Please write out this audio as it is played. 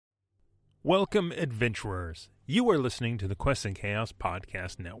Welcome, adventurers. You are listening to the Quests and Chaos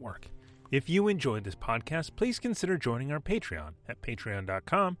Podcast Network. If you enjoyed this podcast, please consider joining our Patreon at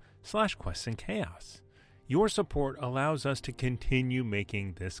patreon.com/questsandchaos. Your support allows us to continue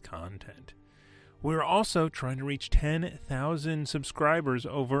making this content. We're also trying to reach 10,000 subscribers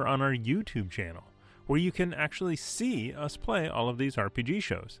over on our YouTube channel, where you can actually see us play all of these RPG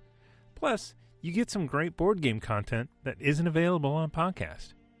shows. Plus, you get some great board game content that isn't available on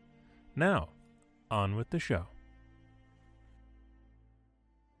podcast. Now, on with the show.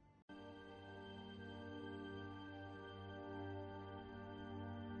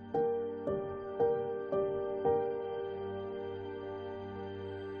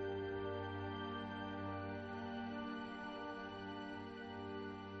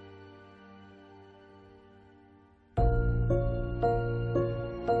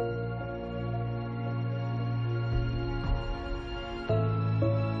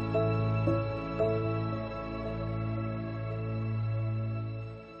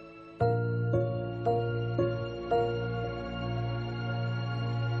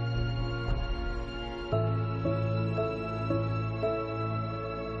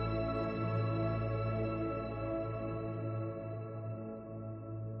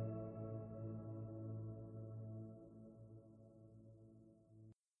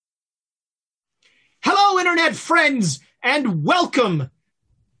 Internet friends, and welcome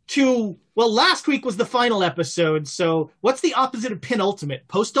to, well, last week was the final episode, so what's the opposite of penultimate?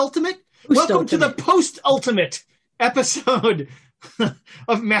 Post-ultimate? Welcome to the post-ultimate episode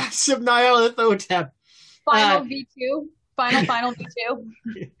of Massive Nyarlathotep. Final V2. Final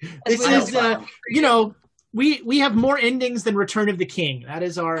V2. This is, we have more endings than Return of the King. That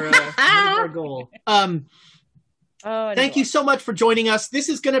is our, our goal. Thank you so much for joining us. This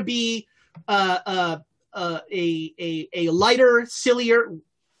is going to be a lighter, sillier.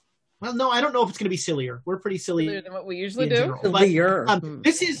 Well, no, I don't know if it's going to be sillier. We're pretty sillier than what we usually do.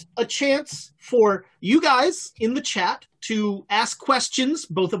 This is a chance for you guys in the chat to ask questions,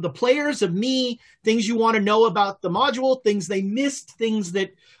 both of the players, of me, things you want to know about the module, things they missed, things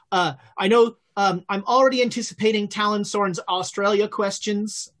that I know. I'm already anticipating Talon Soren's Australia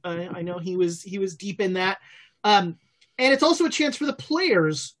questions. I know he was deep in that, and it's also a chance for the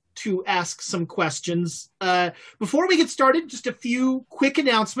players to ask some questions. Before we get started, just a few quick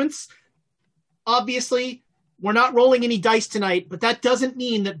announcements. Obviously, we're not rolling any dice tonight, but that doesn't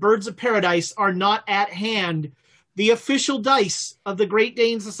mean that Birds of Paradise are not at hand. The official dice of the Great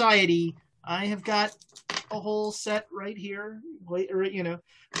Dane Society. I have got a whole set right here.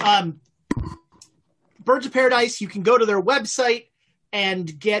 Birds of Paradise, you can go to their website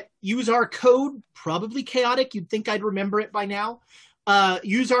and use our code, probably chaotic. You'd think I'd remember it by now.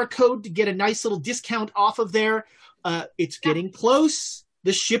 Use our code to get a nice little discount off of there. It's getting close.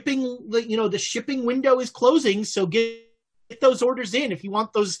 The shipping window is closing, so get those orders in if you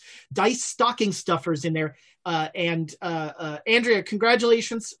want those dice stocking stuffers in there. And Andrea,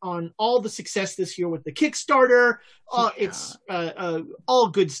 congratulations on all the success this year with the Kickstarter. It's all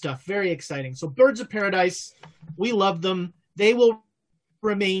good stuff. Very exciting. So Birds of Paradise, we love them. They will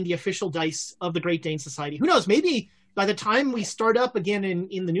remain the official dice of the Great Dane Society. Who knows? Maybe by the time we start up again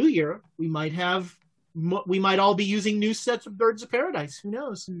in the new year, we might all be using new sets of Birds of Paradise. Who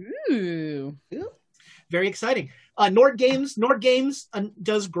knows? Ooh. Very exciting. Nord Games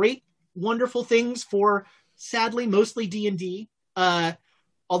does great, wonderful things for, sadly, mostly D&D.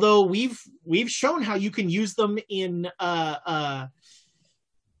 Although we've shown how you can use them in Carbon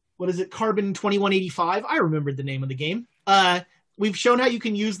 2185. I remembered the name of the game. We've shown how you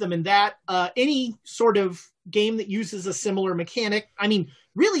can use them in that. Any sort of game that uses a similar mechanic. I mean,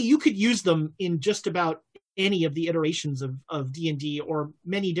 really, you could use them in just about any of the iterations of D&D or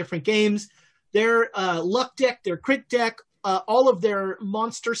many different games. Their luck deck, their crit deck, all of their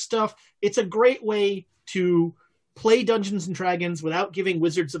monster stuff. It's a great way to play Dungeons & Dragons without giving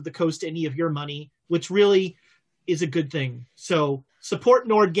Wizards of the Coast any of your money, which really is a good thing. So support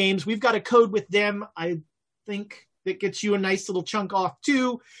Nord Games. We've got a code with them, I think, that gets you a nice little chunk off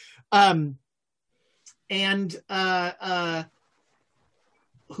too.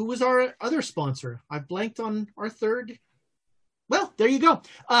 Who was our other sponsor? I've blanked on our third. Well, there you go.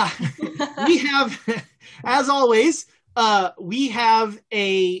 We have, as always, we have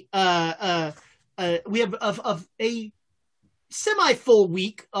a semi-full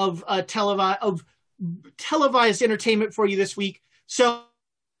week of televised entertainment for you this week. So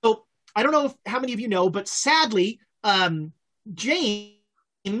I don't know how many of you know, but sadly,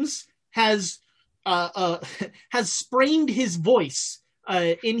 James has sprained his voice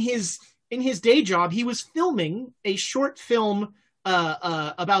in his day job. He was filming a short film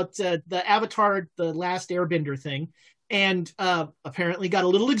about the Avatar, the Last Airbender thing, and apparently got a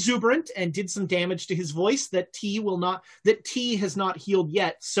little exuberant and did some damage to his voice that T has not healed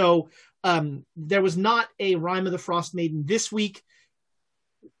yet. So there was not a Rime of the Frost Maiden this week.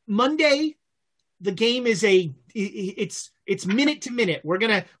 Monday, the game is it's minute to minute. We're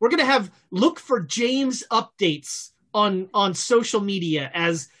gonna look for James updates on social media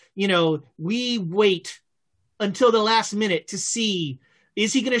as we wait until the last minute to see,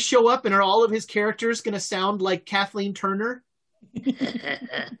 is he going to show up and are all of his characters going to sound like Kathleen Turner?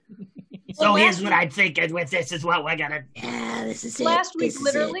 So here's what I'm thinking with this is what we're going to... Yeah, this is Last week,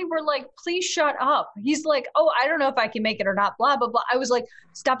 literally, we're like, please shut up. He's like, oh, I don't know if I can make it or not, blah, blah, blah. I was like,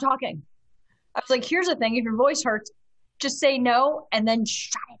 stop talking. I was like, here's the thing. If your voice hurts, just say no and then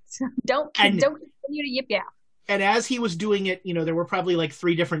shut it. Don't continue to yip yap. And as he was doing it, there were probably like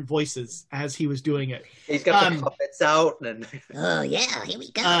 3 different voices as he was doing it. He's got the puppets out. And oh, yeah, here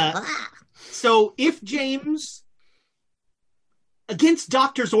we go. So if James, against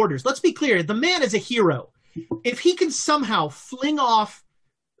doctor's orders, let's be clear, the man is a hero. If he can somehow fling off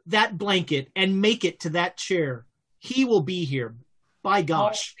that blanket and make it to that chair, he will be here. By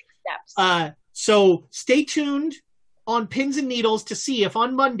gosh. So stay tuned on Pins and Needles to see if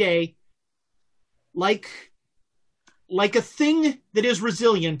on Monday, like a thing that is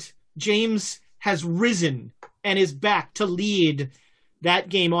resilient, James has risen and is back to lead that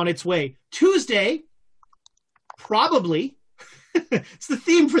game on its way. Tuesday, probably, it's the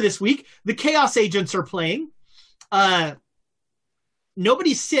theme for this week, the Chaos Agents are playing.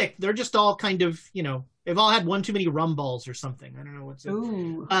 Nobody's sick. They're just all kind of, they've all had one too many rum balls or something. I don't know what's it.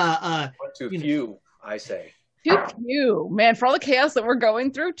 One too few, I say. Too few. Man, for all the chaos that we're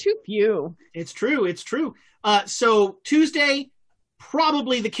going through, too few. It's true. So Tuesday,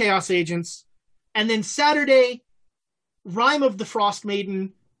 probably the Chaos Agents. And then Saturday, Rime of the Frost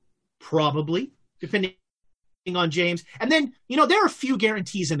Maiden, probably, depending on James. And then, there are a few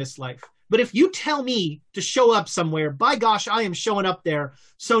guarantees in this life. But if you tell me to show up somewhere, by gosh, I am showing up there.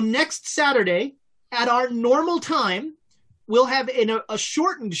 So next Saturday, at our normal time, we'll have a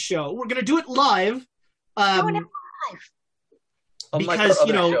shortened show. We're going to do it live. Because,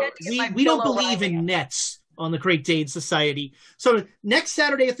 we don't believe in nets on the Great Dane Society. So next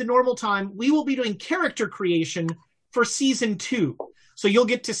Saturday at the normal time, we will be doing character creation for season 2. So you'll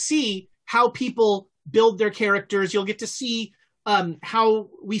get to see how people build their characters. You'll get to see how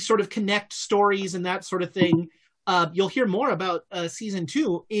we sort of connect stories and that sort of thing. You'll hear more about season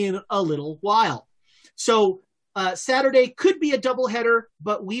 2 in a little while. So Saturday could be a doubleheader,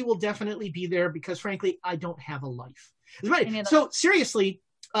 but we will definitely be there because, frankly, I don't have a life. Right. So seriously,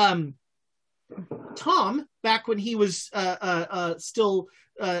 Tom, back when he was still,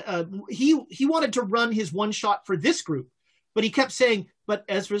 he wanted to run his one shot for this group, but he kept saying, "But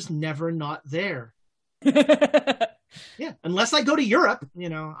Ezra's never not there." Yeah, unless I go to Europe,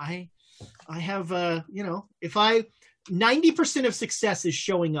 I have, if 90% of success is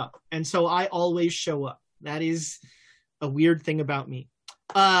showing up, and so I always show up. That is a weird thing about me.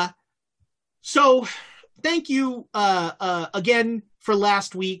 So thank you again for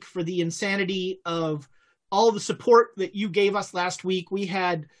last week, for the insanity of all the support that you gave us last week. We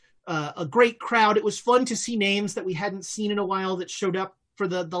had a great crowd. It was fun to see names that we hadn't seen in a while that showed up for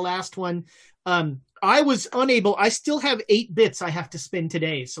the last one. I was unable. I still have 8 bits I have to spend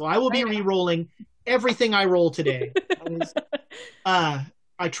today, so I will be re-rolling everything I roll today. I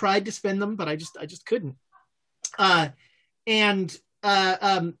tried to spend them, but I just couldn't.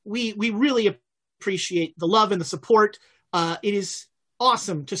 We really appreciate the love and the support. It is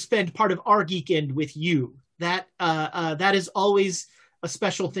awesome to spend part of our Geekend with you. That is always a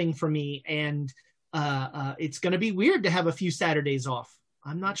special thing for me, and it's going to be weird to have a few Saturdays off.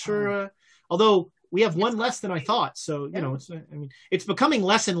 I'm not sure, although we have one less than I thought. So it's becoming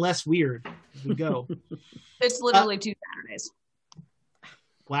less and less weird as we go. It's literally 2 Saturdays.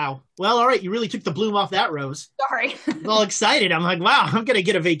 Wow. Well, all right. You really took the bloom off that rose. Sorry. I'm all excited. I'm like, wow, I'm going to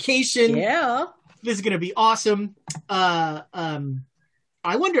get a vacation. Yeah. This is going to be awesome. I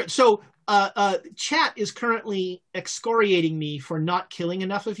wonder, so chat is currently excoriating me for not killing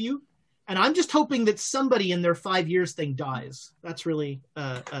enough of you. And I'm just hoping that somebody in their 5 years thing dies. That's really,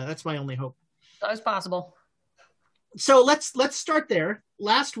 that's my only hope. That was possible. So let's start there.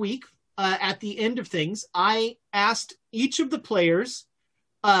 Last week, at the end of things, I asked each of the players,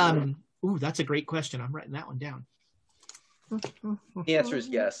 ooh, that's a great question. I'm writing that one down. The answer is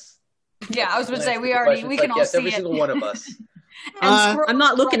yes. Yeah, I was going to say, we can all yes, see every it. single one of us. I'm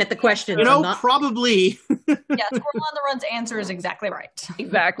not looking at the questions. Probably. Yeah, Squirrel on the Run's answer is exactly right.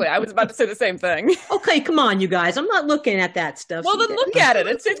 Exactly. I was about to say the same thing. Okay, come on, you guys. I'm not looking at that stuff. Well, then look at it.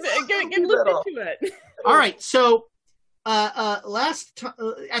 Get look into it. All right. So at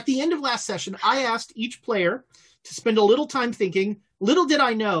the end of last session, I asked each player to spend a little time thinking. Little did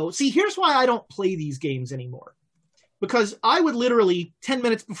I know. See, here's why I don't play these games anymore. Because I would literally 10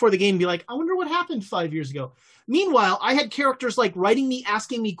 minutes before the game be like, I wonder what happened 5 years ago. Meanwhile, I had characters like writing me,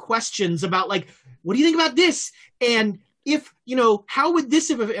 asking me questions about like, what do you think about this? And if, how would this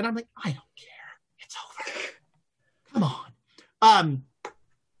have, and I'm like, I don't care. It's over. Come on.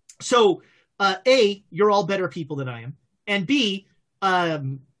 So A, you're all better people than I am. And B,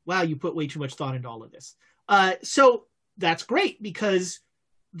 wow, you put way too much thought into all of this. So that's great because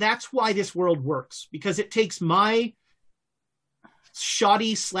that's why this world works. Because it takes my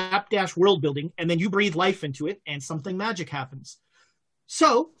shoddy slapdash world building and then you breathe life into it and something magic happens.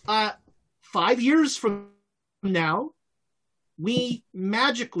 So 5 years from now, we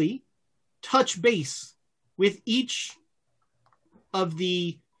magically touch base with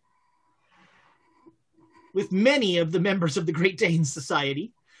many of the members of the Great Danes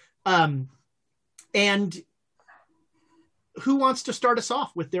Society. And who wants to start us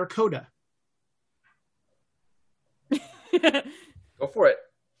off with their coda? Go for it.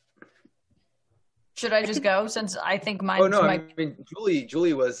 Should I just go since I think mine? Oh no, I mean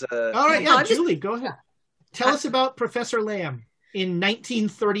Julie was. All right, yeah, Julie, go ahead. Tell us about Professor Lamb in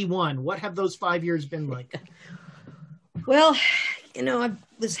 1931. What have those 5 years been like? Well, I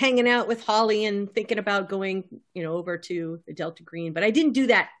was hanging out with Holly and thinking about going, over to the Delta Green, but I didn't do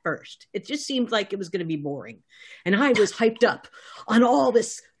that first. It just seemed like it was going to be boring. And I was hyped up on all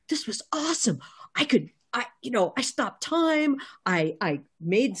this. This was awesome. I stopped time. I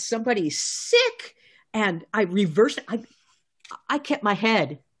made somebody sick and I reversed it. I kept my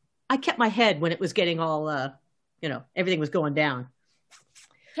head. I kept my head when it was getting all, everything was going down.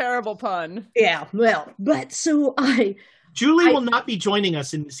 Terrible pun. Yeah. Well, but so Julie will not be joining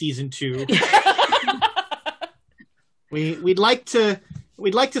us in season 2. We'd like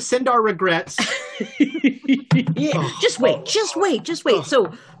to send our regrets. Yeah, just wait. Oh.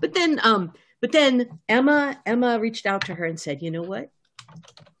 So, but then Emma reached out to her and said, "You know what?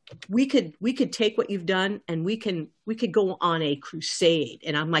 We could take what you've done and we could go on a crusade."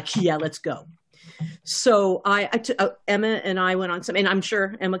 And I'm like, "Yeah, let's go." So Emma and I went on some, and I'm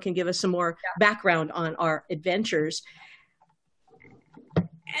sure Emma can give us some more background on our adventures.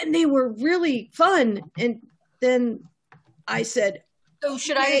 And they were really fun. And then I said, so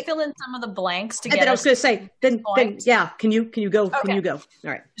should I fill in some of the blanks to get? And then I was going to say, then yeah, can you go? Okay. Can you go? All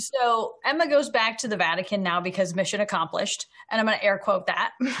right. So Emma goes back to the Vatican now because mission accomplished, and I'm going to air quote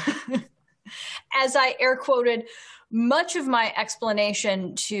that. As I air quoted much of my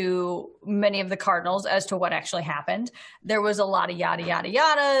explanation to many of the cardinals as to what actually happened, there was a lot of yada, yada,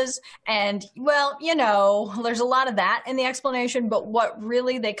 yadas. And, well, there's a lot of that in the explanation. But what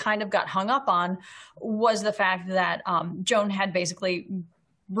really they kind of got hung up on was the fact that Joan had basically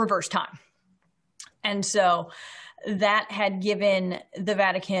reversed time. And so that had given the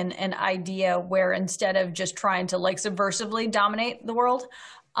Vatican an idea where instead of just trying to subversively dominate the world,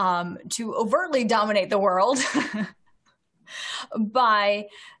 to overtly dominate the world by,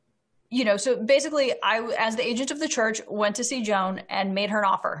 so basically I, as the agent of the church, went to see Joan and made her an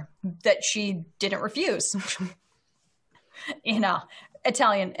offer that she didn't refuse.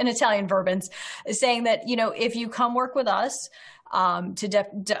 Italian verbance, saying that, if you come work with us, to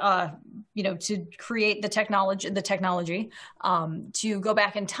create the technology, to go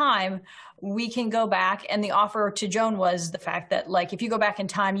back in time, we can go back. And the offer to Joan was the fact that, if you go back in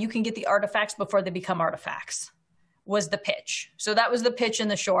time, you can get the artifacts before they become artifacts, was the pitch. So that was the pitch in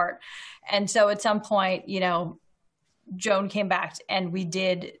the short. And so at some point, Joan came back and we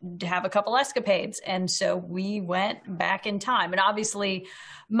did have a couple escapades. And so we went back in time. And obviously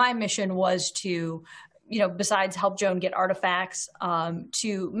my mission was to, besides help Joan get artifacts,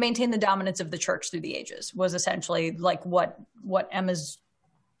 to maintain the dominance of the church through the ages, was essentially what Emma's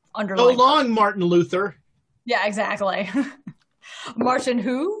underlying. So long, Martin Luther. Yeah, exactly. Martin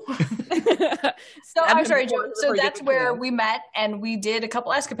who? So I'm sorry, Joan. So that's where we met and we did a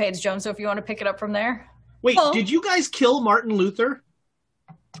couple escapades, Joan. So if you want to pick it up from there. Wait, did you guys kill Martin Luther?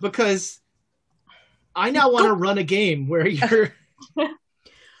 Because I now want to run a game where you're.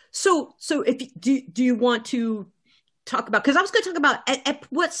 So if do you want to talk about? Because I was going to talk about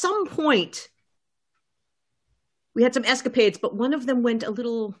at some point we had some escapades, but one of them went a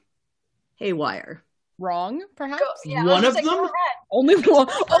little haywire. Wrong, perhaps. One of them. Only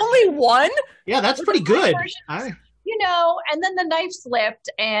one. Yeah, that's pretty good. and then the knife slipped,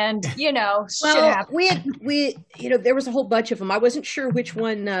 and shit Well, happened. we there was a whole bunch of them. I wasn't sure which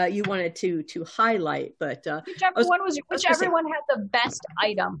one you wanted to highlight, but Whichever one had the best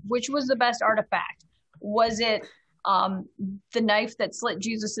item. Which was the best artifact? Was it the knife that slit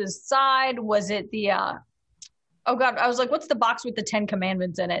Jesus's side? Was it the oh god, I was like, what's the box with the 10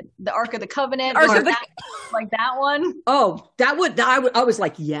 commandments in it? The Ark of the Covenant? Like that one? Oh, that would I was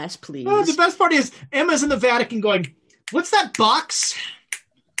like, yes, please. Oh, the best part is Emma's in the Vatican going, what's that box?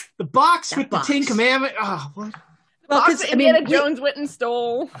 The box with the 10 commandments. Oh, what? Well, Box Indiana Jones went and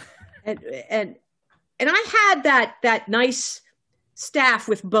stole. And I had that nice staff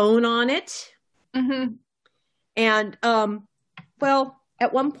with bone on it. Mm-hmm. And well,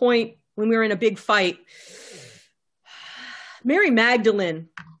 at one point when we were in a big fight, Mary Magdalene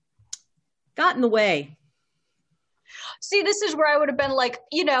got in the way. See, this is where I would have been like,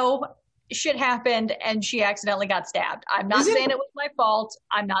 shit happened and she accidentally got stabbed. I'm not saying it was my fault.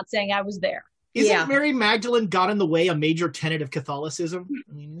 I'm not saying I was there. Isn't Mary Magdalene got in the way a major tenet of Catholicism?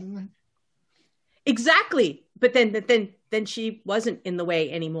 Exactly. But then she wasn't in the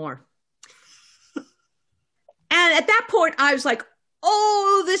way anymore. And at that point, I was like,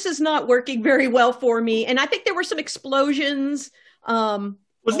 oh, this is not working very well for me. And I think there were some explosions.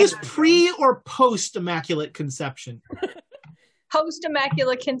 Was this pre or post Immaculate Conception? Post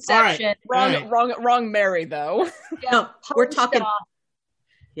Immaculate Conception. Right. Wrong Mary, though. Yeah, No, we're talking.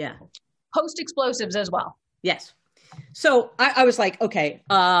 Yeah. Post explosives as well. Yes. So I was like, okay,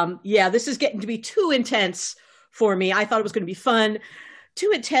 this is getting to be too intense for me. I thought it was going to be fun,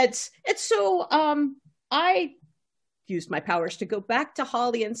 too intense. And so I used my powers to go back to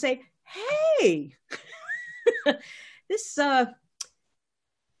Holly and say, hey,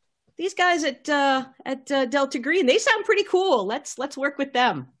 these guys at Delta Green, they sound pretty cool. Let's work with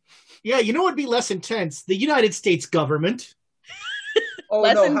them. Yeah, you know what would be less intense? The United States government.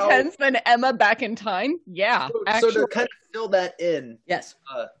 Less intense than Emma back in time? Yeah. So to kind of fill that in, yes,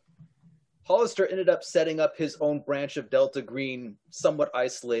 Hollister ended up setting up his own branch of Delta Green, somewhat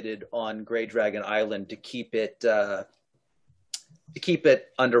isolated on Grey Dragon Island, to keep it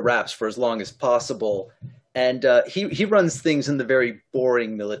under wraps for as long as possible. And he runs things in the very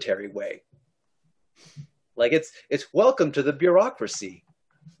boring military way. Like it's welcome to the bureaucracy.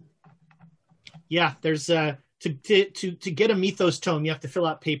 Yeah, there's to get a Mythos tome, you have to fill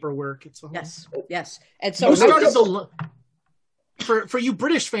out paperwork. It's yes. And so who started for you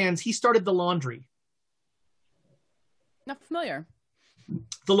British fans, he started the Laundry. Not familiar.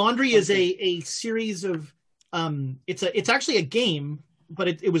 The Laundry is a series of it's actually a game, but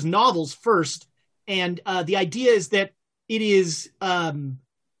it was novels first. And the idea is that it is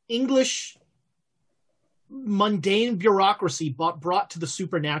English mundane bureaucracy brought to the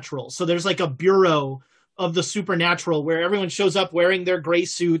supernatural. So there's like a bureau of the supernatural where everyone shows up wearing their gray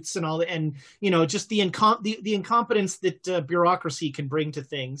suits and all, and just the incompetence that bureaucracy can bring to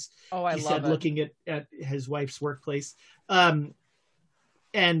things. Oh, I he love said, it. looking at his wife's workplace, just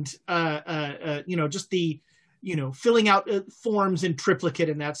the filling out forms in triplicate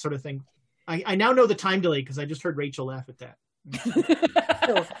and that sort of thing. I now know the time delay because I just heard Rachel laugh at that.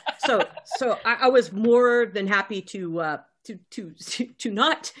 So I was more than happy to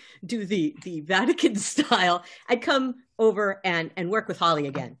not do the Vatican style. I'd come over and work with Holly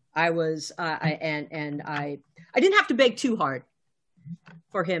again. I didn't have to beg too hard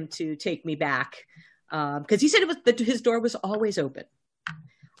for him to take me back because he said his door was always open.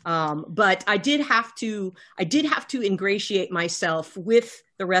 But I did have to ingratiate myself with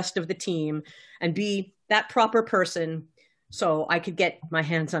the rest of the team and be that proper person so I could get my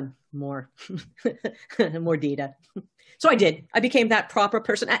hands on more data. So I did. I became that proper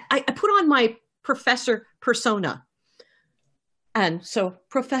person. I put on my professor persona. And so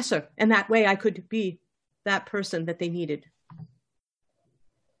professor, and that way I could be that person that they needed.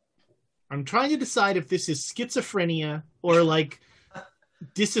 I'm trying to decide if this is schizophrenia or like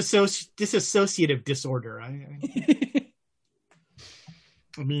dissociative disorder.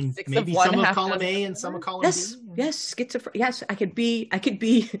 I mean, maybe some of column A and some of column B. Yes, schizophrenia. Yes, I could be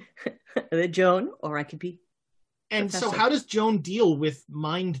the Joan, or I could be. And Professor. So how does Joan deal with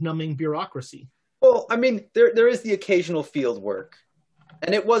mind-numbing bureaucracy? Well, I mean, there is the occasional field work.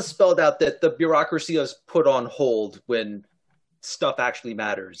 And it was spelled out that the bureaucracy is put on hold when stuff actually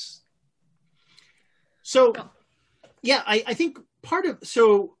matters. So, yeah, I think part of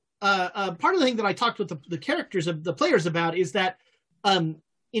the thing that I talked with the characters of the players about is that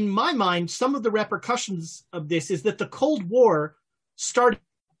in my mind, some of the repercussions of this is that the Cold War started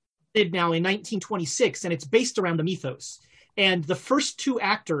now in 1926, and it's based around the mythos. And the first two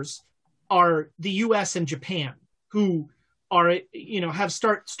actors are the U.S. and Japan. who are, have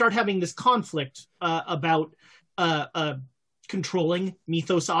start having this conflict about controlling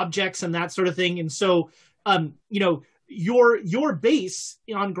mythos objects and that sort of thing. And so, your base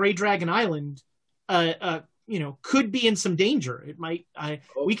on Grey Dragon Island, could be in some danger. It might.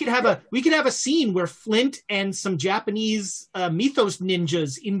 We could have a scene where Flint and some Japanese mythos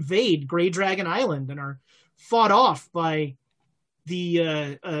ninjas invade Grey Dragon Island and are fought off by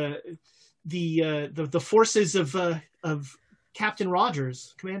the forces of Captain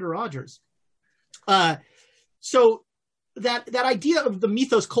Rogers, Commander Rogers. So that idea of the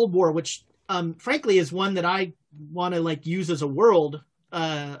mythos Cold War, which frankly is one that I want to use as a world,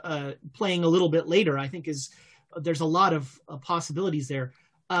 playing a little bit later, I think there's a lot of possibilities there.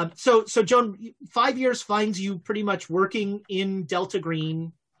 So Joan, 5 years finds you pretty much working in Delta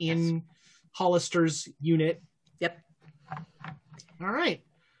Green in Hollister's unit. Yep. All right.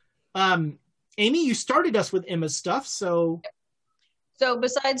 Amy, you started us with Emma's stuff, so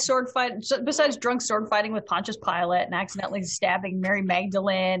besides drunk sword fighting with Pontius Pilate and accidentally stabbing Mary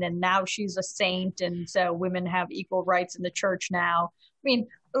Magdalene, and now she's a saint, and so women have equal rights in the church now. I mean,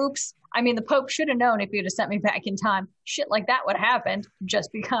 oops. I mean, the Pope should have known if he'd have sent me back in time. Shit like that would have happened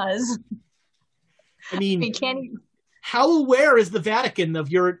just because. I mean, how aware is the Vatican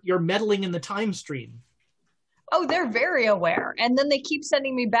of your meddling in the time stream? Oh, they're very aware. And then they keep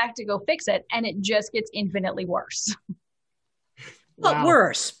sending me back to go fix it, and it just gets infinitely worse. Wow. But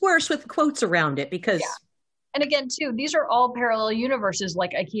worse with quotes around it, because... Yeah. And again, too, these are all parallel universes,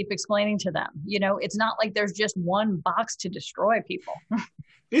 like I keep explaining to them. It's not like there's just one box to destroy people.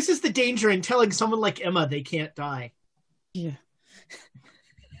 This is the danger in telling someone like Emma they can't die. Yeah.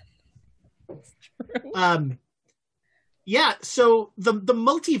 So the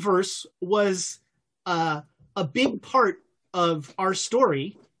multiverse was a big part of our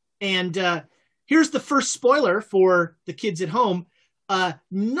story. And here's the first spoiler for the kids at home.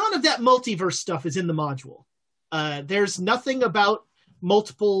 None of that multiverse stuff is in the module. There's nothing about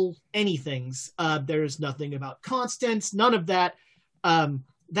multiple anythings. There's nothing about constants, none of that.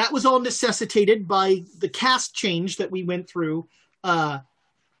 That was all necessitated by the cast change that we went through like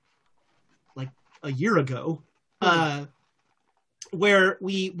a year ago, where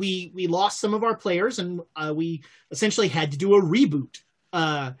we lost some of our players, and we essentially had to do a reboot.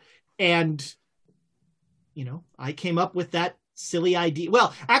 And I came up with that silly idea.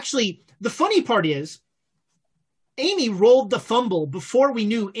 Well, actually, the funny part is Amy rolled the fumble before we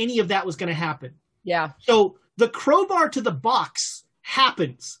knew any of that was going to happen. Yeah. So the crowbar to the box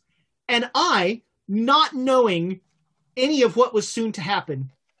happens, and I, not knowing any of what was soon to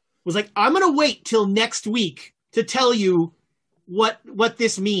happen, was like, I'm going to wait till next week to tell you what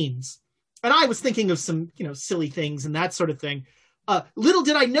this means. And I was thinking of some, silly things and that sort of thing. Little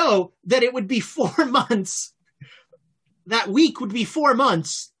did I know that it would be 4 months. That week would be 4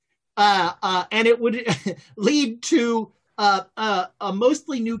 months, and it would lead to a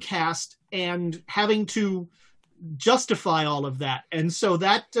mostly new cast and having to justify all of that. And so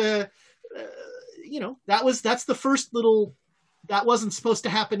that, that's the first little, that wasn't supposed to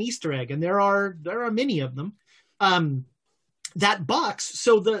happen Easter egg. And there are many of them. That box,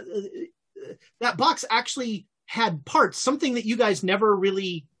 that box actually had parts, something that you guys never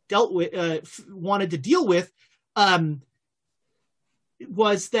really dealt with, wanted to deal with,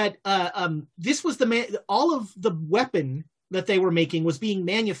 was that this was all of the weapon that they were making was being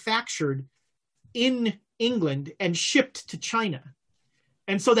manufactured in England and shipped to China.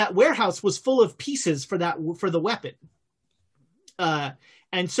 And so that warehouse was full of pieces for the weapon.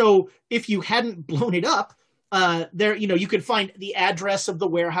 And so if you hadn't blown it up, there, you could find the address of the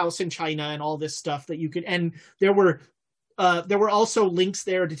warehouse in China and all this stuff that you could, and there were also links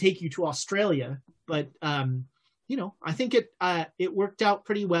there to take you to Australia. But, I think it worked out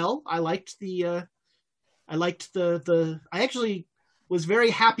pretty well. I actually was very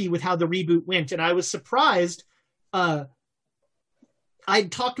happy with how the reboot went. And I was surprised. I'd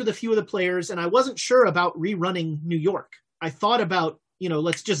talked with a few of the players, and I wasn't sure about rerunning New York. I thought about,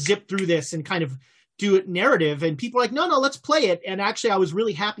 let's just zip through this and kind of do it narrative. And people were like, no, let's play it. And actually I was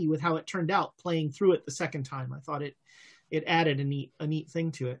really happy with how it turned out playing through it the second time. I thought it added a neat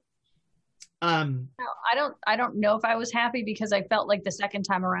thing to it. I don't know if I was happy, because I felt like the second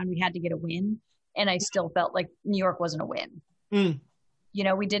time around we had to get a win, and I still felt like New York wasn't a win.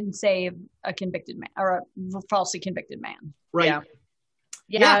 We didn't save a convicted man or a falsely convicted man. Right.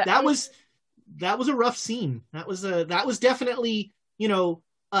 Yeah. That was a rough scene. That was definitely,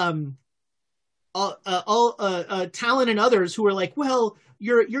 Talon and others who were like, well,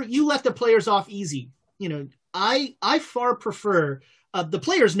 you let the players off easy. I far prefer, the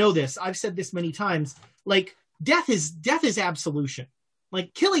players know this. I've said this many times, like death is absolution.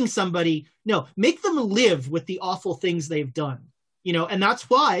 Like killing somebody, no, make them live with the awful things they've done, and that's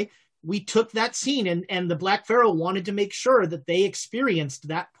why we took that scene and the Black Pharaoh wanted to make sure that they experienced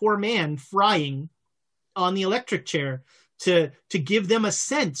that poor man frying on the electric chair to give them a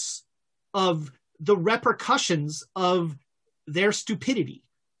sense of the repercussions of their stupidity.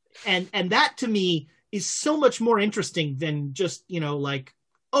 And that to me is so much more interesting than just, like,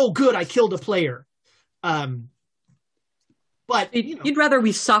 oh, good, I killed a player. But you'd rather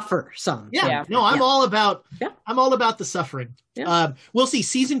we suffer some. Yeah. No, I'm all about the suffering. Yeah. We'll see.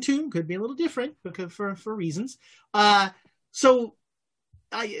 Season 2 could be a little different because for reasons. I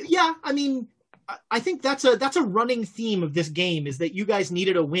think that's a running theme of this game is that you guys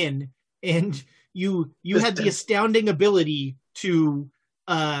needed a win and you had the astounding ability to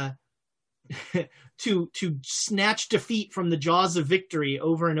to snatch defeat from the jaws of victory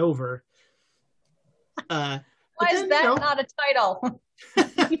over and over. Why is that not a title?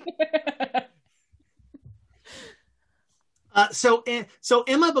 So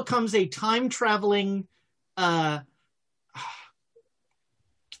Emma becomes a time traveling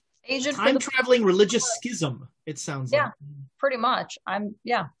agent, time traveling religious schism. It sounds like. Pretty much.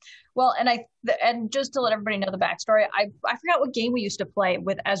 Well, and just to let everybody know the backstory, I forgot what game we used to play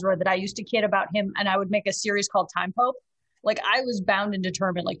with Ezra that I used to kid about him, and I would make a series called Time Pope. Like I was bound and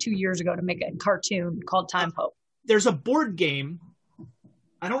determined like 2 years ago to make a cartoon called Time Pope. There's a board game.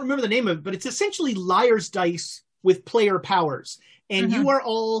 I don't remember the name of it, but it's essentially Liar's Dice with player powers. And you are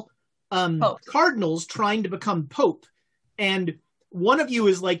all cardinals trying to become Pope. And one of you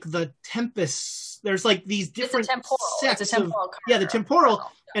is like the Tempest. There's like these different sets it's a temporal of the temporal.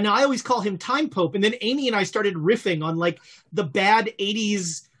 And I always call him Time Pope. And then Amy and I started riffing on like the bad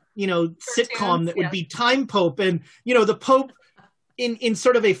 80s, sitcom that would be Time Pope. And, the Pope in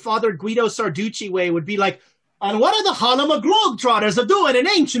sort of a Father Guido Sarducci way would be like, and what are the Harlem Globetrotters doing in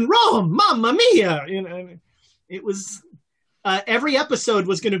ancient Rome? Mamma mia! It was every episode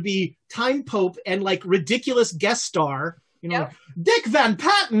was going to be Time Pope and like ridiculous guest star. Dick Van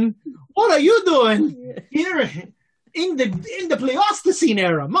Patten, what are you doing here in the Pleistocene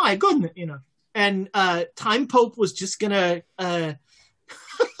era? My goodness, And Time Pope was just gonna.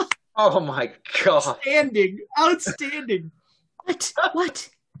 Oh my god! Outstanding. What?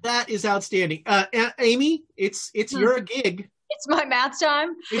 That is outstanding. Amy, it's your gig. It's my math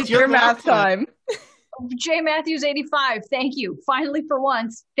time. It's your math time. J. Matthews 85. Thank you. Finally, for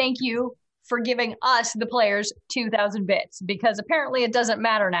once, thank you for giving us, the players, 2,000 bits, because apparently it doesn't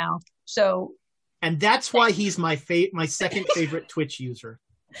matter now. So, and that's why he's my second favorite Twitch user.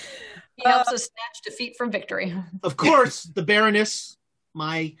 He helps us snatch defeat from victory. Of course, the Baroness,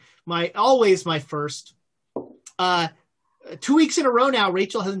 my always my first. 2 weeks in a row now,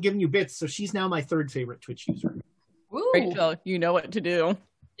 Rachel hasn't given you bits, so she's now my third favorite Twitch user. Ooh. Rachel, you know what to do.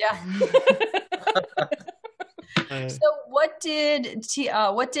 Yeah. So what did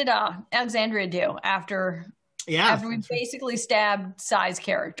Alexandria do after we basically stabbed Sai's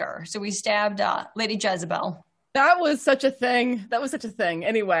character? So we stabbed Lady Jezebel. That was such a thing.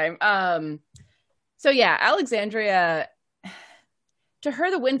 Anyway, so yeah, Alexandria, to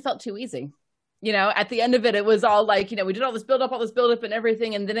her, the win felt too easy. At the end of it, it was all like, we did all this build up and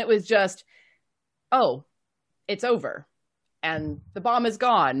everything. And then it was just, oh, it's over. And the bomb is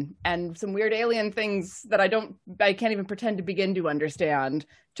gone. And some weird alien things that I can't even pretend to begin to understand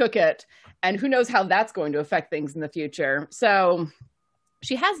took it. And who knows how that's going to affect things in the future. So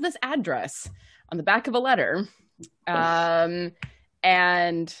she has this address on the back of a letter. And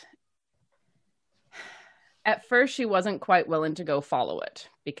at first she wasn't quite willing to go follow it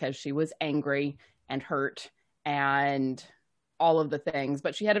because she was angry and hurt and all of the things.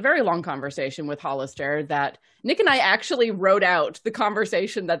 But she had a very long conversation with Hollister that Nick and I actually wrote out the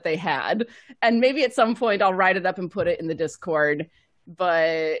conversation that they had. And maybe at some point I'll write it up and put it in the Discord.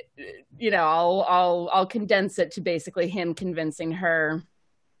 But, I'll condense it to basically him convincing her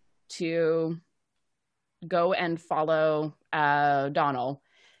to go and follow Donnell.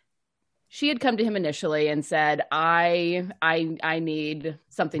 She had come to him initially and said, I need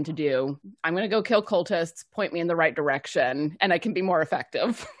something to do. I'm going to go kill cultists, point me in the right direction, and I can be more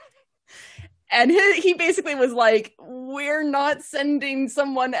effective. And he basically was like, we're not sending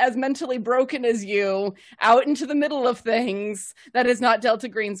someone as mentally broken as you out into the middle of things. That is not Delta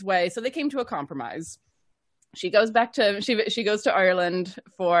Green's way. So they came to a compromise. She goes back to, she goes to Ireland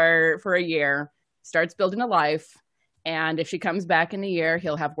for a year, starts building a life. And if she comes back in a year,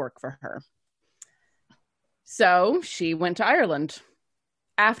 he'll have work for her. So she went to Ireland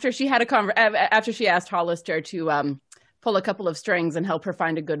after she had after she asked Hollister to pull a couple of strings and help her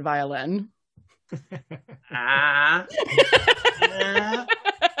find a good violin. Ah.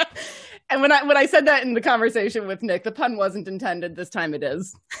 And when I said that in the conversation with Nick, the pun wasn't intended. This time it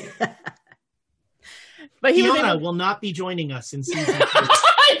is. But he Fiona will not be joining us in season 2.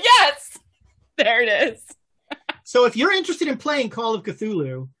 Yes, there it is. So if you're interested in playing Call of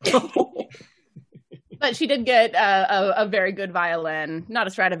Cthulhu, but she did get a very good violin, not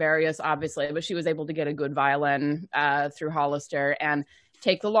a Stradivarius, obviously, but she was able to get a good violin through Hollister and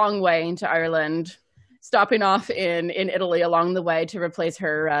take the long way into Ireland, stopping off in Italy along the way to replace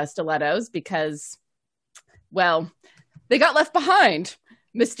her stilettos because, well, they got left behind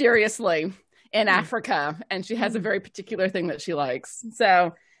mysteriously in Africa, and she has a very particular thing that she likes.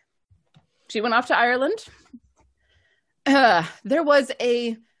 So she went off to Ireland. There was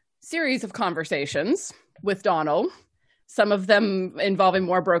a series of conversations with Donal, some of them involving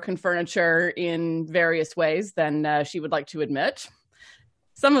more broken furniture in various ways than she would like to admit.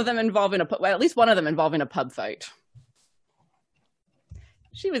 Some of them involving at least one of them involving a pub fight.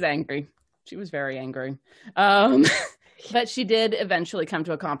 She was angry. She was very angry. But she did eventually come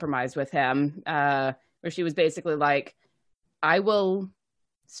to a compromise with him, where she was basically like, I will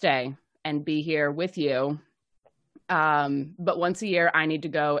stay and be here with you. But once a year, I need to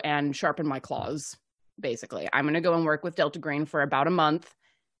go and sharpen my claws, basically. I'm going to go and work with Delta Green for about a month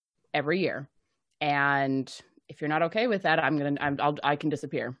every year. And if you're not okay with that, I can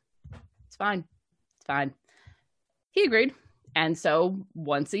disappear. It's fine. It's fine. He agreed. And so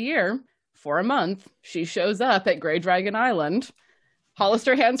once a year, for a month, she shows up at Grey Dragon Island.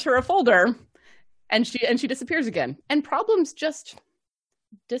 Hollister hands her a folder, and she disappears again. And problems just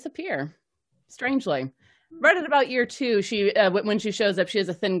disappear, strangely. Right at about year 2, she when she shows up, she has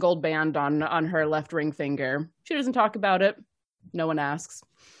a thin gold band on her left ring finger. She doesn't talk about it. No one asks.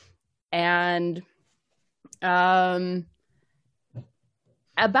 And about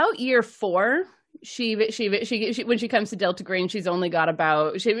year 4, she when she comes to Delta Green, she's only got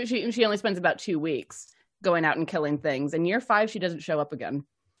about she only spends about 2 weeks going out and killing things. And year 5, she doesn't show up again.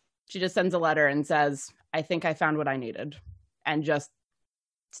 She just sends a letter and says, I think I found what I needed, and just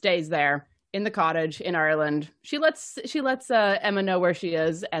stays there in the cottage in Ireland. She lets Emma know where she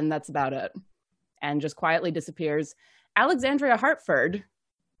is, and that's about it. And just quietly disappears. Alexandria Hartford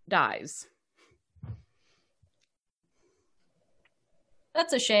dies.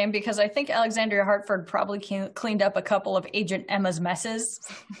 That's a shame, because I think Alexandria Hartford probably cleaned up a couple of Agent Emma's messes.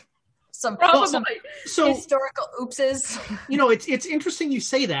 some historical oopses. You know, it's interesting you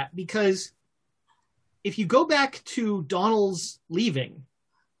say that, because if you go back to Donal's leaving,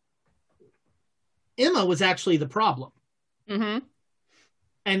 Emma was actually the problem. Mm-hmm.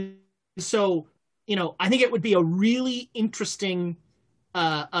 And so, you know, I think it would be a really interesting,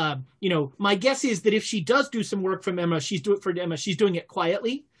 you know, my guess is that if she does do some work from Emma, she's doing it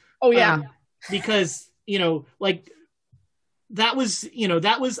quietly. Oh, yeah. Because, you know, like that was,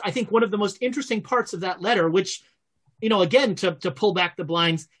 I think, one of the most interesting parts of that letter, which, you know, again, to pull back the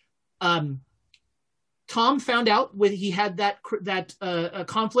blinds, Tom found out when he had that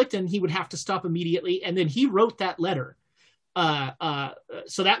conflict, and he would have to stop immediately. And then he wrote that letter.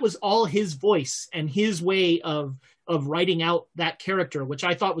 So that was all his voice and his way of writing out that character, which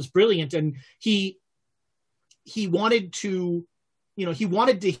I thought was brilliant. And he wanted to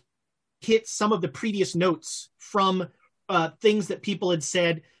hit some of the previous notes from things that people had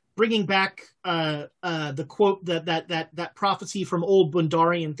said, bringing back the quote, that prophecy from old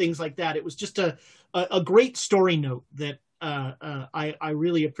Bundari and things like that. It was just a great story note that I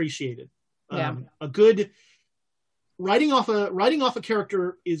really appreciated. Yeah. A good writing off a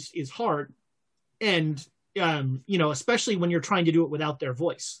character is hard, and you know, especially when you're trying to do it without their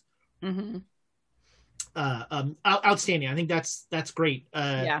voice. Mm-hmm. Outstanding. I think that's great.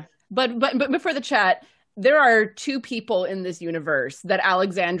 Yeah, but for the chat, there are 2 people in this universe that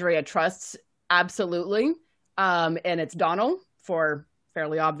Alexandria trusts absolutely, and it's Donal for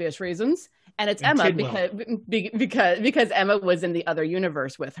fairly obvious reasons, and it's Emma because Emma was in the other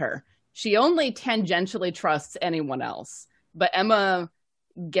universe with her. She only tangentially trusts anyone else, but Emma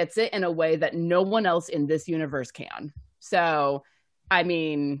gets it in a way that no one else in this universe can. So, I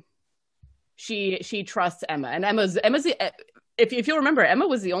mean, she trusts Emma, and Emma's if you'll remember, Emma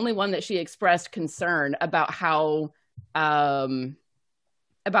was the only one that she expressed concern about how Donal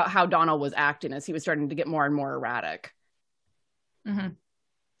was acting as he was starting to get more and more erratic. Mm-hmm.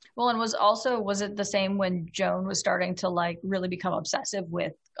 Well, and was it the same when Joan was starting to like really become obsessive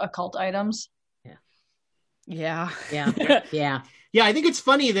with occult items? Yeah. I think it's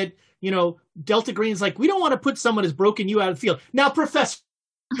funny that, you know, Delta Green's like, we don't want to put someone as broken you out of the field. Now, Professor,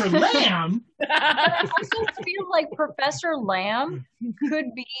 Lamb. I also feel like Professor Lamb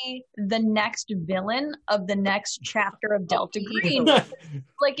could be the next villain of the next chapter of Delta Green.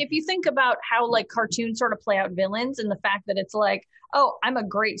 Like, if you think about how like cartoons sort of play out villains, and the fact that it's like, oh, I'm a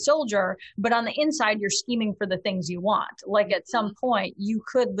great soldier, but on the inside you're scheming for the things you want. Like, at some point you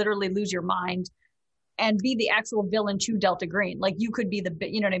could literally lose your mind and be the actual villain to Delta Green. Like, you could be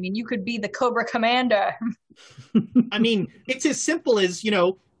you know what I mean? You could be the Cobra Commander. I mean, it's as simple as,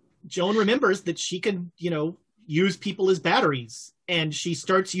 Joan remembers that she can, use people as batteries, and she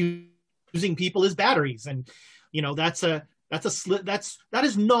starts using people as batteries. And, that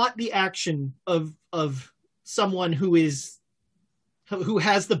is not the action of someone who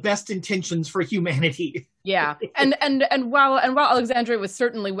has the best intentions for humanity. Yeah. And while Alexandria was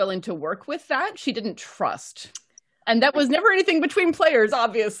certainly willing to work with that, she didn't trust. And that was never anything between players,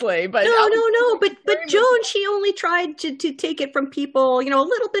 obviously. But No. But Joan, she only tried to take it from people, a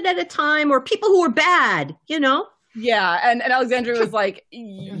little bit at a time, or people who were bad, Yeah, and Alexandria was like,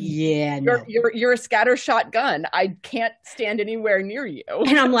 yeah, you're a scattershot gun. I can't stand anywhere near you.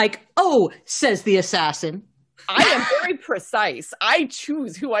 And I'm like, oh, says the assassin. I am very precise. I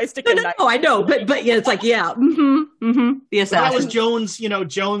choose who I stick in. No, I know, but yeah, it's like, yeah, the assassin. That was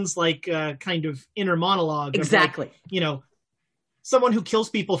Joan's like kind of inner monologue. Exactly. Of like, someone who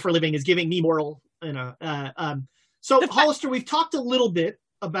kills people for a living is giving me moral. So Hollister, we've talked a little bit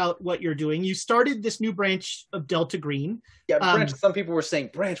about what you're doing. You started this new branch of Delta Green. Yeah, branch. Some people were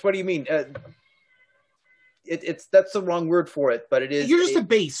saying branch. What do you mean? That's the wrong word for it, but it is. You're just a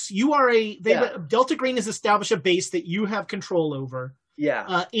base. You are Delta Green has established a base that you have control over.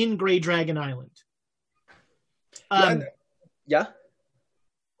 Yeah. In Grey Dragon Island. Yeah.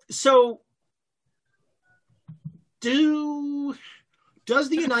 So, does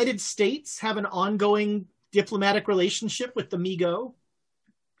the United States have an ongoing diplomatic relationship with the Mi-Go?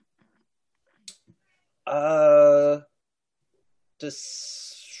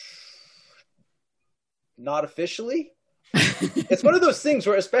 Not officially. It's one of those things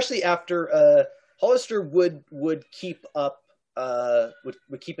where, especially after Hollister would keep up,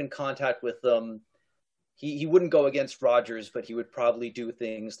 would keep in contact with them. He wouldn't go against Rogers, but he would probably do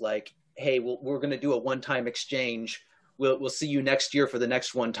things like, "Hey, we're going to do a one-time exchange. We'll see you next year for the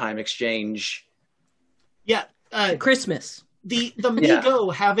next one-time exchange." Yeah, Christmas. The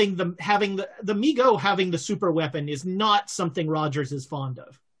Mi-Go having the Mi-Go having the super weapon is not something Rogers is fond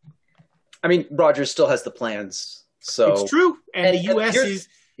of. I mean, Rogers still has the plans, so it's true. And the U.S.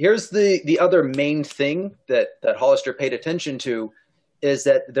 Here's the other main thing that Hollister paid attention to is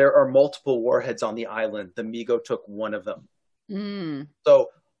that there are multiple warheads on the island. The Mi-Go took one of them. So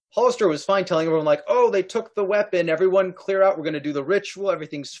Hollister was fine telling everyone like, "Oh, they took the weapon. Everyone clear out. We're going to do the ritual.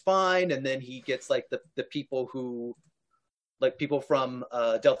 Everything's fine." And then he gets like the people who, like people from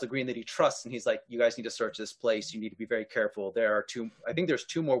Delta Green that he trusts, and he's like, "You guys need to search this place. You need to be very careful. I think there's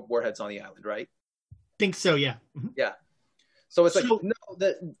 2 more warheads on the island, right?" Think so, yeah. Mm-hmm. Yeah. So it's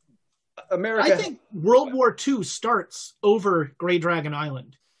America. I think World War II starts over Grey Dragon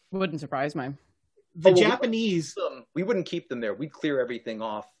Island. Wouldn't surprise me. The Japanese. We wouldn't keep them there. We'd clear everything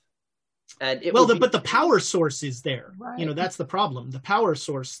off. And but the power source is there. Right. That's the problem. The power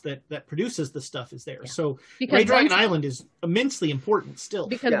source that produces the stuff is there. Yeah. So because Grey Dragon Island is immensely important still.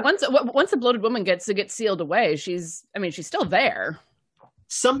 Because once the bloated woman gets sealed away, she's still there.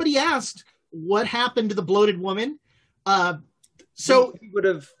 Somebody asked what happened to the bloated woman. So we would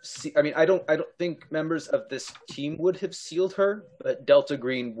have. I don't think members of this team would have sealed her, but Delta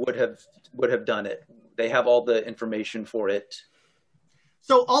Green would have done it. They have all the information for it.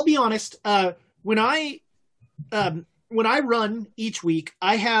 So I'll be honest. When I run each week,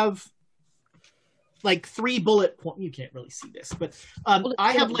 I have like 3 bullet points. You can't really see this, but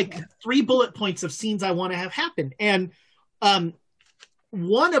I have like 3 bullet points of scenes I want to have happen. And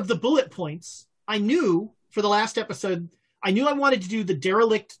one of the bullet points I knew for the last episode, I knew I wanted to do the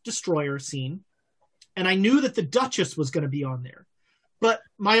derelict destroyer scene, and I knew that the Duchess was going to be on there. But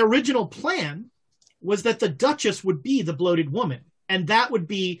my original plan was that the Duchess would be the bloated woman. And that would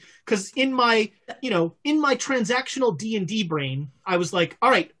be, because in my transactional D&D brain, I was like,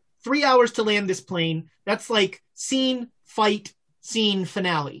 all right, 3 hours to land this plane. That's like scene, fight, scene,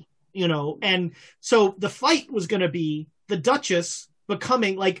 finale, And so the fight was going to be the Duchess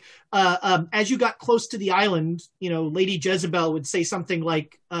becoming like, as you got close to the island, Lady Jezebel would say something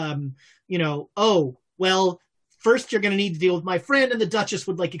like, "Oh, well, first you're going to need to deal with my friend," and the Duchess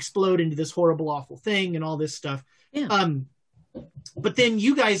would like explode into this horrible, awful thing and all this stuff. Yeah. But then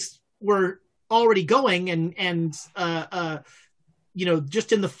you guys were already going and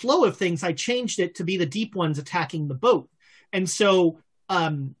just in the flow of things, I changed it to be the deep ones attacking the boat. And so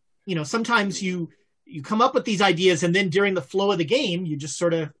sometimes you come up with these ideas and then during the flow of the game, you just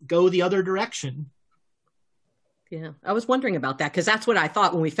sort of go the other direction. Yeah, I was wondering about that because that's what I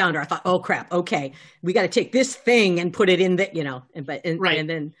thought when we found her. I thought, oh crap, okay, we got to take this thing and put it in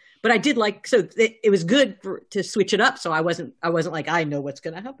the, but I did like, so it was good to switch it up. So I wasn't like, I know what's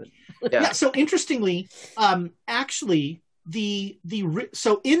going to happen. Yeah. So interestingly, actually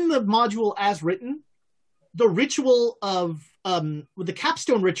so in the module as written, the ritual of the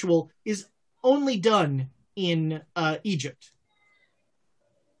capstone ritual is only done in Egypt.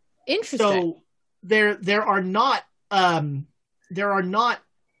 Interesting. So there are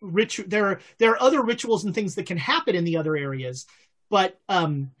other rituals and things that can happen in the other areas, but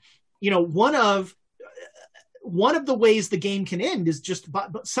one of the ways the game can end is just,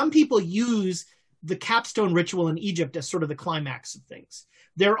 but some people use the capstone ritual in Egypt as sort of the climax of things.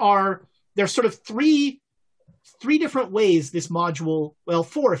 There's sort of three different ways this module, well,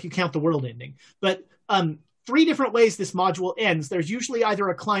 4 if you count the world ending, but 3 different ways this module ends. There's usually either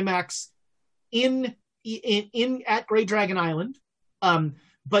a climax in at Grey Dragon Island,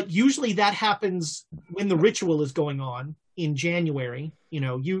 but usually that happens when the ritual is going on in January.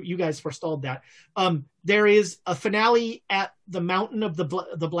 You guys forestalled that. There is a finale at the Mountain of the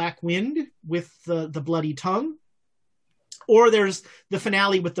Black Wind with the bloody tongue, or there's the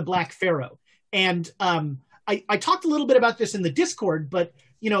finale with the Black Pharaoh. And I talked a little bit about this in the Discord, but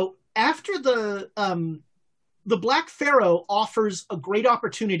after the Black Pharaoh offers a great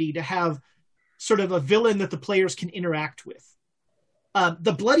opportunity to have sort of a villain that the players can interact with.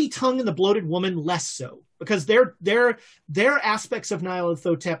 The bloody tongue and the bloated woman less so, because they're aspects of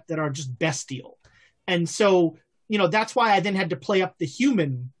Nyarlathotep that are just bestial. And so, that's why I then had to play up the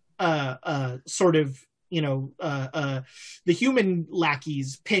human sort of, the human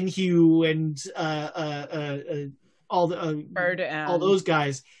lackeys, Penhew and all those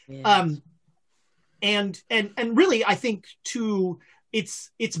guys. Yes. And really, I think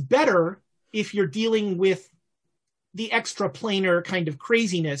it's better if you're dealing with the extra planar kind of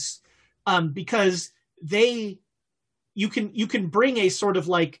craziness, because you can bring a sort of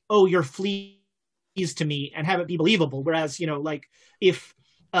like, oh, you're fleas to me and have it be believable. Whereas, like if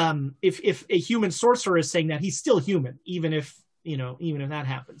a human sorcerer is saying that, he's still human, even if that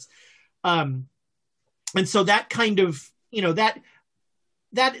happens. And so that kind of,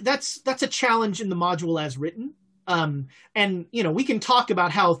 that's a challenge in the module as written. And we can talk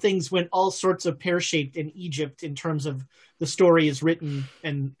about how things went all sorts of pear-shaped in Egypt in terms of the story is written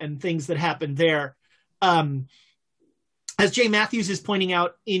and things that happened there. As Jay Matthews is pointing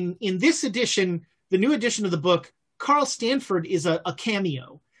out, in this edition, the new edition of the book, Carl Stanford is a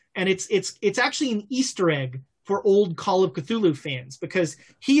cameo, and it's actually an Easter egg for old Call of Cthulhu fans, because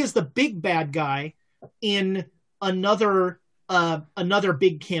he is the big bad guy in another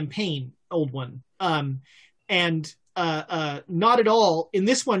big campaign, old one. And not at all in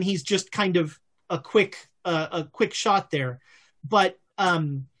this one. He's just kind of a quick shot there, but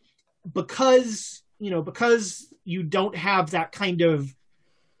because you don't have that kind of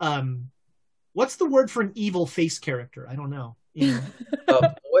what's the word for an evil face character? I don't know. A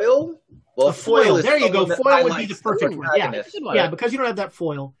foil. Well, a foil. There you go. Foil would be the perfect word. Yeah, because you don't have that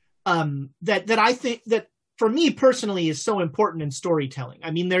foil. That I think that for me personally is so important in storytelling.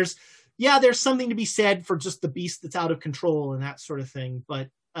 I mean, there's something to be said for just the beast that's out of control and that sort of thing, but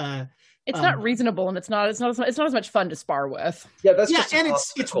it's not reasonable, and it's not as much fun to spar with. Yeah, that's and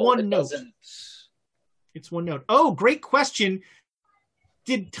it's one note. It's one note. Oh, great question.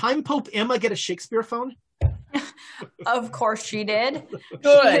 Did Time Pope Emma get a Shakespeare phone? Of course she did.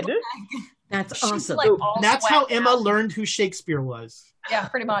 Good. That's awesome. That's how Emma learned who Shakespeare was. Yeah,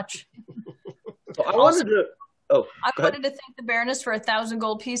 pretty much. I wanted to thank the Baroness for 1,000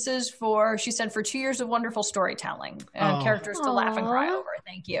 gold pieces for 2 years of wonderful storytelling and characters to laugh and cry over.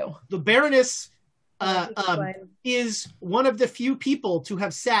 Thank you. The Baroness is one of the few people to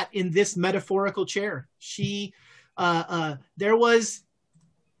have sat in this metaphorical chair. She, there was,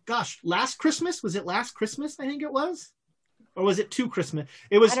 last Christmas? Was it last Christmas? I think it was. Or was it 2 Christmas?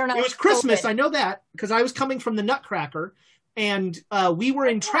 It was Christmas. I know that because I was coming from the Nutcracker and we were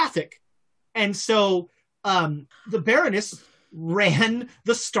in traffic. And so the Baroness ran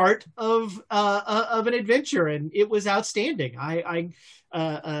the start of an adventure, and it was outstanding. I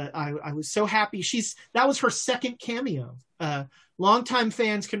was so happy. That was her second cameo. Longtime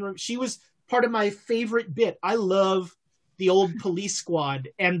fans she was part of my favorite bit. I love the old Police Squad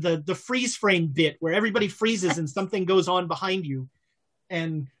and the freeze frame bit where everybody freezes and something goes on behind you.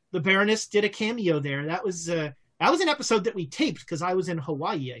 And the Baroness did a cameo there. That was an episode that we taped because I was in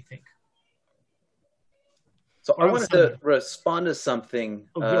Hawaii, I think. So I wanted to respond to something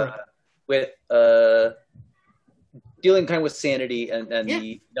with dealing kind of with sanity and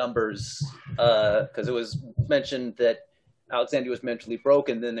the numbers, because it was mentioned that Alexandria was mentally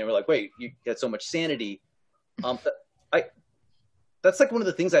broken. Then they were like, wait, you had so much sanity. That's like one of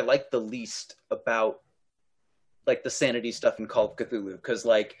the things I like the least about like the sanity stuff in Call of Cthulhu, because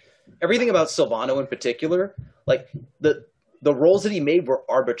like everything about Silvano in particular, like the rolls that he made were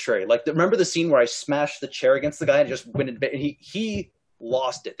arbitrary. Like remember the scene where I smashed the chair against the guy and just went in bed, and he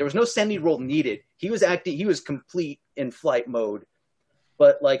lost it. There was no sanity roll needed. He was complete in flight mode.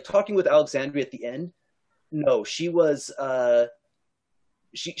 But like talking with Alexandria at the end, no, she was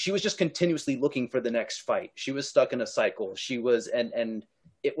she was just continuously looking for the next fight. She was stuck in a cycle. She was and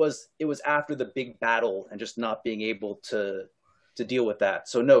it was after the big battle and just not being able to deal with that.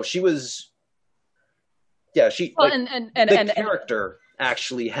 So no, she was the character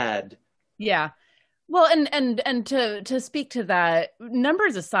actually had. Yeah. Well, and to speak to that,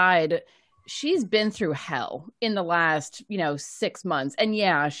 numbers aside, she's been through hell in the last, 6 months. And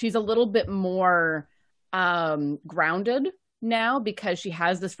yeah, she's a little bit more grounded now because she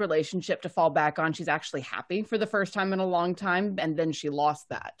has this relationship to fall back on. She's actually happy for the first time in a long time. And then she lost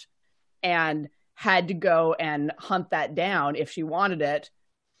that and had to go and hunt that down if she wanted it.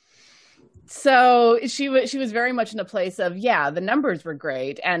 So she was very much in a place of, the numbers were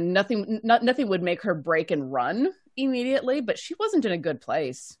great and nothing would make her break and run immediately, but she wasn't in a good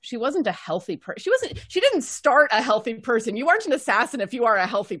place. She wasn't a healthy person. She didn't start a healthy person. You aren't an assassin if you are a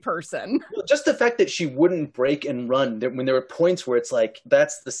healthy person. Well, just the fact that she wouldn't break and run when there were points where it's like,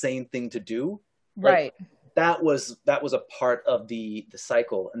 that's the sane thing to do. Right. That was a part of the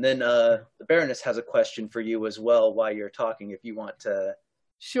cycle. And then the Baroness has a question for you as well while you're talking, if you want to.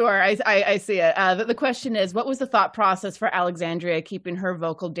 Sure, I see it. The question is, what was the thought process for Alexandria keeping her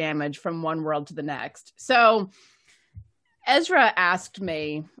vocal damage from one world to the next? So Ezra asked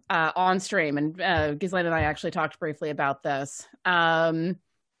me on stream, and Ghislaine and I actually talked briefly about this, that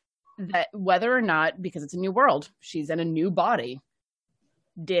whether or not, because it's a new world, she's in a new body,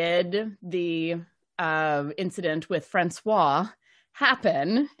 did the incident with Francois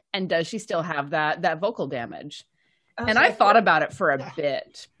happen, and does she still have that vocal damage? And I thought about it for a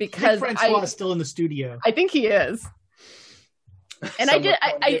bit because Francois is still in the studio. I think he is. And I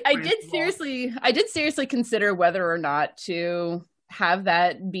did seriously consider whether or not to have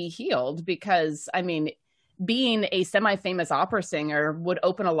that be healed, because I mean, being a semi-famous opera singer would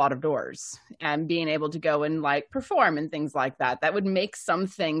open a lot of doors, and being able to go and like perform and things like that would make some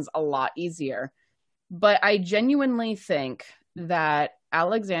things a lot easier. But I genuinely think that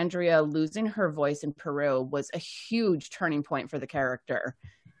Alexandria losing her voice in Peru was a huge turning point for the character.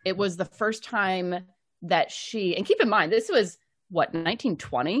 It was the first time that and keep in mind, this was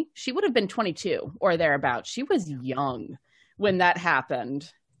 1920? She would have been 22 or thereabouts. She was young when that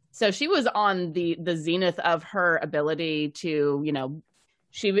happened. So she was on the zenith of her ability to,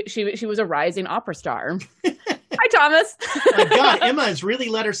 she was a rising opera star. Hi, Thomas. My God, Emma has really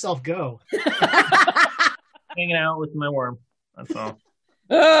let herself go. Hanging out with my worm. That's all.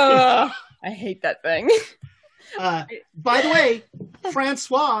 I hate that thing. By the way,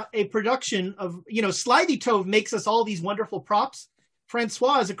 Francois, a production of, Slithy Tove makes us all these wonderful props.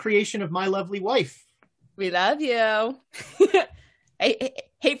 Francois is a creation of My Lovely Wife. We love you. I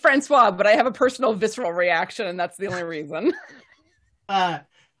hate Francois, but I have a personal visceral reaction, and that's the only reason.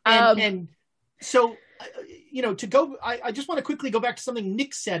 And so, I just want to quickly go back to something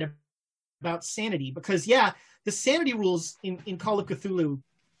Nick said about sanity, because, the sanity rules in Call of Cthulhu,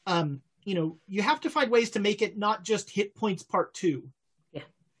 you have to find ways to make it not just hit points part 2. Yeah.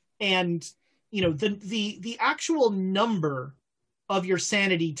 And, the actual number of your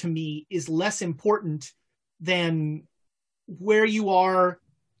sanity to me is less important than where you are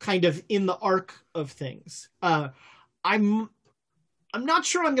kind of in the arc of things. I'm not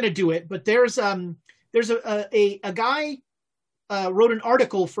sure I'm going to do it, but there's a guy wrote an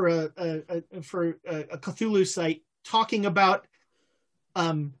article for a Cthulhu site talking about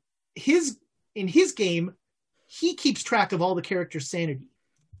in his game, he keeps track of all the characters' sanity,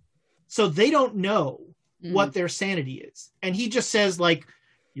 so they don't know what their sanity is, and he just says like,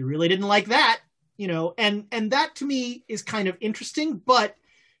 "You really didn't like that," and that to me is kind of interesting, but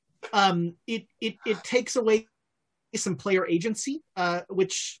it takes away some player agency,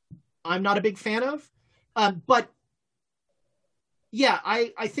 which I'm not a big fan of, but. Yeah,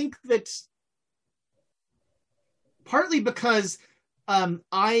 I think that partly because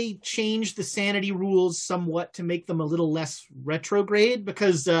I changed the sanity rules somewhat to make them a little less retrograde,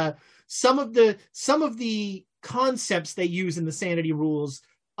 because some of the concepts they use in the sanity rules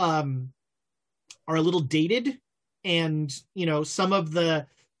are a little dated, and some of the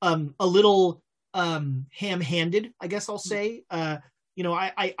a little ham-handed, I guess I'll say. I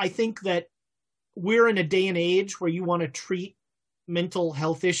think that we're in a day and age where you want to treat mental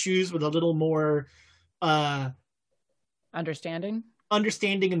health issues with a little more understanding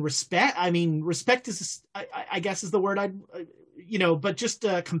and respect. I mean, respect is, I guess, is the word but just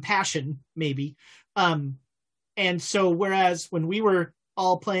compassion maybe. And so, whereas when we were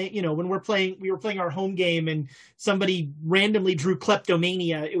all playing, we were playing our home game and somebody randomly drew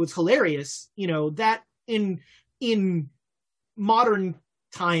kleptomania, it was hilarious. That in modern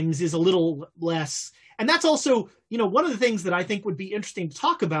times is a little less. And that's also, one of the things that I think would be interesting to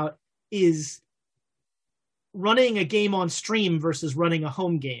talk about is running a game on stream versus running a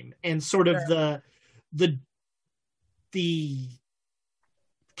home game, and sort of the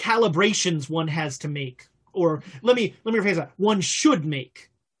calibrations one has to make, or let me rephrase that, one should make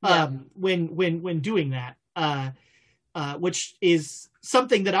when doing that, which is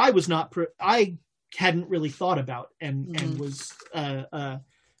something that I was I hadn't really thought about and was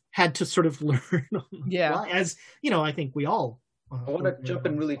had to sort of learn as I think we all I want to jump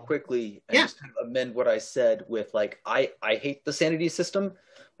in really quickly and just kind of amend what I said with, like, I hate the sanity system,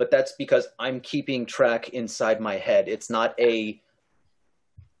 but that's because I'm keeping track inside my head. It's not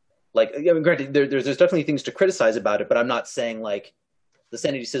granted, there's definitely things to criticize about it, but I'm not saying like the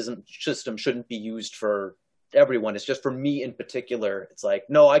sanity system shouldn't be used for everyone. It's just for me in particular. It's like,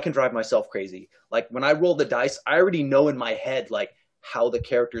 no, I can drive myself crazy. Like when I roll the dice, I already know in my head like how the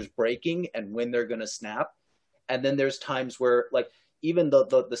character's breaking and when they're gonna snap. And then there's times where, like, even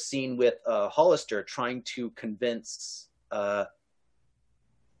the scene with Hollister trying to convince what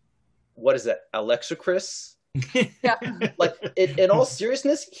is it, Alexa Chris? Like, in all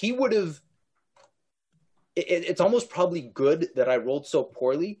seriousness, he would have. It's almost probably good that I rolled so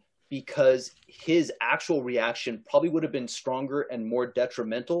poorly, because his actual reaction probably would have been stronger and more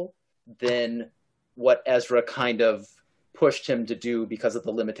detrimental than what Ezra kind of pushed him to do because of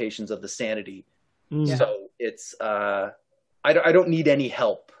the limitations of the sanity. Yeah. So it's I don't need any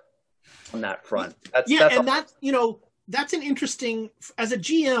help on that front. That's an interesting, as a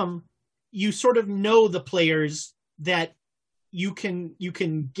GM, you sort of know the players that you can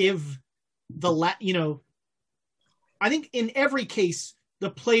give I think in every case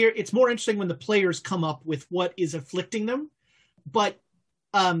it's more interesting when the players come up with what is afflicting them, but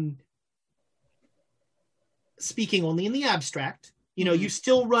speaking only in the abstract, you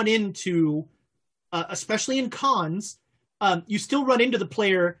still run into especially in cons, you still run into the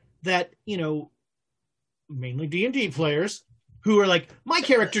player that, mainly D&D players, who are like, my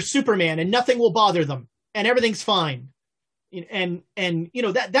character's Superman and nothing will bother them and everything's fine. And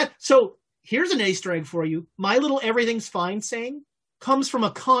so here's an Easter egg for you. My little everything's fine saying comes from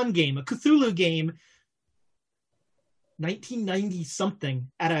a con game, a Cthulhu game, 1990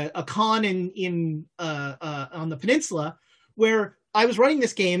 something, at a con on the peninsula, where I was running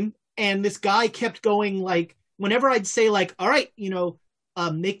this game. And this guy kept going, like, whenever I'd say, like, all right,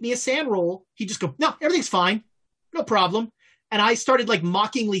 make me a sand roll, he'd just go, no, everything's fine. No problem. And I started, like,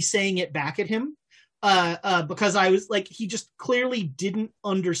 mockingly saying it back at him because I was, like, he just clearly didn't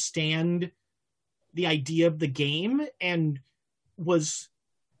understand the idea of the game and was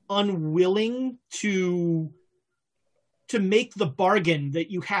unwilling to make the bargain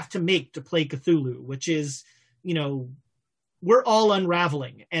that you have to make to play Cthulhu, which is, we're all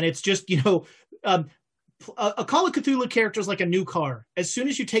unraveling. And it's just, a Call of Cthulhu character is like a new car. As soon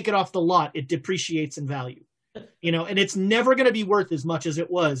as you take it off the lot, it depreciates in value, and it's never going to be worth as much as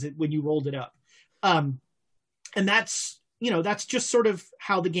it was when you rolled it up. And that's just sort of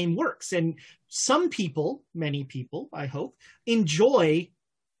how the game works. And some people, many people, I hope, enjoy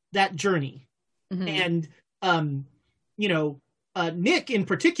that journey. Mm-hmm. And, Nick in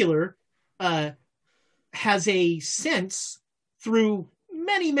particular has a sense through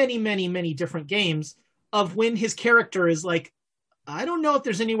many, many, many, many different games of when his character is like, I don't know if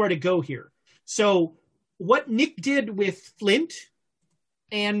there's anywhere to go here. So what Nick did with Flint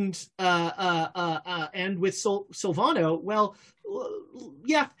and with Silvano, well,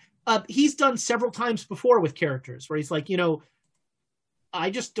 yeah, he's done several times before with characters where he's like, I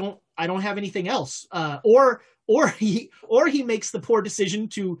don't have anything else. Or he makes the poor decision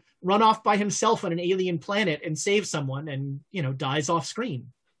to run off by himself on an alien planet and save someone and, dies off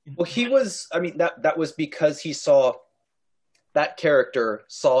screen. Well, that was because he saw that character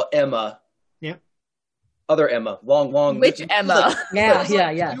saw Emma. Yeah. Other Emma. Long. Which Emma? Yeah.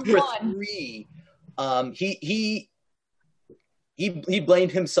 2 or 3. He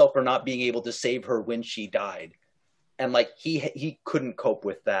blamed himself for not being able to save her when she died. and like he couldn't cope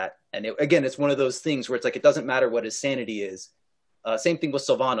with that. And again, it's one of those things where it's like it doesn't matter what his sanity is. Same thing with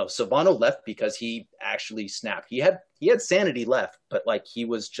Sylvano. Sylvano left because he actually snapped. He had sanity left, but like he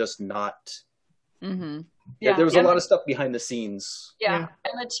was just not. Mm-hmm. There was a lot of stuff behind the scenes. Yeah.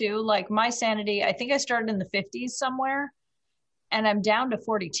 Emma too. Like my sanity, I think I started in the 50s somewhere, and I'm down to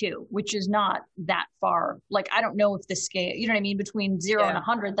 42, which is not that far. Like I don't know if the scale, you know what I mean, between 0 and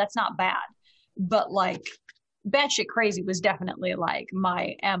 100, that's not bad. But like batshit crazy was definitely like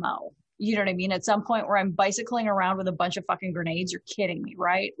my MO. You know what I mean? At some point where I'm bicycling around with a bunch of fucking grenades, you're kidding me,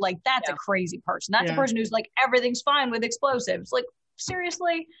 right? Like that's a crazy person. That's a person who's like, everything's fine with explosives. Like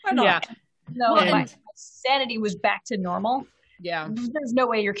seriously? Yeah. No, my sanity was back to normal. Yeah. There's no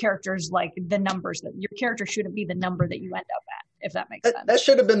way your character's like the numbers that your character shouldn't be the number that you end up at, if that makes sense. That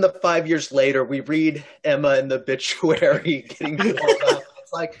should have been the 5 years later. We read Emma in the obituary getting blown up.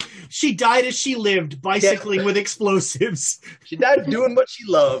 It's like she died as she lived, bicycling with explosives. She died doing what she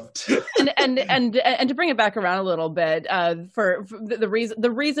loved. and to bring it back around a little bit, for the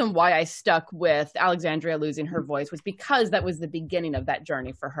reason why I stuck with Alexandria losing her voice was because that was the beginning of that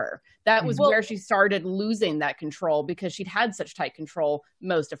journey for her. That was where she started losing that control, because she'd had such tight control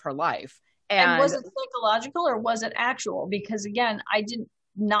most of her life. And was it psychological or was it actual? Because again, I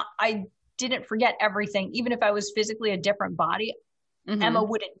didn't forget everything. Even if I was physically a different body, Emma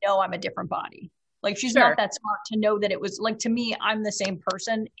wouldn't know I'm a different body. Like she's not that smart to know that it was like, to me, I'm the same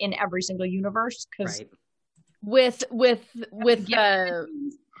person in every single universe. Because with the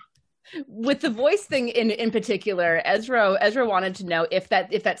voice thing in particular, Ezra wanted to know if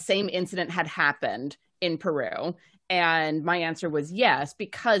that same incident had happened in Peru. And my answer was yes,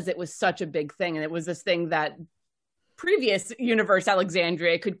 because it was such a big thing. And it was this thing that previous universe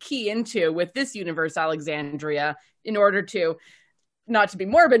Alexandria could key into with this universe Alexandria in order to, not to be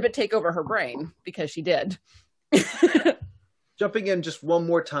morbid, but take over her brain, because she did. Jumping in just one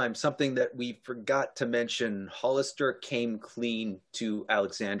more time, something that we forgot to mention, Hollister came clean to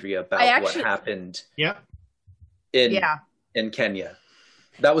Alexandria about what happened in Kenya.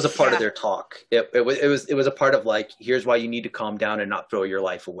 That was a part of their talk. It was a part of like, here's why you need to calm down and not throw your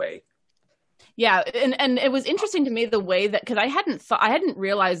life away. Yeah, and it was interesting to me the way that, because I hadn't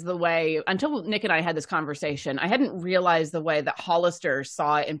realized the way, until Nick and I had this conversation, I hadn't realized the way that Hollister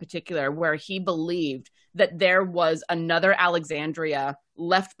saw it in particular, where he believed that there was another Alexandria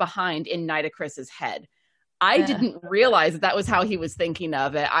left behind in Nitocris's head. I didn't realize that was how he was thinking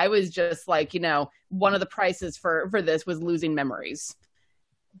of it. I was just like, one of the prices for this was losing memories.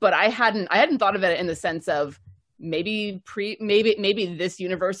 But I hadn't thought of it in the sense of maybe this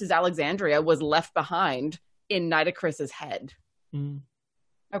universe's Alexandria was left behind in Nitocris's head.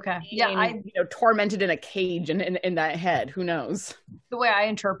 Okay. Tormented in a cage in that head. Who knows? The way I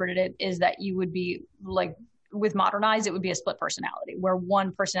interpreted it is that you would be like, with Modernized, it would be a split personality where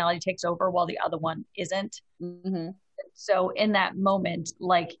one personality takes over while the other one isn't. Mm-hmm. So in that moment,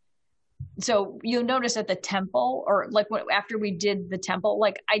 like, so you'll notice at the temple, or like after we did the temple,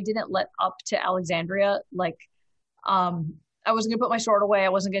 like I didn't let up to Alexandria. Like, I wasn't gonna put my sword away. I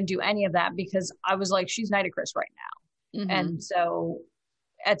wasn't gonna do any of that, because I was like, she's Nitocris right now. Mm-hmm. And so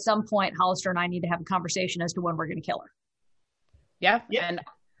at some point, Hollister and I need to have a conversation as to when we're gonna kill her. Yeah. And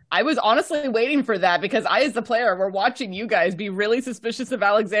I was honestly waiting for that, because I, as the player, were watching you guys be really suspicious of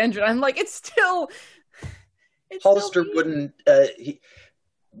Alexandria. I'm like, it's still Hollister wouldn't,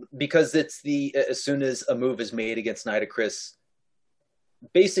 because it's as soon as a move is made against Nitocris,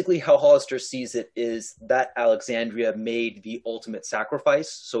 basically how Hollister sees it is that Alexandria made the ultimate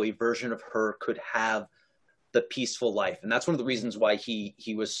sacrifice, so a version of her could have the peaceful life. And that's one of the reasons why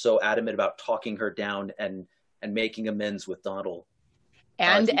he was so adamant about talking her down and making amends with Donald.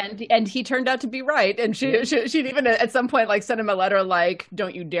 And he turned out to be right. And she'd even at some point like sent him a letter like,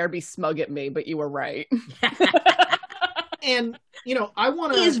 "Don't you dare be smug at me, but you were right." And I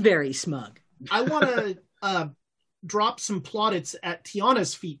want to. He is very smug. I want to drop some plaudits at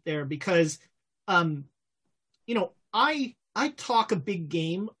Tiana's feet there, because, I talk a big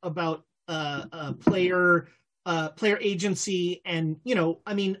game about player agency, and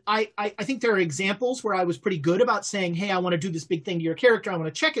I think there are examples where I was pretty good about saying, hey, I want to do this big thing to your character, I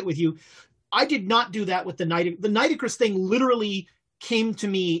want to check it with you. I did not do that with the Nitocris thing. Literally came to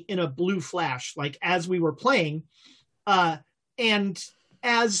me in a blue flash, like as we were playing, and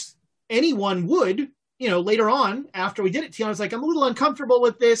as anyone would, later on after we did it, Tiana's like, I'm a little uncomfortable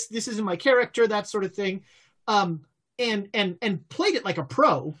with this isn't my character, that sort of thing. And played it like a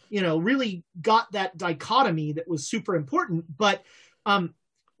pro, really got that dichotomy that was super important. But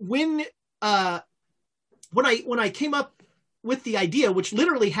when I came up with the idea, which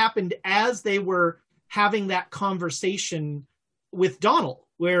literally happened as they were having that conversation with Donald,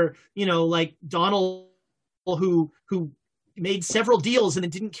 where, you know, like Donald, who made several deals and then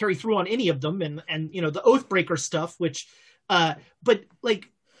didn't carry through on any of them, and you know, the Oathbreaker stuff, which but like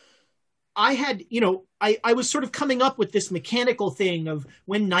I had, you know, I was sort of coming up with this mechanical thing of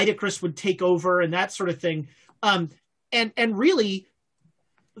when Nitocris would take over and that sort of thing, and really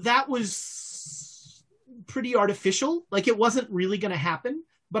that was pretty artificial. Like, it wasn't really going to happen,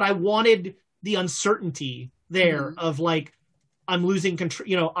 but I wanted the uncertainty there of like, I'm losing control,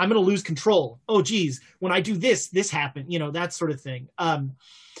 you know, I'm going to lose control. Oh, geez, when I do this happened, you know, that sort of thing. That,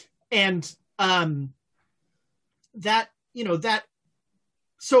 you know, that,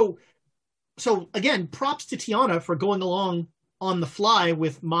 so again, props to Tiana for going along on the fly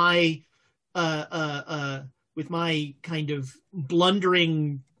with my kind of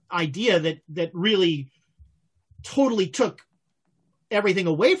blundering idea that really totally took everything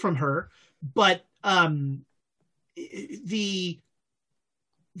away from her. But you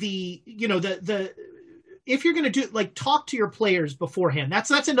know, the if you're going to do, like, talk to your players beforehand, that's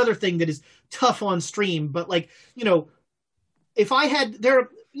another thing that is tough on stream. But like, you know, if I had there,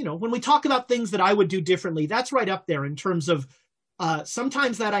 you know, when we talk about things that I would do differently, that's right up there in terms of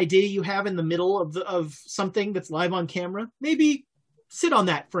sometimes that idea you have in the middle of something that's live on camera, maybe sit on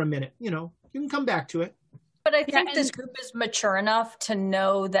that for a minute, you know, you can come back to it. But I think this group is mature enough to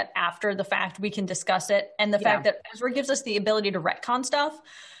know that after the fact we can discuss it, and the fact that Ezra gives us the ability to retcon stuff.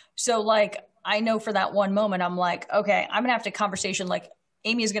 So like, I know for that one moment, I'm like, okay, I'm gonna have to conversation, like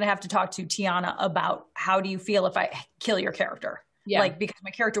Amy is gonna have to talk to Tiana about how do you feel if I kill your character? Yeah. Like, because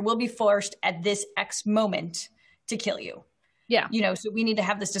my character will be forced at this X moment to kill you. Yeah. You know, so we need to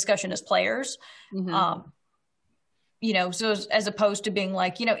have this discussion as players. Mm-hmm. You know, so as opposed to being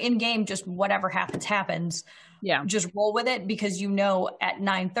like, you know, in game, just whatever happens. Yeah. Just roll with it, because, you know, at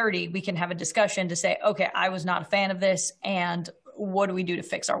 9:30, we can have a discussion to say, okay, I was not a fan of this, and what do we do to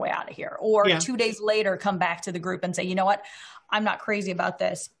fix our way out of here? Or 2 days later, come back to the group and say, you know what, I'm not crazy about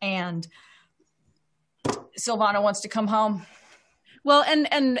this, and Sylvana wants to come home. Well,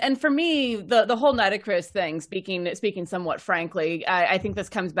 and for me, the whole Nitocris thing, speaking somewhat frankly, I think this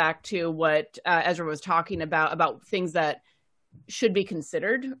comes back to what Ezra was talking about things that should be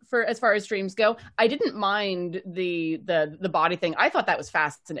considered for as far as streams go. I didn't mind the body thing. I thought that was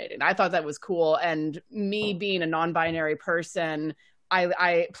fascinating. I thought that was cool. And me being a non-binary person,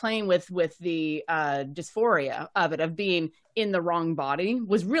 I playing with the dysphoria of it, of being in the wrong body,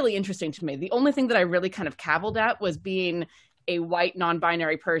 was really interesting to me. The only thing that I really kind of cavilled at was being a white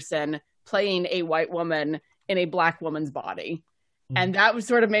non-binary person playing a white woman in a black woman's body. And that was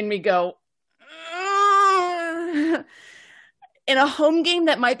sort of made me go, in a home game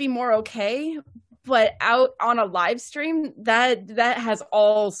that might be more okay, but out on a live stream, that has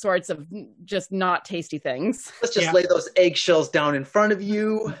all sorts of just not tasty things. Let's just lay those eggshells down in front of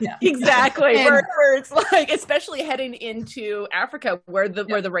you. Yeah. Exactly. where it's like, especially heading into Africa, where the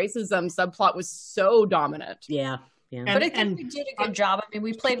racism subplot was so dominant. Yeah. Yeah. But I think we did a good job. I mean,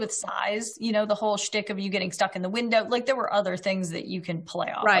 we played with size, you know, the whole shtick of you getting stuck in the window. Like, there were other things that you can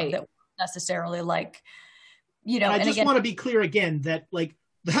play off of that weren't necessarily like, you know. And I just want to be clear again that, like,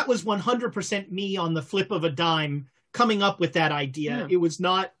 that was 100% me on the flip of a dime coming up with that idea. Yeah. It was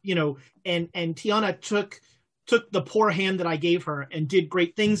not, you know, and Tiana took the poor hand that I gave her and did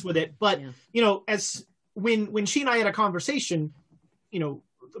great things with it. But, you know, as when she and I had a conversation, you know,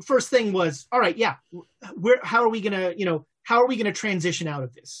 the first thing was, all right, how are we going to transition out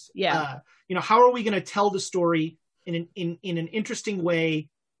of this? Yeah. You know, how are we going to tell the story in an interesting way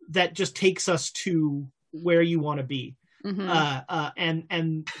that just takes us to where you want to be? Mm-hmm.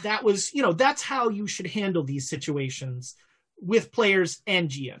 And that was, you know, that's how you should handle these situations with players and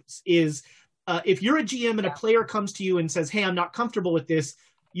GMs is, if you're a GM and a player comes to you and says, hey, I'm not comfortable with this,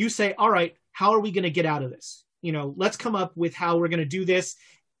 you say, all right, how are we going to get out of this? You know, let's come up with how we're going to do this.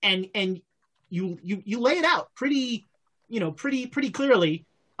 And you lay it out pretty clearly,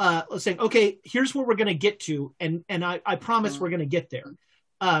 saying, okay, here's where we're going to get to. And I promise we're going to get there.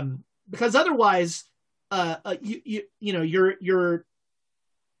 Because otherwise, you know, you're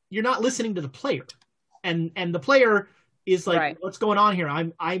not listening to the player, and the player is like, what's going on here?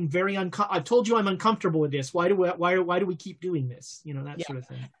 I'm very I've told you I'm uncomfortable with this. Why do we keep doing this? You know, that sort of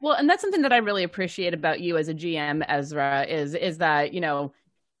thing. Well, and that's something that I really appreciate about you as a GM, Ezra, is that, you know,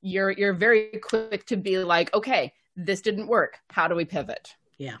 you're very quick to be like, okay, this didn't work. How do we pivot?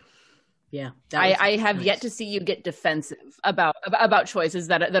 Yeah. Yeah. I have yet to see you get defensive about choices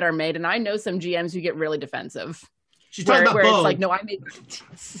that are made. And I know some GMs who get really defensive. She's talking about where it's like, no, I am not.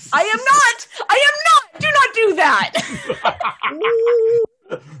 Do not do that.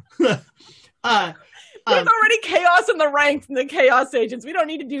 There's already chaos in the ranks and the chaos agents. We don't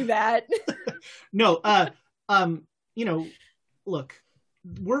need to do that. No, you know, look,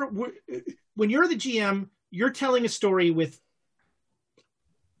 we're when you're the GM, you're telling a story with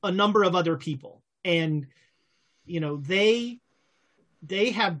a number of other people, and you know they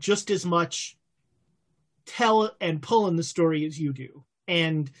have just as much tell and pull in the story as you do,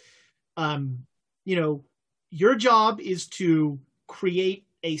 and you know, your job is to create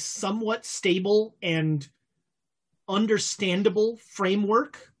a somewhat stable and understandable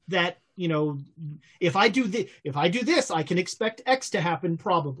framework that, you know, if I do this, I can expect X to happen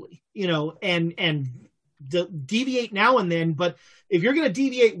probably, you know, and deviate now and then. But if you're going to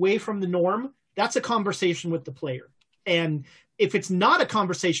deviate way from the norm, that's a conversation with the player. And if it's not a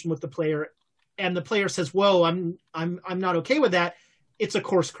conversation with the player and the player says, whoa, I'm not okay with that, it's a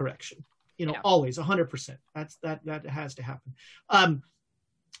course correction, you know, always 100%. That has to happen.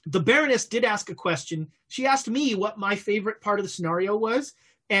 The Baroness did ask a question. She asked me what my favorite part of the scenario was.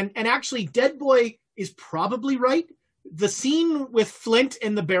 And actually, Dead Boy is probably right. The scene with Flint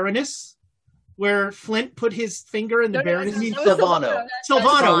and the Baroness, where Flint put his finger in the Baroness. Silvano.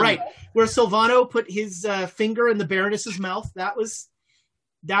 Silvano, right. Where Silvano put his finger in the Baroness's mouth. That was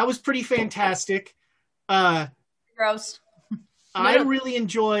pretty fantastic. Gross. I really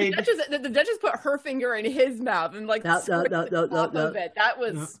enjoyed. The Duchess put her finger in his mouth and like No. of it. That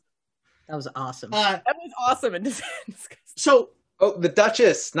was awesome. That was awesome and so. Oh, the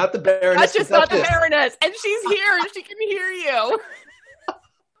Duchess, not the Baroness. Duchess, not the Baroness, and she's here and she can hear you.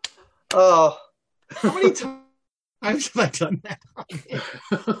 Oh, how many times have I done that?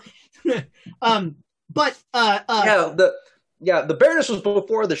 The Baroness was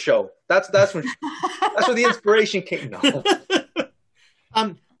before the show. That's when the inspiration came. No.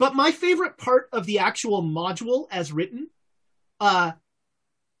 But my favorite part of the actual module as written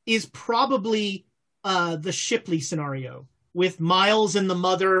is probably the Shipley scenario with Miles and the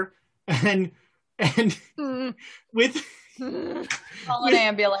mother and with call an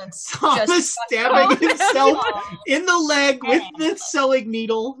ambulance. Thomas stabbing himself in the leg with the sewing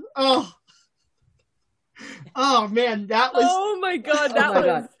needle. Oh man, that was. Oh my god,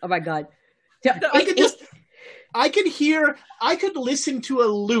 Oh my god. I could listen to a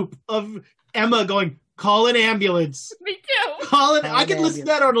loop of Emma going, call an ambulance. Me too. I could listen to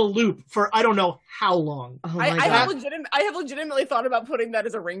that on a loop for I don't know how long. Oh I have legitimately thought about putting that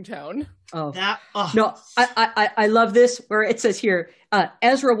as a ringtone. No, I love this where it says here,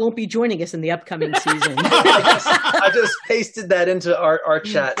 Ezra won't be joining us in the upcoming season. I just pasted that into our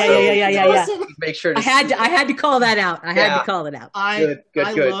chat. Yeah. Make sure I had to call that out. I had to call it out. I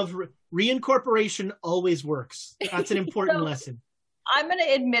love reincorporation always works. That's an important lesson. I'm going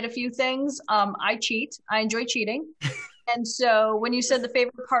to admit a few things. I cheat. I enjoy cheating. And so when you said the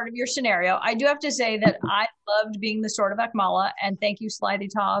favorite part of your scenario, I do have to say that I loved being the Sword of Akmala, and thank you, Slidey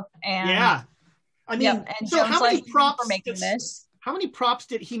Top. And I mean, and so Jones how many props for making this? How many props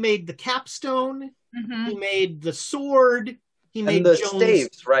did he made? The capstone. Mm-hmm. He made the sword. He made the Jones,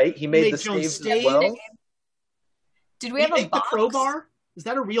 staves, right? He made the Jones staves as well. Did we have a box? The crowbar? Is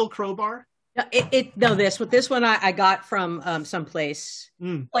that a real crowbar? No, this one I got from someplace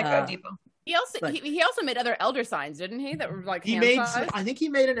like Home Depot. He also made other elder signs, didn't he? That were like I think he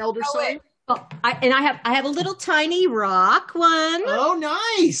made an elder sign. I have a little tiny rock one. Oh,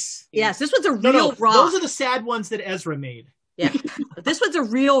 nice! Yes, this one's a real rock. Those are the sad ones that Ezra made. Yeah, this one's a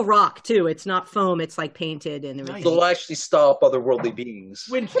real rock too. It's not foam; it's like painted and everything. They'll actually stop otherworldly beings.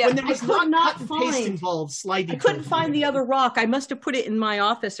 When there was not cut and paste involved, Slidey. I couldn't find the other rock. I must have put it in my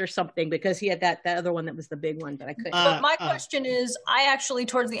office or something because he had that other one that was the big one, but I couldn't. But my question is, I actually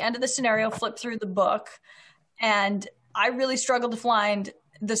towards the end of the scenario flipped through the book, and I really struggled to find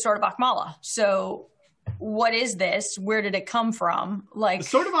the Sword of Akmala. So, what is this? Where did it come from? Like, the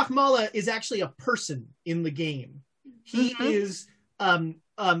Sword of Akmala is actually a person in the game. He is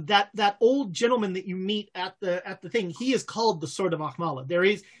that old gentleman that you meet at the thing. He is called the Sword of Akmala. There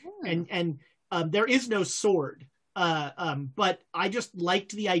is there is no sword. But I just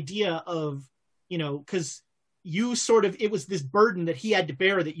liked the idea of, you know, because you it was this burden that he had to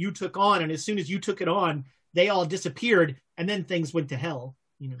bear that you took on, and as soon as you took it on, they all disappeared, and then things went to hell.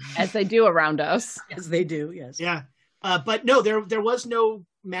 You know, as they do around us. As they do, yes. Yeah. But no, there was no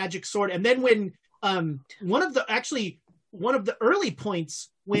magic sword. And then when one of the early points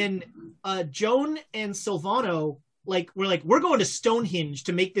when Joan and Silvano we're going to Stonehenge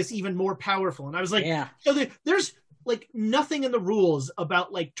to make this even more powerful, and I was like, so there's like nothing in the rules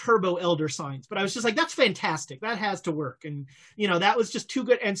about like turbo elder signs, but I was just like, that's fantastic, that has to work, and you know, that was just too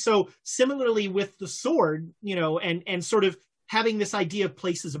good. And so similarly with the sword, you know, and sort of having this idea of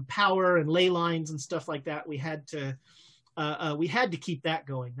places of power and ley lines and stuff like that, we had to keep that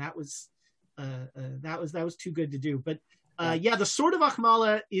going. That was too good to do. But the Sword of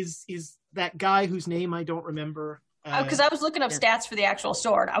Akmala is that guy whose name I don't remember. Because I was looking up stats for the actual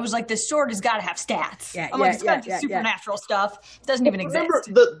sword. I was like, this sword has got to have stats. It's got to be supernatural stuff. It doesn't even exist.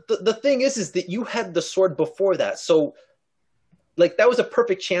 Remember, the thing is that you had the sword before that. So, like, that was a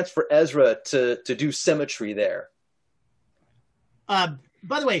perfect chance for Ezra to do symmetry there.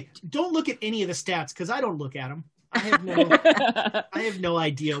 By the way, don't look at any of the stats because I don't look at them. I have no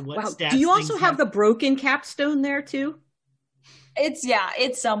idea what stats. Do you also have the broken capstone there too?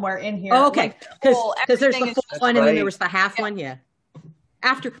 It's somewhere in here. Oh, okay, because there's the full one and then there was the half one. Yeah,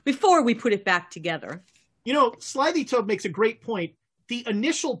 before we put it back together. You know, Slithy Toad makes a great point. The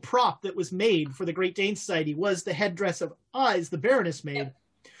initial prop that was made for the Great Dane Society was the headdress of eyes the Baroness made,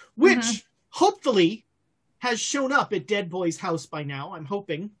 which hopefully has shown up at Dead Boy's house by now. I'm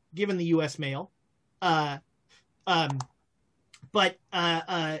hoping, given the U.S. mail. But the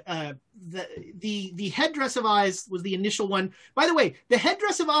headdress of eyes was the initial one. By the way, the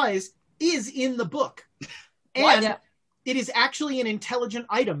headdress of eyes is in the book, and it is actually an intelligent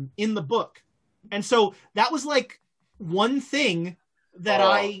item in the book. And so that was like one thing that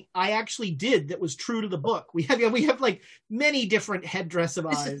I actually did that was true to the book. We have like many different headdress of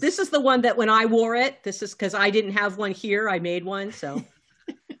eyes. This is the one that when I wore it, this is because I didn't have one here. I made one, so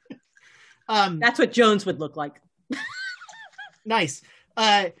that's what Jones would look like. Nice.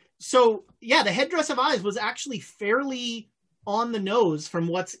 So yeah, the headdress of eyes was actually fairly on the nose from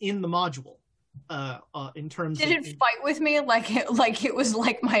what's in the module. In terms Did it fight with me like it was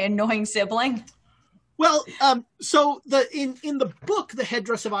like my annoying sibling? Well, so in the book, the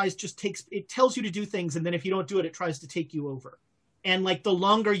headdress of eyes just tells you to do things, and then if you don't do it, it tries to take you over. And like the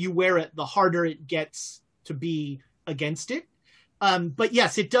longer you wear it, the harder it gets to be against it. But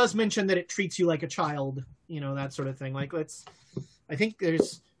yes, it does mention that it treats you like a child, that sort of thing. Like I think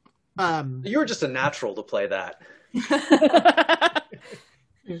there's you're just a natural to play that.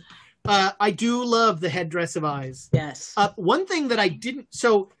 I do love the headdress of eyes. Yes. One thing that I didn't,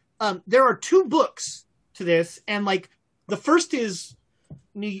 there are 2 books to this, and like the first is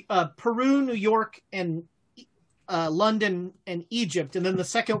Peru, New York, and London and Egypt, and then the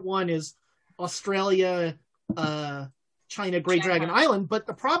second one is Australia, China, Great Dragon Island. But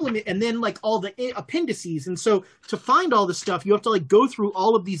the problem, and then like all the appendices, and so to find all the stuff, you have to like go through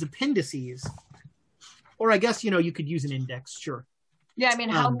all of these appendices, or I guess you could use an index, sure. Yeah, I mean,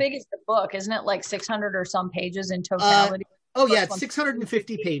 how big is the book? Isn't it like 600 or some pages in totality? It's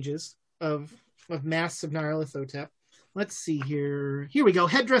 650 pages of Masks of Nyarlathotep. Let's see here. Here we go.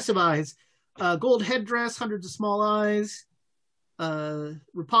 Headdress of eyes. Gold headdress, hundreds of small eyes.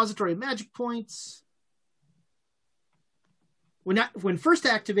 Repository of magic points. When first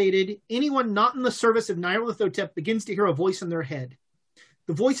activated, anyone not in the service of Nyarlathotep begins to hear a voice in their head.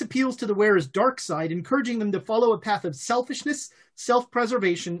 The voice appeals to the wearer's dark side, encouraging them to follow a path of selfishness,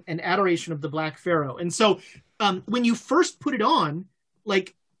 self-preservation, and adoration of the Black Pharaoh. And so when you first put it on,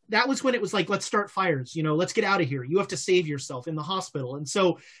 like, that was when it was like, let's start fires, let's get out of here. You have to save yourself in the hospital. And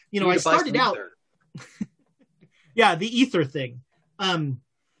so, I started out. Yeah, the ether thing.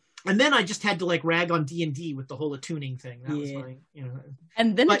 And then I just had to like rag on D&D with the whole attuning thing. That was my,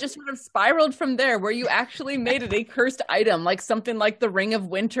 And then it just sort of spiraled from there, where you actually made it a cursed item, like something like the Ring of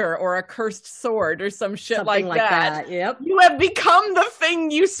Winter or a cursed sword or some shit something like that. Yep. You have become the thing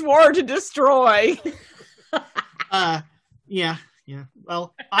you swore to destroy. Yeah.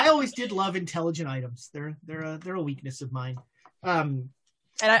 Well, I always did love intelligent items. They're a weakness of mine.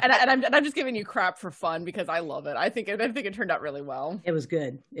 And I'm just giving you crap for fun because I love it. I think it turned out really well. It was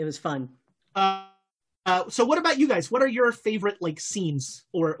good. It was fun. So what about you guys? What are your favorite like scenes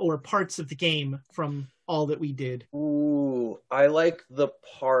or parts of the game from all that we did? Ooh, I like the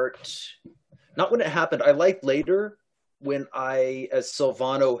part, not when it happened. I liked later when I, as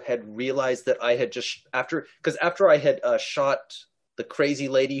Silvano, had realized that I had just after I had shot the crazy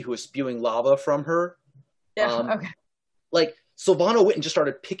lady who was spewing lava from her. Yeah. Okay. Like, Silvano went and just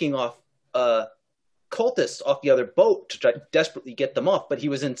started picking off cultists off the other boat to try to desperately get them off, but he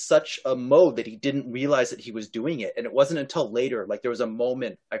was in such a mode that he didn't realize that he was doing it. And it wasn't until later, like there was a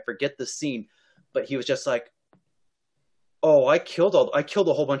moment, I forget the scene, but he was just like, oh, I killed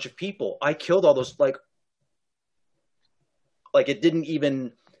a whole bunch of people. I killed all those, like it didn't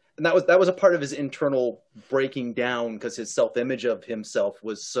even, and that was a part of his internal breaking down, because his self-image of himself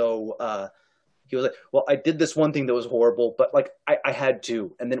was so, he was like, well, I did this one thing that was horrible, but like I had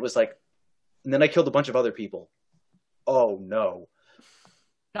to. And then it was like, and then I killed a bunch of other people. Oh no.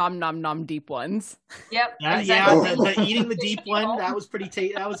 nom nom nom deep ones. Yep. Yeah, exactly. the eating the deep one, that was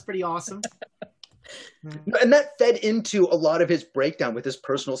pretty awesome. And that fed into a lot of his breakdown with his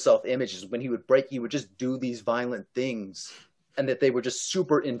personal self-image. When he would break, he would just do these violent things, and that they were just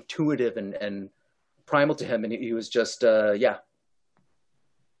super intuitive and primal to him. And he was just, yeah.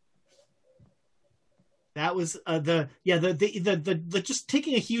 That was the just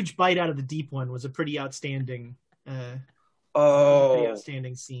taking a huge bite out of the deep one was a pretty outstanding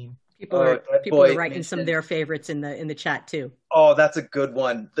scene. People are writing some of their favorites in the chat too. Oh, that's a good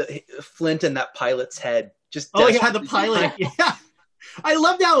one. Flint and that pilot's head. The pilot. Yeah, I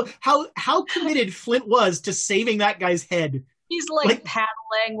loved how committed Flint was to saving that guy's head. He's like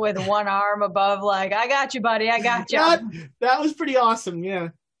paddling with one arm above, like, I got you, buddy. I got you. That was pretty awesome. Yeah.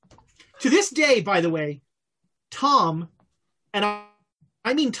 To this day, by the way, Tom, and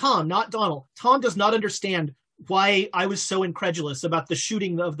I mean Tom, not Donald. Tom does not understand why I was so incredulous about the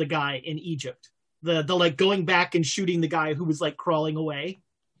shooting of the guy in Egypt. The like going back and shooting the guy who was like crawling away.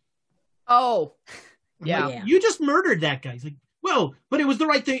 Oh, yeah. Like, you just murdered that guy. He's like, well, but it was the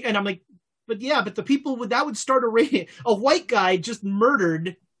right thing. And I'm like, but the people would start a white guy just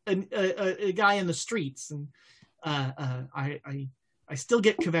murdered a guy in the streets. And I still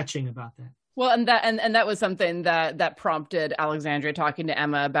get kvetching about that. Well, and that was something that prompted Alexandria talking to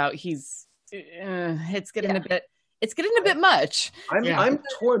Emma about it's getting a bit much. I'm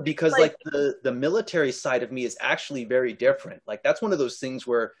torn because like the military side of me is actually very different. Like that's one of those things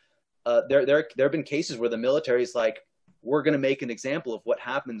where there have been cases where the military is like, we're going to make an example of what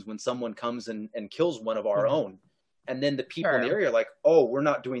happens when someone comes and kills one of our own. And then the people in the area are like, oh, we're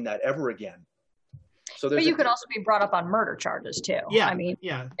not doing that ever again. So but you could also be brought up on murder charges too. Yeah, I mean,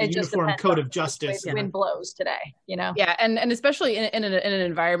 the it Uniform just Code of Justice. Wind blows today, you know. Yeah, and especially in an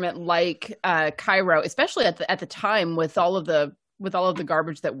environment like Cairo, especially at the time with all of the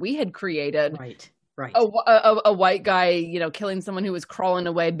garbage that we had created. Right. A white guy, killing someone who was crawling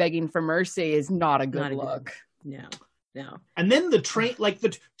away begging for mercy is not a good look. No. And then the train,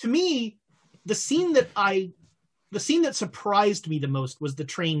 to me, the scene that surprised me the most was the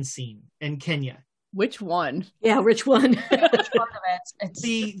train scene in Kenya. Which one? Yeah, which one? Which one of it? It's...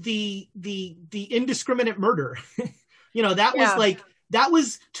 The indiscriminate murder. That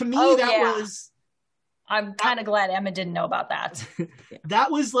was to me was. I'm kind of glad Emma didn't know about that.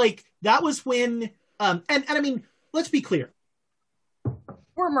 That was when and I mean, let's be clear.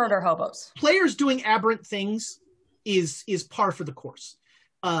 We're murder hobos. Players doing aberrant things is par for the course.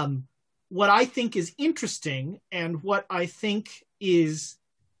 What I think is interesting and what I think is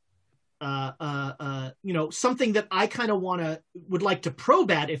something that I kind of would like to probe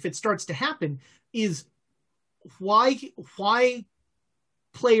at if it starts to happen is why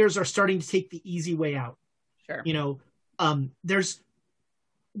players are starting to take the easy way out. Sure. There's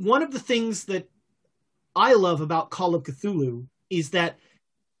one of the things that I love about Call of Cthulhu is that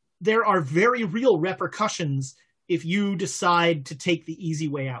there are very real repercussions if you decide to take the easy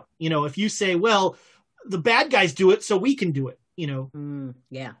way out. If you say, well, the bad guys do it, so we can do it.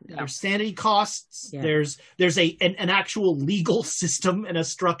 There's sanity costs. Yeah. There's an actual legal system and a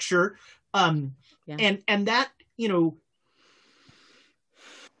structure, and that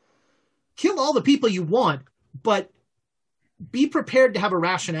kill all the people you want, but be prepared to have a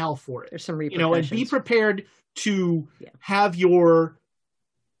rationale for it. There's some repercussions. And be prepared to have your,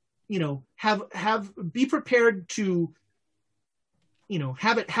 be prepared to,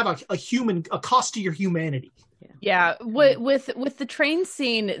 have a cost to your humanity. Yeah, with the train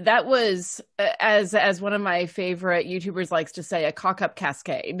scene, that was, as one of my favorite YouTubers likes to say, a cock-up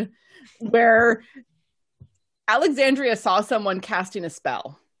cascade, where Alexandria saw someone casting a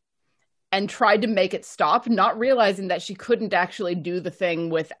spell and tried to make it stop, not realizing that she couldn't actually do the thing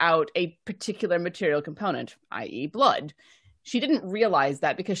without a particular material component, i.e. blood. She didn't realize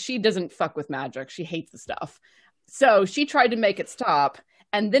that because she doesn't fuck with magic. She hates the stuff. So she tried to make it stop,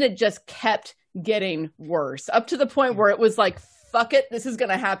 and then it just kept getting worse, up to the point where it was like, fuck it, this is going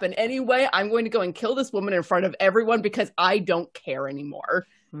to happen anyway. I'm going to go and kill this woman in front of everyone because I don't care anymore.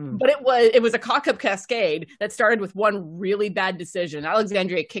 But it was a cock-up cascade that started with one really bad decision.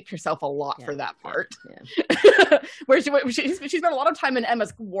 Alexandria kicked herself a lot for that part. Yeah. Where she spent a lot of time in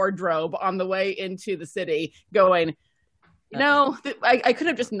Emma's wardrobe on the way into the city going, I could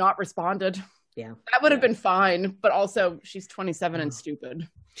have just not responded. Yeah. That would have been fine, but also she's 27 and stupid.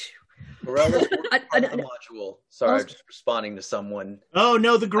 Gorilla module. Sorry, I'm just responding to someone. Oh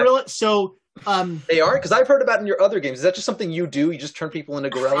no, the gorilla. So they aren't, because I've heard about it in your other games. Is that just something you do? You just turn people into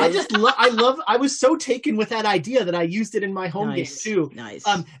gorillas? I was so taken with that idea that I used it in my home game too. Nice.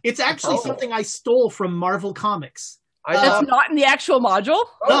 It's actually something I stole from Marvel Comics. That's not in the actual module?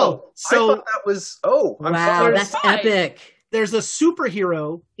 No. So I thought that was, I'm Wow, sorry. that's epic. there's a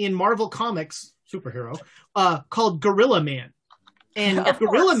superhero in Marvel Comics, called Gorilla Man. And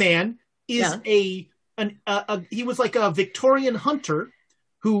Gorilla Man is he was like a Victorian hunter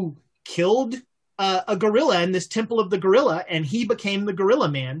who killed a gorilla in this temple of the gorilla, and he became the Gorilla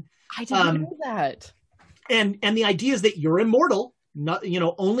Man. I didn't know that. And the idea is that you're immortal. Not,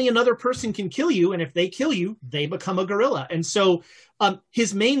 only another person can kill you, and if they kill you, they become a gorilla. And so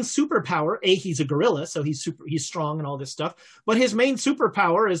his main superpower, he's a gorilla, so he's strong and all this stuff. But his main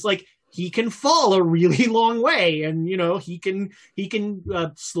superpower is like he can fall a really long way, and he can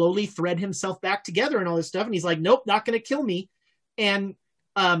slowly thread himself back together and all this stuff. And he's like, nope, not going to kill me. And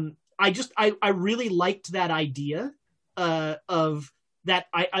I really liked that idea of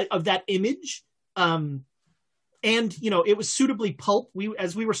that image. And it was suitably pulp.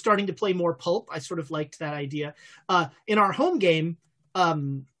 As we were starting to play more pulp, I sort of liked that idea. In our home game,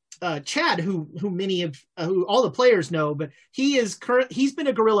 Chad, who all the players know, but he's been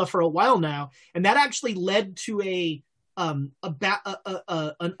a gorilla for a while now, and that actually led to an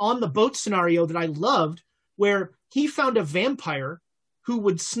on the boat scenario that I loved, where he found a vampire who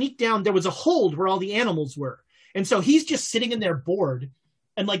would sneak down. There was a hold where all the animals were, and so he's just sitting in there bored.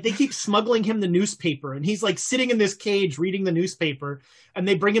 And like they keep smuggling him the newspaper, and he's like sitting in this cage reading the newspaper, and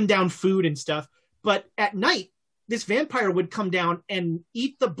they bring him down food and stuff. But at night, this vampire would come down and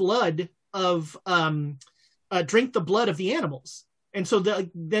eat the blood of, drink the blood of the animals. And so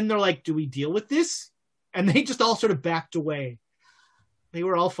then they're like, do we deal with this? And they just all sort of backed away. They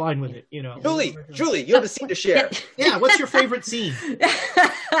were all fine with it, Julie, you have a scene to share. Yeah, what's your favorite scene?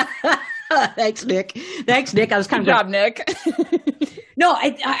 Thanks, Nick. I was kind Good job, Nick. No,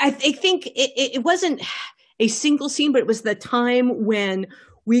 I think it wasn't a single scene, but it was the time when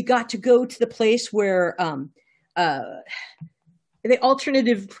we got to go to the place where the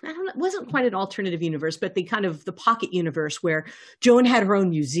alternative, it wasn't quite an alternative universe, but the pocket universe where Joan had her own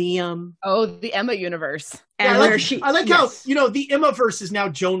museum. Oh, the Emma universe. And I like how, the Emma-verse is now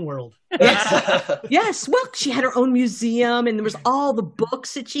Joan World. Yes. Yes. Well, she had her own museum, and there was all the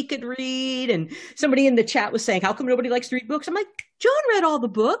books that she could read. And somebody in the chat was saying, how come nobody likes to read books? I'm like, Joan read all the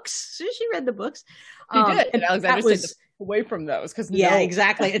books. She read the books. She did. And Alexander was away from those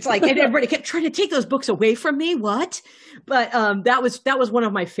exactly. It's like, and everybody kept trying to take those books away from me. What? But that was one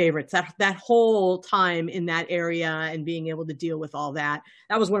of my favorites. That whole time in that area and being able to deal with all that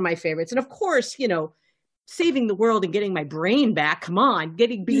was one of my favorites. And of course, saving the world and getting my brain back. Come on,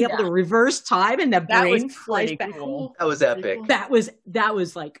 being able to reverse time and the brain flies back. Cool. That was epic. That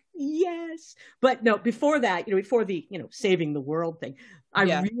was like, yes. But no, before that, before the saving the world thing,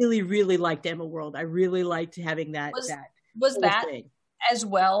 I really, really liked Emma World. I really liked having that. Was that thing as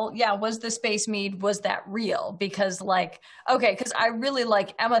well? Yeah. Was the Space Mead, was that real? Because because I really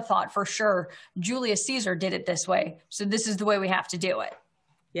like Emma thought for sure Julius Caesar did it this way, so this is the way we have to do it.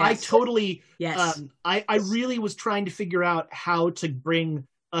 Yes. I totally, I really was trying to figure out how to bring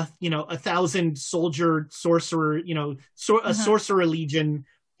a 1,000 soldier sorcerer, a sorcerer legion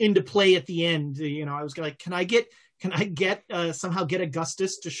into play at the end. I was like, can I somehow get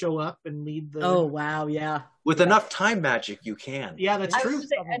Augustus to show up and lead the... Oh, wow. Yeah. With enough time magic, you can. Yeah, that's true.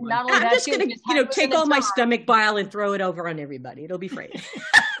 And not only I'm just going to, take all my stomach bile and throw it over on everybody. It'll be great.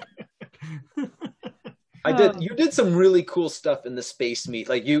 You did some really cool stuff in the Space Meet.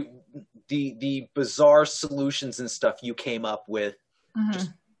 Like the bizarre solutions and stuff you came up with.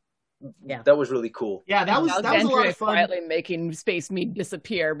 Mm-hmm. That was really cool. Yeah, that was a lot of fun. Quietly making Space Meet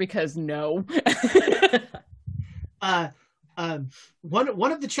disappear because no. One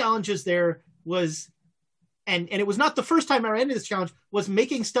of the challenges there was, and it was not the first time I ran into this challenge, was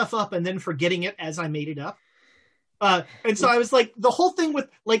making stuff up and then forgetting it as I made it up. And so I was like, the whole thing with,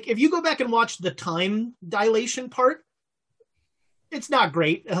 if you go back and watch the time dilation part, it's not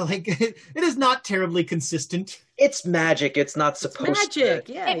great. It is not terribly consistent. It's magic. It's not supposed to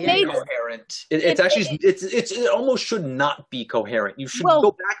be coherent. It almost should not be coherent. You should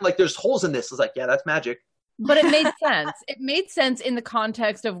go back there's holes in this. It's like, yeah, that's magic. But it made sense. It made sense in the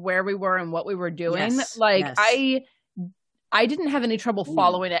context of where we were and what we were doing. Yes. I didn't have any trouble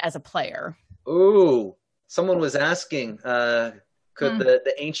following it as a player. Ooh. Someone was asking, could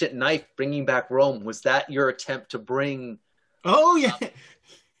the ancient knife bringing back Rome, was that your attempt to bring... Oh, yeah.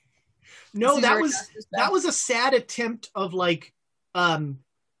 No, that was a sad attempt of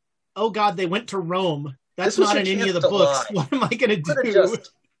oh God, they went to Rome. That's not in any of the books. What am I going to do?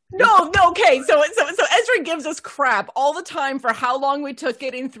 No, okay. So Ezra gives us crap all the time for how long we took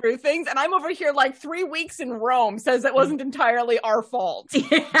getting through things, and I'm over here like 3 weeks in Rome says it wasn't entirely our fault.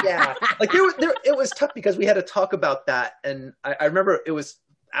 Yeah, like it was tough because we had to talk about that, and I remember it was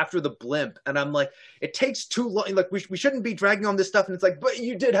after the blimp, and I'm like, it takes too long. Like we shouldn't be dragging on this stuff, and it's like, but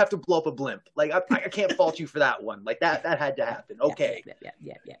you did have to blow up a blimp. Like I can't fault you for that one. Like that had to happen. Okay.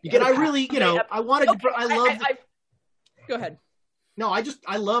 Yeah. You get. I really, I wanted to. I love. Go ahead. No,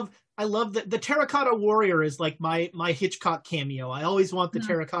 I love the Terracotta Warrior is like my Hitchcock cameo. I always want the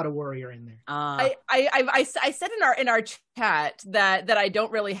Terracotta Warrior in there. I said in our chat that I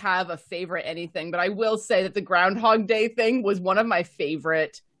don't really have a favorite anything, but I will say that the Groundhog Day thing was one of my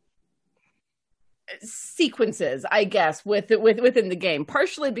favorite sequences, I guess, within the game.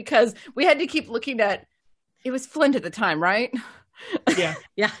 Partially because we had to keep looking at. It was Flint at the time, right? Yeah.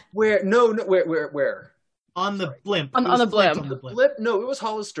 Where? On the blimp. On the blimp. On the blimp? No, it was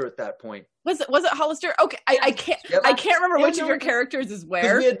Hollister at that point. Was it Hollister? Okay, I can't remember which of your characters is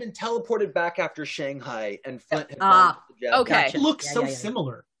where. We had been teleported back after Shanghai, and Flint had gone to the jet. Okay. Gotcha. It looks so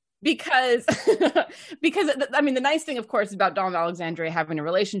similar. Because I mean, the nice thing, of course, about Dawn of Alexandria having a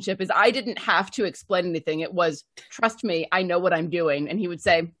relationship is I didn't have to explain anything. It was, trust me, I know what I'm doing. And he would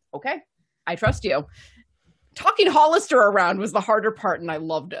say, okay, I trust you. Talking Hollister around was the harder part, and I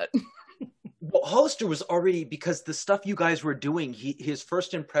loved it. Well, Hollister was already, because the stuff you guys were doing, his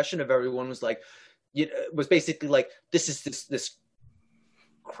first impression of everyone was like, was basically like, this is this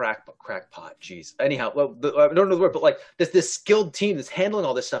crackpot. Jeez. Anyhow, well, I don't know the word, but like this skilled team that's handling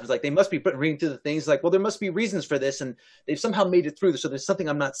all this stuff is like, they must be reading through the things like, well, there must be reasons for this, and they've somehow made it through. So there's something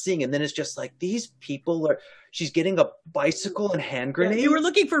I'm not seeing, and then it's just like these people are. She's getting a bicycle and hand grenades. You were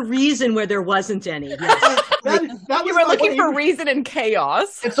looking for reason where there wasn't any. You were looking for reason and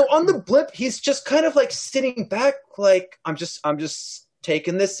chaos. And so on the blimp, he's just kind of like sitting back, like I'm just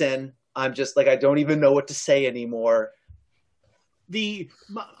taking this in. I'm just like, I don't even know what to say anymore.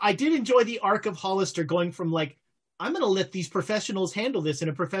 I did enjoy the arc of Hollister going from like, I'm going to let these professionals handle this in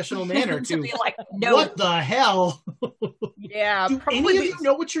a professional manner to be like, no. What the hell? Yeah. Do any of you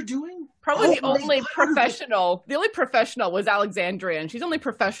know what you're doing? Probably the only professional was Alexandria, and she's only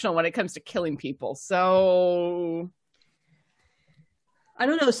professional when it comes to killing people. So I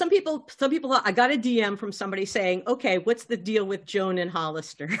don't know. Some people, I got a DM from somebody saying, okay, what's the deal with Joan and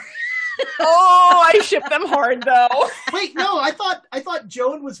Hollister? Oh, I ship them hard though. Wait, no, I thought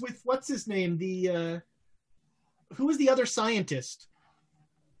Joan was with, what's his name? Who was the other scientist?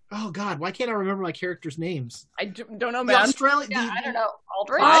 Oh God, why can't I remember my characters' names? I don't know, man. I don't know.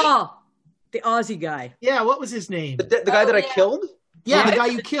 Aldrich? Oh, the Aussie guy. Yeah, what was his name? The guy that I killed? Yeah, the guy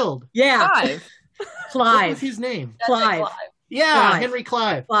you killed. Yeah. What Clive. was his name? Clive. Yeah, Clive. Henry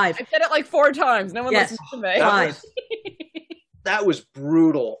Clive. Clive. I said it like 4 times. No one listens to me. Clive. That was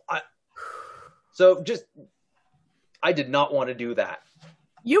brutal. I did not want to do that.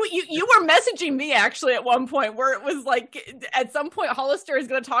 You were messaging me actually at one point where it was like, at some point Hollister is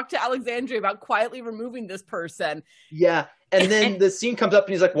going to talk to Alexandria about quietly removing this person. Yeah, and then the scene comes up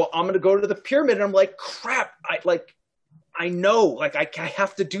and he's like, well, I'm going to go to the pyramid. And I'm like, crap, I know, like I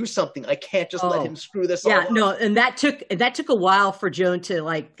have to do something. I can't just let him screw this up. Yeah, no, and that took a while for Joan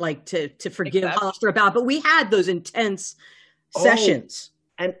to to forgive Hollister about, but we had those intense sessions.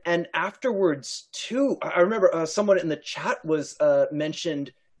 And afterwards too, I remember someone in the chat was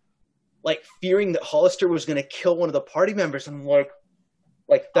mentioned like fearing that Hollister was going to kill one of the party members. And I'm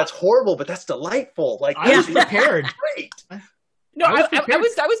like that's horrible, but that's delightful. Like I was prepared. Great. No, I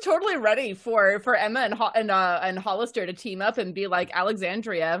was totally ready for Emma and Hollister to team up and be like,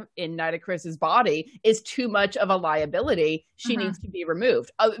 Alexandria in Nitocris's body is too much of a liability. She needs to be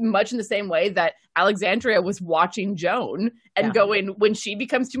removed. Much in the same way that Alexandria was watching Joan and going, when she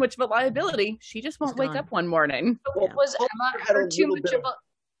becomes too much of a liability, she just won't wake up one morning. Was Emma ever too much of a...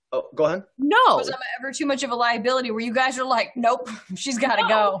 Oh, go ahead. No. Was Emma ever too much of a liability where you guys are like, nope, she's got to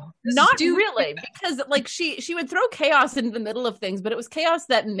go? Not really, because like she would throw chaos into the middle of things, but it was chaos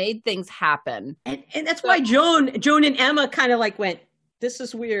that made things happen. And that's why Joan and Emma kind of like went, this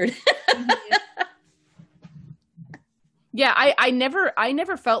is weird. Yeah, I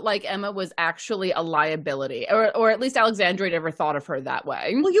never felt like Emma was actually a liability, or at least Alexandria never thought of her that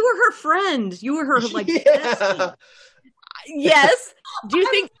way. Well, you were her friend. You were her like bestie. Yes. Do you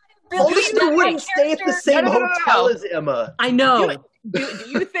think Hollister wouldn't stay at the same hotel as Emma? I know. Do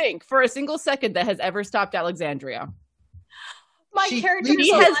you think for a single second that has ever stopped Alexandria? My character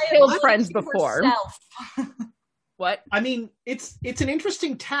has killed friends before. What? I mean, it's an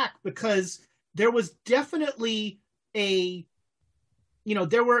interesting tack because there was definitely there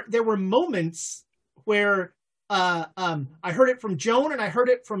were moments where I heard it from Joan and I heard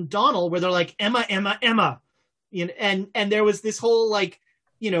it from Donald, where they're like, Emma, Emma, Emma. You know, and there was this whole like,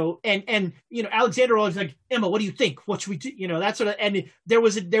 you know, and you know, Alexander was like, Emma, what do you think? What should we do? You know, that sort of, and there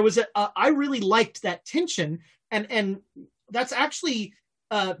was a I really liked that tension, and that's actually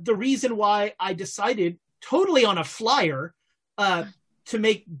the reason why I decided totally on a flyer to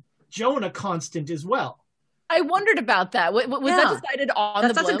make Joan a constant as well. I wondered about that. Was that decided on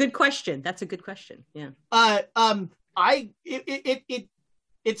the blimp? That's a good question. That's a good question. Yeah.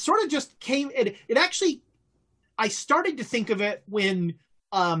 It sort of just came. It actually, I started to think of it when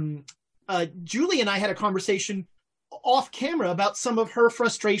Julie and I had a conversation off camera about some of her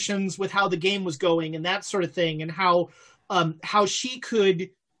frustrations with how the game was going and that sort of thing, and how she could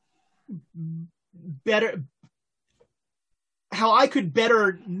better, how I could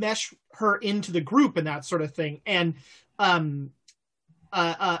better mesh her into the group and that sort of thing. And I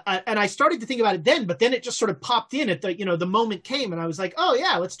started to think about it then, but then it just sort of popped in at the, you know, the moment came, and I was like, oh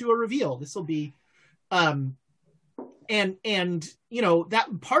yeah, let's do a reveal. This will be, and you know,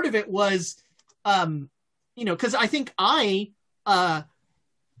 that part of it was, you know, because I think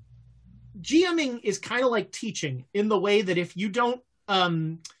GMing is kind of like teaching in the way that if you don't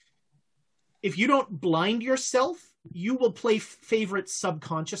blind yourself, you will play favorites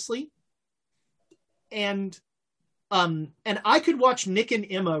subconsciously. And I could watch Nick and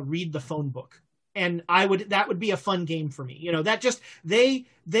Emma read the phone book, and that would be a fun game for me. You know, that just, they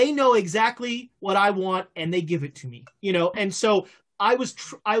know exactly what I want and they give it to me, you know? And so I was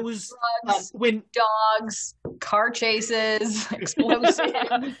drugs, when dogs, car chases, explosives.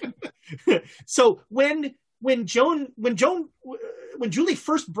 So when Julie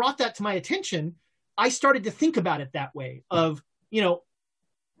first brought that to my attention, I started to think about it that way of, you know,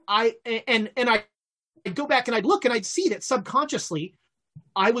 I'd go back and I'd look and I'd see that subconsciously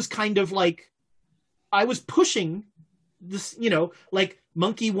I was kind of like, I was pushing this, you know, like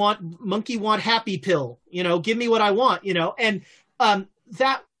monkey want happy pill, you know, give me what I want, you know, and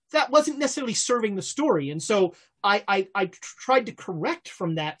that wasn't necessarily serving the story. And so I tried to correct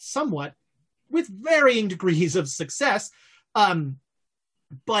from that somewhat with varying degrees of success.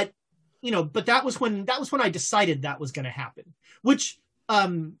 But you know, but that was when I decided that was going to happen, which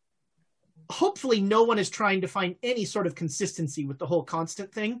hopefully no one is trying to find any sort of consistency with the whole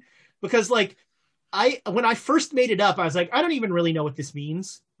constant thing, because like when I first made it up, I was like, I don't even really know what this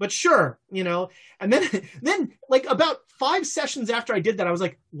means, but sure, you know. And then like about 5 sessions after I did that, I was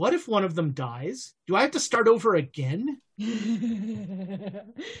like, what if one of them dies? Do I have to start over again?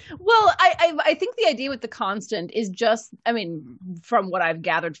 Well, I think the idea with the constant is just, I mean, from what I've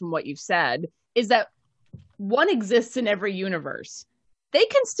gathered from what you've said, is that one exists in every universe. They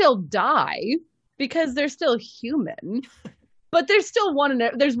can still die because they're still human, but there's still one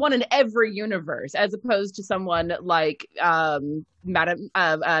in every universe, as opposed to someone like Madame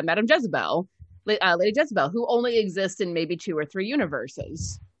Jezebel, Lady Jezebel, who only exists in maybe 2 or 3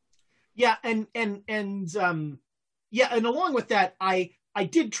 universes. Yeah, and along with that, I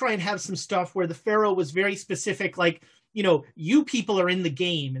did try and have some stuff where the Pharaoh was very specific, like, you know, you people are in the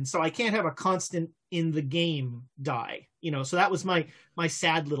game, and so I can't have a constant in the game die, you know. So that was my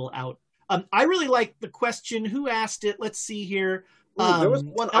sad little out. I really like the question. Who asked it? Let's see here. There was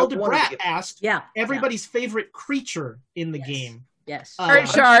one. Elder Brat asked, everybody's yeah. favorite creature in the game. Yes. Parrot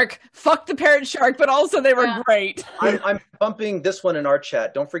shark. Fuck the parrot shark, but also they were great. I'm bumping this one in our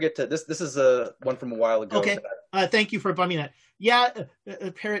chat. Don't forget to this is a one from a while ago. Okay. Thank you for bumping that. Yeah,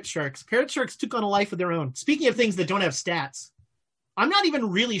 parrot sharks. Parrot sharks took on a life of their own. Speaking of things that don't have stats, I'm not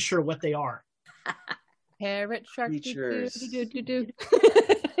even really sure what they are. Parrot shark creatures.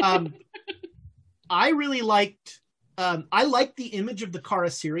 I really liked. I liked the image of the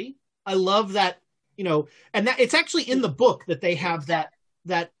Karasiri. I love that. You know, and that it's actually in the book that they have that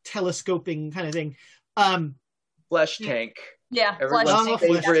telescoping kind of thing. Flesh tank. Yeah, everyone's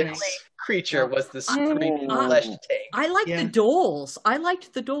favorite creature was the screaming flesh tank. I liked the dolls. I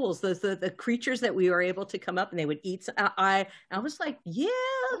liked the dolls. The creatures that we were able to come up and they would eat. I was like,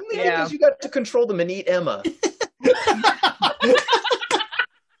 because you got to control them and eat Emma.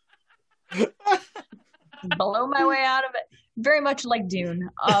 Blow my way out of it. Very much like Dune.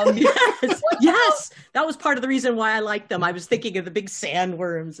 Yes, that was part of the reason why I liked them. I was thinking of the big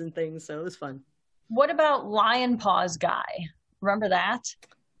sandworms and things, so it was fun. What about Lion Paws guy? Remember that?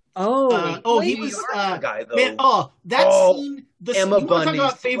 He was the guy though. Man, that scene. Emma Bunnies.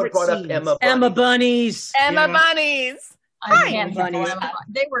 About favorite scenes. Emma Bunnies. Emma Bunnies. I can't bunnies.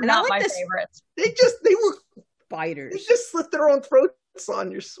 They were not my favorites. They were spiders. They just slit their own throats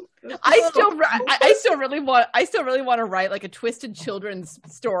on your. I still really want to write like a twisted children's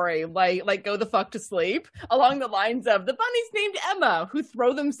story, like Go the Fuck to Sleep, along the lines of the bunnies named Emma who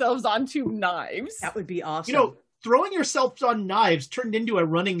throw themselves onto knives. That would be awesome. You know, throwing yourself on knives turned into a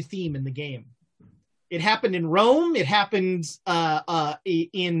running theme in the game. It happened in Rome. It happened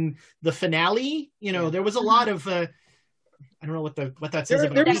in the finale. You know, there was a lot of I don't know what that says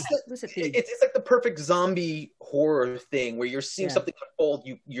about it. It's like the perfect zombie horror thing where you're seeing something unfold.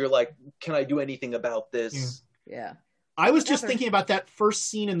 You're like, can I do anything about this? Yeah. I was just thinking about that first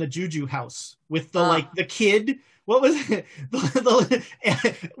scene in the Juju house with the the kid. What was it?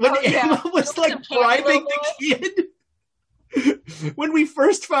 When Emma was like bribing the kid. When we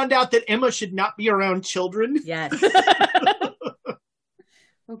first found out that Emma should not be around children. Yes.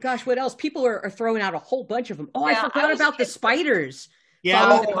 Oh gosh, what else? People are throwing out a whole bunch of them. Oh, yeah, I forgot about the spiders.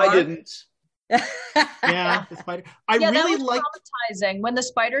 Yeah, I didn't. Yeah, the spider. I really liked traumatizing when the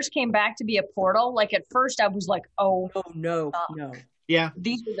spiders came back to be a portal. Like at first, I was like, "Oh no!" Yeah,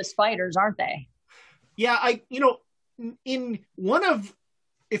 these are the spiders, aren't they? Yeah, in one of,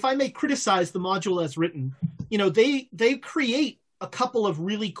 if I may criticize the module as written, they create a couple of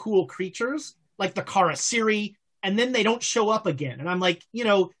really cool creatures like the Karasiri, and then they don't show up again. And I'm like,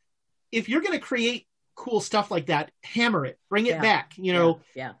 if you're going to create cool stuff like that, hammer it, bring it back,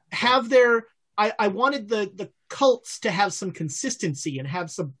 have their, I wanted the cults to have some consistency and have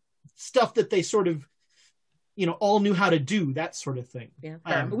some stuff that they sort of, all knew how to do, that sort of thing.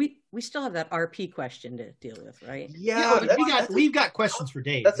 Yeah. We still have that RP question to deal with, right? Yeah, we've got questions for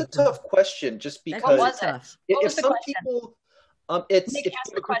days. That's a tough question, just because what was it? If some people, it's if you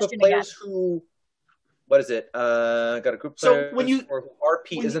have a group of players who, what is it? Got a group of players or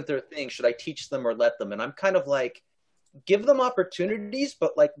RP isn't their thing. Should I teach them or let them? And I'm kind of like, give them opportunities,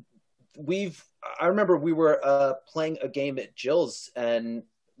 but like I remember we were playing a game at Jill's, and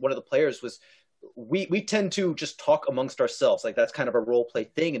one of the players was, we tend to just talk amongst ourselves. Like that's kind of a role play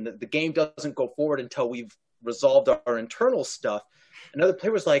thing. And the game doesn't go forward until we've resolved our internal stuff. Another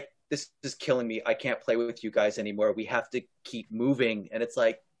player was like, this is killing me. I can't play with you guys anymore. We have to keep moving. And it's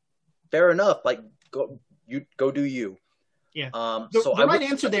like, fair enough. Like go do you. Yeah. The right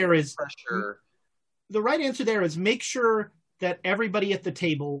answer there is pressure. The right answer there is make sure that everybody at the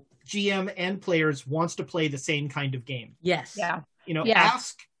table, GM and players, wants to play the same kind of game. Yes. Yeah.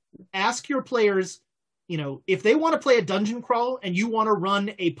 Ask your players, if they want to play a dungeon crawl and you want to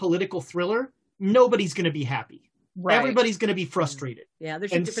run a political thriller, nobody's going to be happy. Right. Everybody's going to be frustrated. Yeah,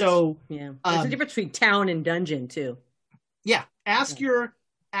 there's a difference. There's a difference between town and dungeon too. Yeah, ask your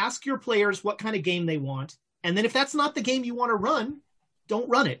players what kind of game they want, and then if that's not the game you want to run, don't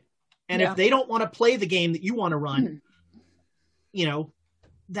run it. And if they don't want to play the game that you want to run,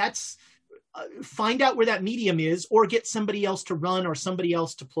 that's find out where that medium is, or get somebody else to run or somebody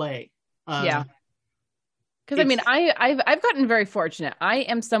else to play. Because I've gotten very fortunate. I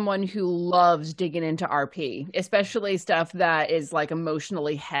am someone who loves digging into RP, especially stuff that is like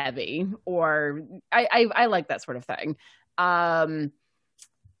emotionally heavy, or I like that sort of thing. And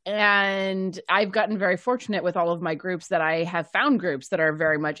I've gotten very fortunate with all of my groups that I have found groups that are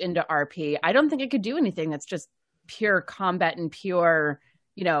very much into RP. I don't think I could do anything that's just pure combat and pure,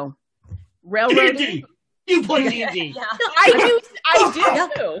 railroad. D&D. You play D&D. Yeah.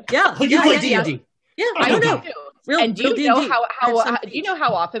 I do. Yeah. You play D&D. Yeah, I do. Do you know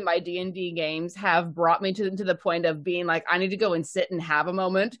how often my D&D games have brought me to the point of being like, I need to go and sit and have a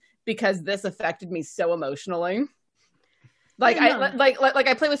moment because this affected me so emotionally. Like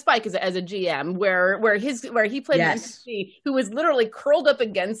I play with Spike as a GM, where he played an NPC who was literally curled up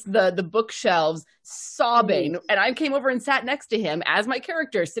against the bookshelves, sobbing, and I came over and sat next to him as my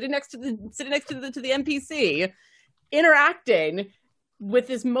character, sitting next to the NPC, interacting with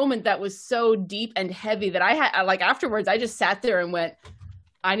this moment that was so deep and heavy that I had afterwards I just sat there and went,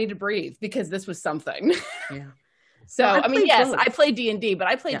 I need to breathe because this was something. Yeah. So I play D&D, but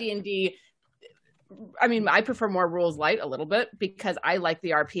I play D&D. I mean, I prefer more rules light a little bit because I like the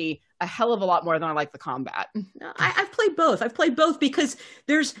RP a hell of a lot more than I like the combat. I've played both because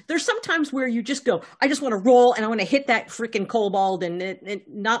there's sometimes where you just go, I just want to roll and I want to hit that freaking kobold and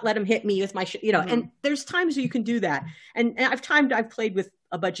not let him hit me with my and there's times where you can do that. And I've played with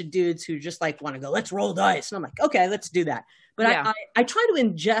a bunch of dudes who just like want to go, let's roll dice. And I'm like, okay, let's do that. But I try to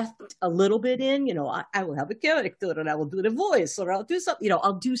ingest a little bit in, I will have a character and I will do the voice or I'll do something,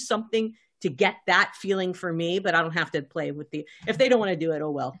 I'll do something to get that feeling for me, but I don't have to play with if they don't want to do it,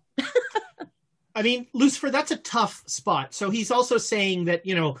 oh well. I mean, Lucifer, that's a tough spot. So he's also saying that,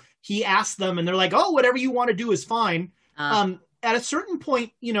 he asked them and they're like, oh, whatever you want to do is fine. At a certain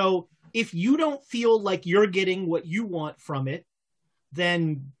point, if you don't feel like you're getting what you want from it,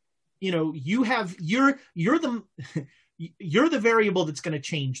 then you're the variable that's going to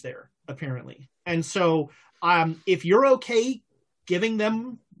change there, apparently. And so if you're okay giving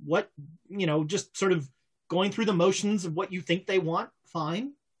them what, just sort of going through the motions of what you think they want,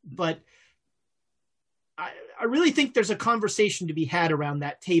 fine. But I really think there's a conversation to be had around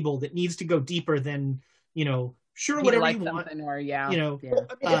that table that needs to go deeper than, sure, whatever you want. Or,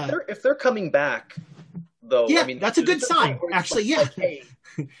 if they're coming back, though, that's a good sign, actually. Yeah.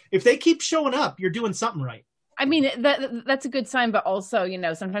 If they keep showing up, you're doing something right. I mean, that's a good sign, but also,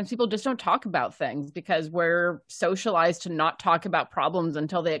 sometimes people just don't talk about things because we're socialized to not talk about problems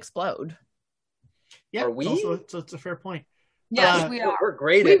until they explode. Yeah, are we? It's a fair point. Yes, we are. We're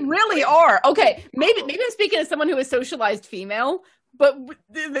great. We really are. Okay, maybe I'm speaking as someone who is socialized female, but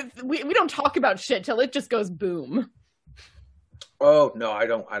we don't talk about shit till it just goes boom. Oh no, I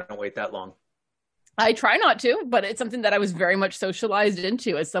don't wait that long. I try not to, but it's something that I was very much socialized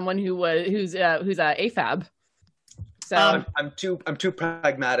into as someone who's a AFAB. So I'm too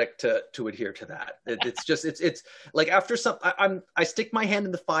pragmatic to adhere to that. It's like after I stick my hand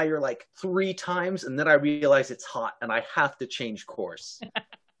in the fire like 3 times and then I realize it's hot and I have to change course.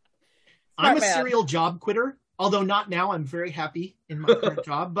 I'm a serial job quitter, although not now. I'm very happy in my current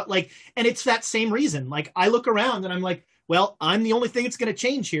job, but and it's that same reason. Like I look around and I'm like, well, I'm the only thing that's going to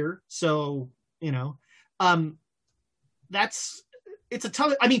change here. So, it's a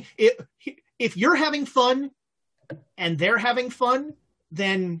tough, if you're having fun and they're having fun,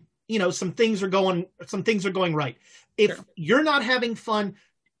 then, some things are going right. If you're not having fun,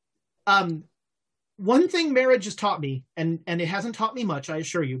 one thing marriage has taught me, and it hasn't taught me much, I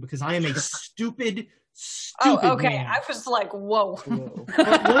assure you, because I am a stupid man. I was like, whoa.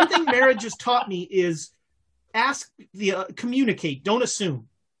 But one thing marriage has taught me is communicate, don't assume.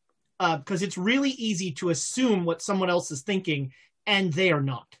 Because it's really easy to assume what someone else is thinking, and they are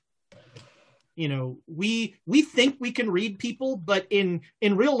not. We think we can read people, but in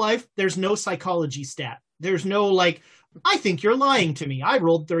real life, there's no psychology stat. There's no I think you're lying to me. I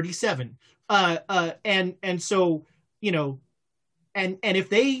rolled 37. And so, and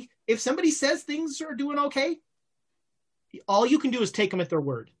if somebody says things are doing okay, all you can do is take them at their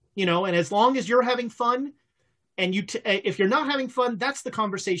word, and as long as you're having fun. And if you're not having fun, that's the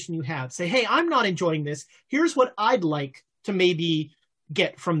conversation you have. Say, hey, I'm not enjoying this. Here's what I'd like to maybe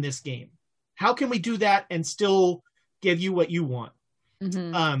get from this game. How can we do that and still give you what you want?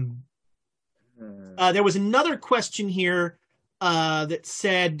 Mm-hmm. There was another question here that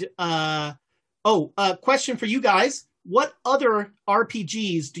said, question for you guys. What other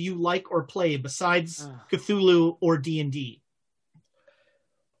RPGs do you like or play besides Cthulhu or D&D?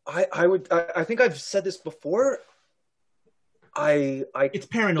 I think I've said this before. It's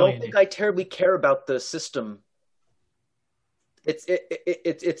paranoia. Don't think I terribly care about the system. It's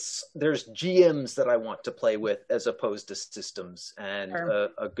there's GMs that I want to play with as opposed to systems, and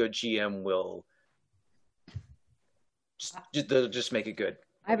a good GM will just make it good.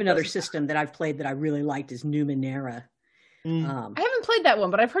 I have another system that I've played that I really liked is Numenera. I haven't played that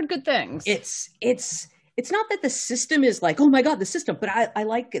one, but I've heard good things. It's not that the system is like, oh my God, the system, but I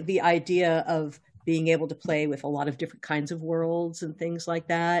like the idea of being able to play with a lot of different kinds of worlds and things like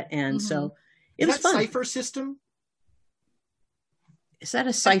that. And so it was fun. Cypher system? Is that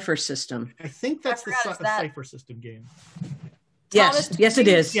a Cypher system? I think that's the Cypher system game. Yes, it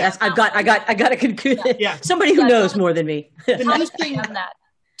is. Yeah. Yes, I got a conclude. Yeah. Somebody who knows more than me. Thomas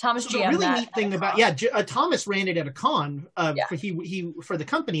G. The really neat thing about Thomas ran it at a con for the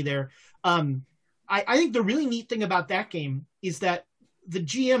company there. I think the really neat thing about that game is that the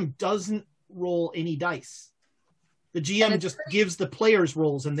GM doesn't roll any dice. The GM just gives the players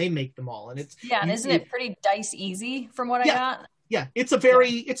rolls and they make them all. And isn't it pretty dice easy from what I got? Yeah, it's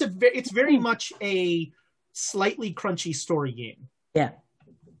very much a slightly crunchy story game. Yeah.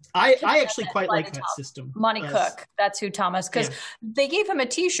 I actually quite like that system. Monty Cook, that's who Thomas, because they gave him a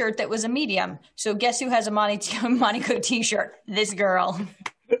T-shirt that was a medium. So guess who has a Monty Cook T-shirt? This girl.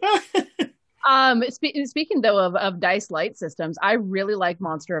 Speaking though of dice light systems, I really like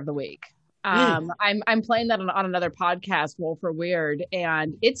Monster of the Week. I'm playing that on another podcast, Roll for Weird,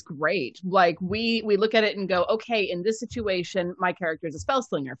 and it's great. Like we look at it and go, okay, in this situation, my character is a spell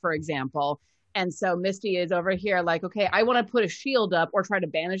slinger, for example. And so Misty is over here like, okay, I want to put a shield up or try to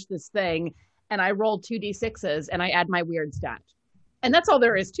banish this thing. And I roll 2d6s and I add my weird stat. And that's all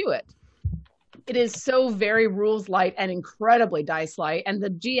there is to it. It is so very rules light and incredibly dice light. And the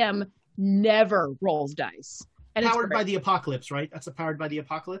GM never rolls dice. And powered by the apocalypse, right? That's powered by the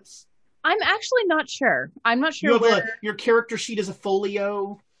apocalypse. I'm actually not sure. I'm not sure. Your character sheet is a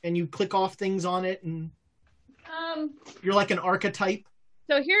folio and you click off things on it and you're like an archetype.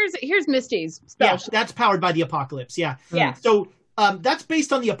 So here's Misty's spell. Yeah, that's powered by the Apocalypse. Yeah. Yeah. So that's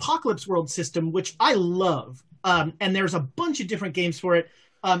based on the Apocalypse World system, which I love. And there's a bunch of different games for it.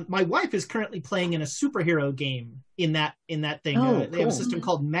 My wife is currently playing in a superhero game in that thing. Oh, They have a system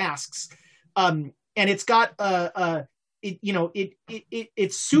called Masks, and it's got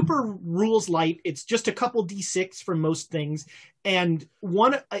it's super rules light. It's just a couple D6 for most things, and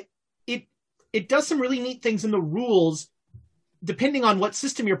it does some really neat things in the rules, depending on what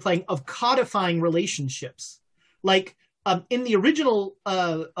system you're playing, of codifying relationships. Like in the original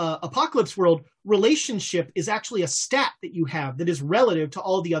Apocalypse World, relationship is actually a stat that you have that is relative to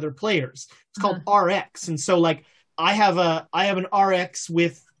all the other players. It's called RX, and so like I have an RX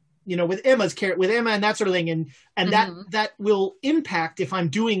with Emma's character, with Emma and that sort of thing, and that will impact if I'm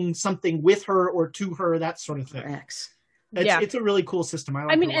doing something with her or to her, that sort of thing. RX. It's a really cool system.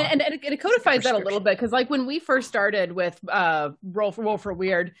 I mean, and it codifies that a little bit, because like when we first started with Roll for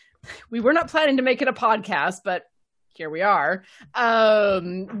Weird, we were not planning to make it a podcast, but here we are.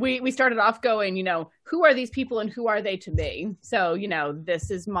 We started off going, who are these people and who are they to me? So,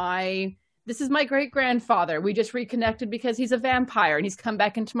 this is my great grandfather. We just reconnected because he's a vampire and he's come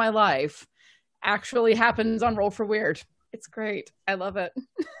back into my life. Actually happens on Roll for Weird. It's great. I love it.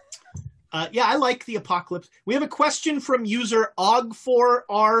 I like the Apocalypse. We have a question from user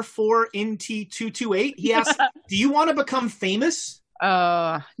Og4R4NT228. He asks, do you want to become famous?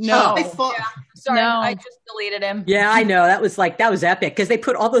 No. Sorry, No. I just deleted him. Yeah, I know. That was epic because they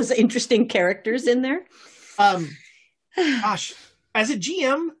put all those interesting characters in there. Gosh, as a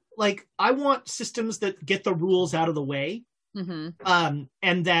GM, like I want systems that get the rules out of the way, and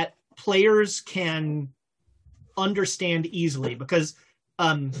that players can understand easily. Because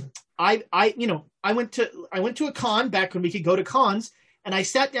I went to a con back when we could go to cons, and I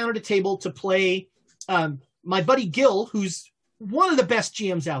sat down at a table to play my buddy Gil, who's one of the best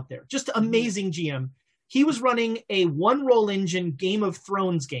GMs out there, just amazing GM. He was running a one roll engine Game of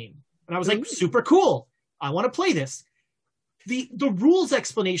Thrones game. And I was like, super cool. I want to play this. The rules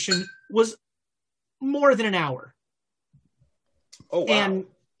explanation was more than an hour. Oh, wow. And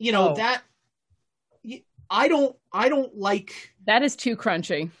that I don't like. That is too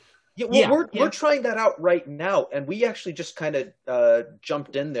crunchy. We're trying that out right now. And we actually just kind of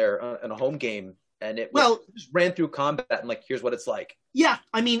jumped in there in a home game. And just ran through combat and like, here's what it's like. Yeah,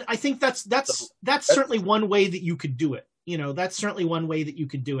 I mean, I think that's certainly one way that you could do it. That's certainly one way that you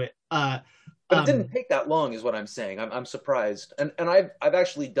could do it. But it didn't take that long, is what I'm saying. I'm surprised, and I've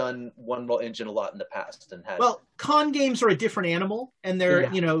actually done one roll engine a lot in the past and had. Well, con games are a different animal, and they're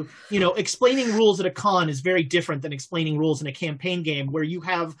explaining rules at a con is very different than explaining rules in a campaign game, where you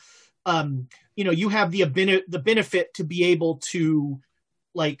have you have the benefit to be able to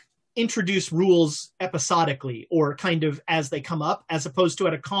like introduce rules episodically or kind of as they come up, as opposed to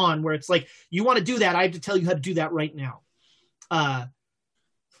at a con where it's like, you want to do that, I have to tell you how to do that right now. The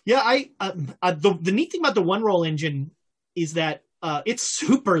neat thing about the one roll engine is that it's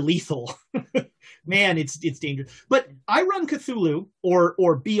super lethal. Man, it's dangerous. But I run Cthulhu or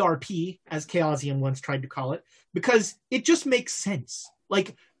BRP, as Chaosium once tried to call it, because it just makes sense.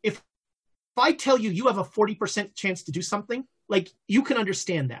 Like if I tell you have a 40% chance to do something, like you can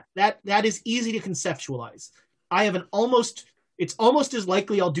understand that is easy to conceptualize. It's almost as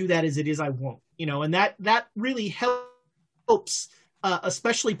likely I'll do that as it is I won't, and that really helps,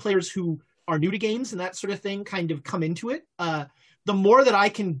 especially players who are new to games and that sort of thing kind of come into it. The more that I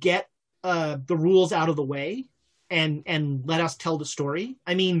can get the rules out of the way and let us tell the story.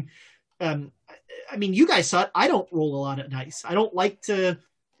 I mean, you guys saw it. I don't roll a lot of dice. I don't like to,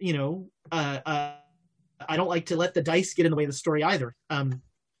 I don't like to let the dice get in the way of the story either. Die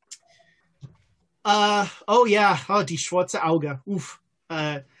Schwarze Auge. Oof.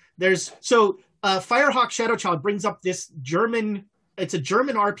 Firehawk Shadowchild brings up this it's a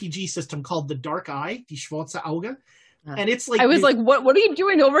German RPG system called the Dark Eye, Die Schwarze Auge. And it's like, I was like, what are you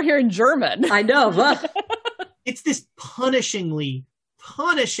doing over here in German? I know. It's this punishingly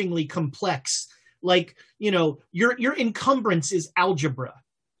complex, like, your encumbrance is algebra,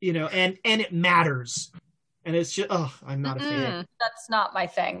 and it matters. And it's just, I'm not a fan. That's not my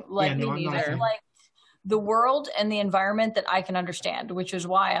thing. Like, me neither. Like the world and the environment that I can understand, which is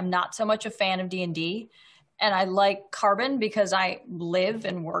why I'm not so much a fan of D&D. And I like Carbon because I live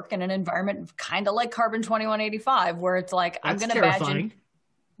and work in an environment kind of like Carbon 2185, where it's like, I'm going to imagine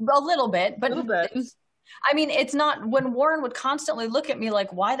a little bit, but I mean, it's not, when Warren would constantly look at me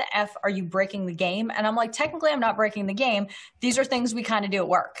like, why the F are you breaking the game? And I'm like, technically I'm not breaking the game. These are things we kind of do at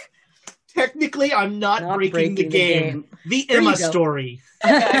work. Technically, I'm not breaking the game. The Emma story.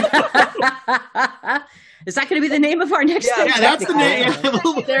 Is that going to be the name of our next? Yeah, that's the name.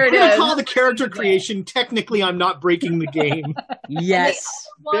 There it We're gonna is. call the character creation. Technically, I'm not breaking the game. Yes.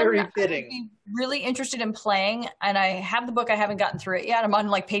 Very One fitting. I'd be really interested in playing, and I have the book. I haven't gotten through it yet. I'm on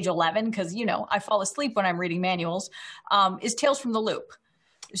like page 11 because I fall asleep when I'm reading manuals. Is Tales from the Loop.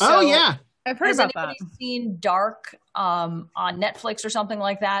 Oh yeah. I've heard Has about anybody that. seen Dark on Netflix or something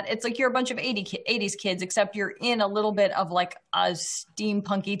like that? It's like you're a bunch of 80s kids, except you're in a little bit of like a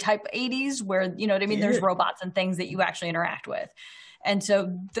steampunky type 80s where, you know what I mean? There's robots and things that you actually interact with. And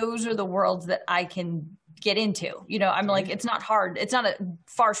so those are the worlds that I can get into. I'm like, it's not hard. It's not a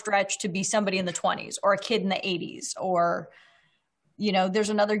far stretch to be somebody in the 20s or a kid in the 80s or,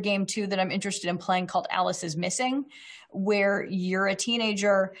 there's another game too that I'm interested in playing called Alice is Missing, where you're a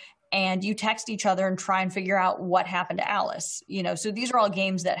teenager and you text each other and try and figure out what happened to Alice. So these are all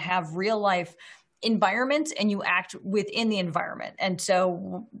games that have real life environments and you act within the environment. And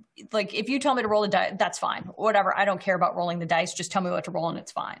so like, if you tell me to roll a dice, that's fine. Whatever. I don't care about rolling the dice. Just tell me what to roll and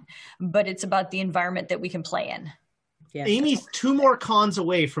it's fine. But it's about the environment that we can play in. Yeah. Amy's 2 more cons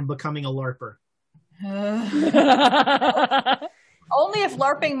away from becoming a LARPer. Only if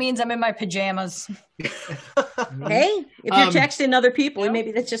LARPing means I'm in my pajamas. Hey, if you're texting other people,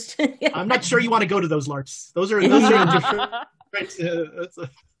 maybe that's just. I'm not sure you want to go to those LARPs. Those are different.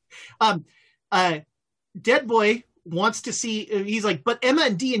 Dead Boy wants to see. He's like, but Emma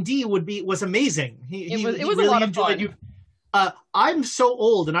and D&D was amazing. It was a lot of fun. I'm so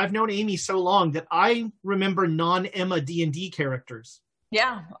old, and I've known Amy so long that I remember non-Emma D&D characters.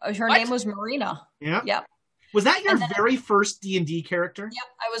 Yeah, her name was Marina. Yeah. Yep. Was that your very first D&D character? Yep,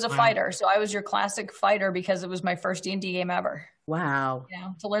 I was a fighter. So I was your classic fighter because it was my first D&D game ever. Wow.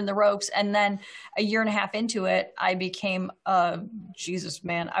 To learn the ropes. And then a year and a half into it, I became I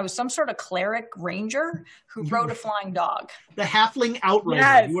was some sort of cleric ranger who rode a flying dog. The halfling outrider.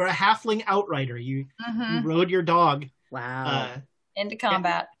 Yes. You were a halfling outrider. You rode your dog. Wow. Into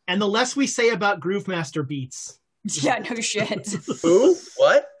combat. And the less we say about Groove Master beats. Yeah, no shit. Who?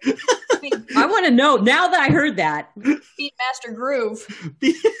 What? I want to know now that I heard that. Beat Master Groove.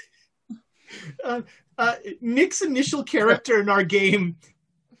 Nick's initial character in our game,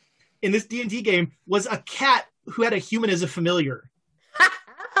 in this D&D game, was a cat who had a human as a familiar.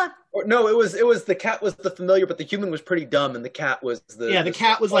 No, it was the cat was the familiar, but the human was pretty dumb, and the cat was the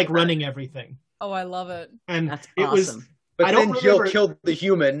cat was like running everything. Oh, I love it. And That's it awesome. was. But I then don't Jill remember. killed the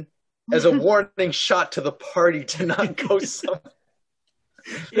human as a warning shot to the party to not go somewhere.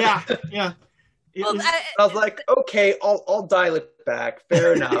 Yeah. It Well, was- I was like, okay, I'll dial it back.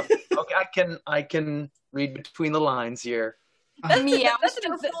 Fair enough. Okay, I can read between the lines here.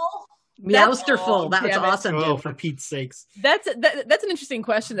 Meowsterful. Meowsterful. That was damn it. awesome. oh, Dude. for Pete's sakes! That's an interesting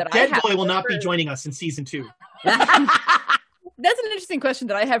question that I Dead have. Boy will not be for- joining us in season 2. That's an interesting question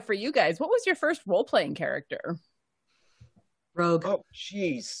that I have for you guys. What was your first role-playing character? Rogue. Oh,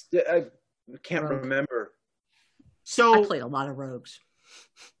 jeez, I can't remember. So I played a lot of rogues.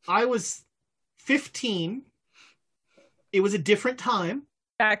 I was 15. It was a different time.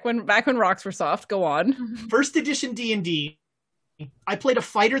 Back when rocks were soft. Go on. First edition D&D. I played a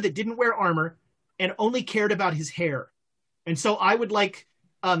fighter that didn't wear armor and only cared about his hair. And so I would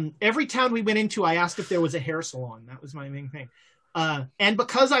every town we went into, I asked if there was a hair salon. That was my main thing. And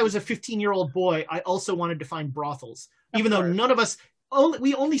because I was a 15-year-old boy, I also wanted to find brothels, even though none of us,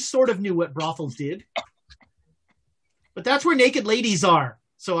 we only sort of knew what brothels did. But that's where naked ladies are.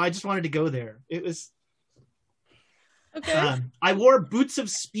 So I just wanted to go there. It was... Okay. I wore boots of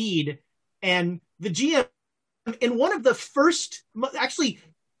speed, and the GM, in one of the first... Actually,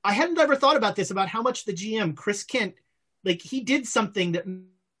 I hadn't ever thought about this, about how much the GM, Chris Kent, he did something that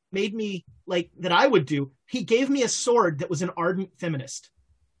made me, that I would do. He gave me a sword that was an ardent feminist.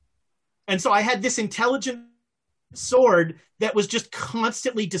 And so I had this intelligent sword that was just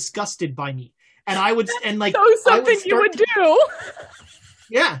constantly disgusted by me. And I would, something you would do.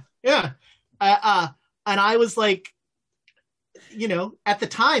 Yeah. And I was like, at the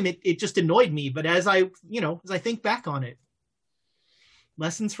time it just annoyed me. But as I think back on it,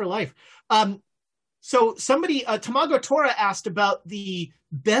 lessons for life. So somebody, Tamago Tora asked about the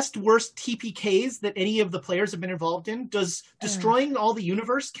best, worst TPKs that any of the players have been involved in. Does destroying all the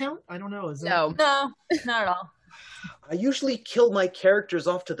universe count? I don't know. No, No, not at all. I usually kill my characters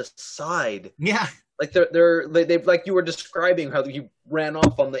off to the side. Yeah. Like they've like you were describing how he ran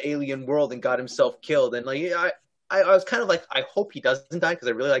off on the alien world and got himself killed, and I was kind of like, I hope he doesn't die because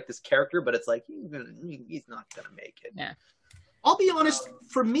I really like this character, but it's like he's not gonna make it. Yeah. I'll be honest,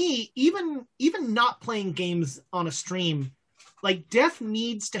 for me, even not playing games on a stream, death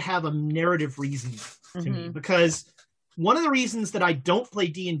needs to have a narrative reason to me, because one of the reasons that I don't play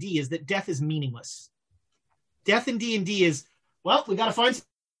D&D is that death is meaningless. Death in D&D is, well, we got to find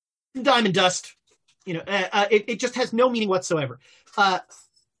some diamond dust. It just has no meaning whatsoever. But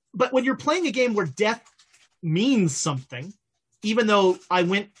when you're playing a game where death means something, even though I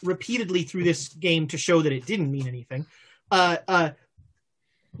went repeatedly through this game to show that it didn't mean anything, it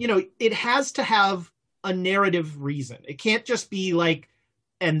has to have a narrative reason. It can't just be like,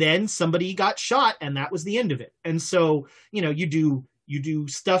 and then somebody got shot and that was the end of it. And so, you do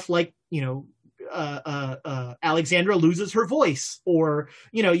stuff like, Alexandra loses her voice, or,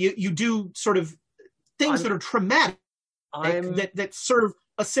 you do sort of things that are traumatic that serve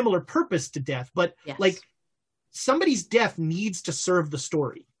a similar purpose to death. But like, somebody's death needs to serve the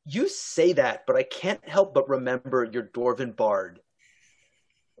story. You say that, but I can't help but remember your Dwarven Bard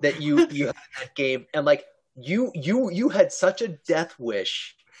that you had in that game, and like you had such a death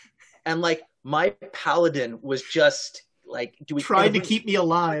wish, and like my paladin was just like trying to keep me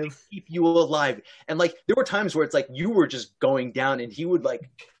alive, keep you alive, and like there were times where it's like you were just going down, and he would like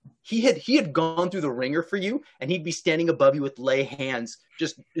he had gone through the ringer for you, and he'd be standing above you with lay hands,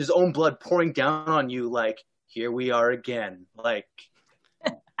 just his own blood pouring down on you, like, here we are again, like.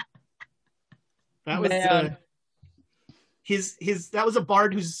 That was that was a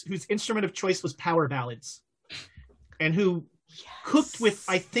bard whose instrument of choice was power ballads, and who cooked with,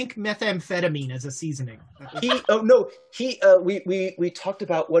 I think, methamphetamine as a seasoning. We talked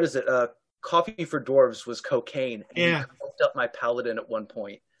about, what is it? Coffee for Dwarves was cocaine. And he cooked up my paladin at one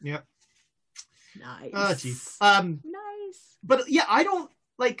point. Yeah. Nice. Oh, geez. Nice. But yeah, I don't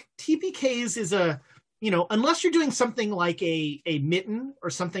like TPKs is a, unless you're doing something like a mitten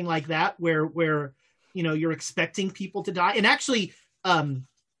or something like that, where you're expecting people to die. And actually,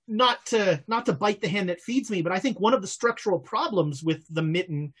 not to bite the hand that feeds me, but I think one of the structural problems with the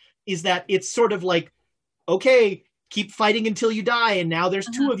mitten is that it's sort of like, okay, keep fighting until you die, and now there's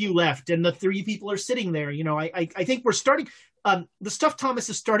two of you left, and the three people are sitting there. I think we're starting. The stuff Thomas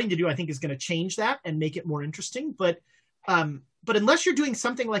is starting to do, I think, is going to change that and make it more interesting. But unless you're doing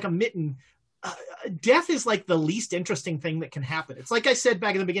something like a mitten, death is like the least interesting thing that can happen. It's like I said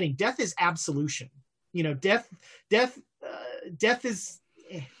back in the beginning, death is absolution. Death is,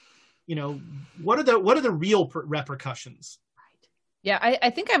 what are the real repercussions? Right. Yeah, I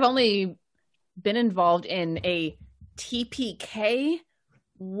think I've only been involved in a TPK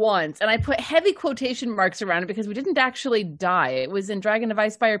once, and I put heavy quotation marks around it because we didn't actually die. It was in Dragon of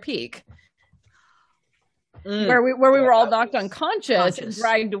Icespire Peak. Where we were all knocked unconscious and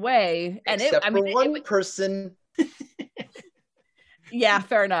dragged away, and one person. Yeah,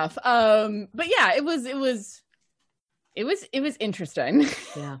 fair enough. But yeah, it was interesting.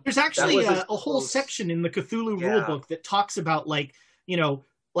 Yeah, there's actually a whole section in the Cthulhu rulebook that talks about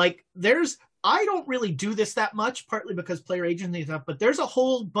I don't really do this that much, partly because player agency stuff, but there's a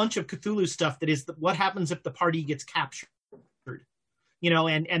whole bunch of Cthulhu stuff that is what happens if the party gets captured.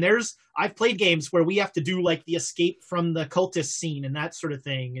 And I've played games where we have to do like the escape from the cultist scene and that sort of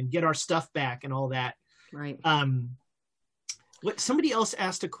thing and get our stuff back and all that. Right. Somebody else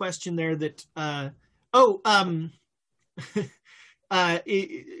asked a question there that,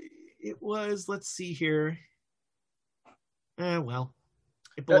 it was, let's see here. It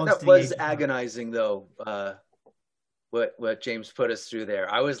belongs that to was agonizing though. What James put us through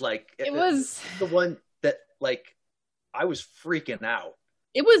there. I was like, it was the one that like, I was freaking out.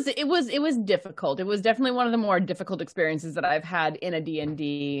 It was difficult. It was definitely one of the more difficult experiences that I've had in a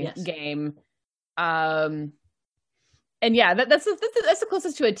D&D game. And yeah, that's the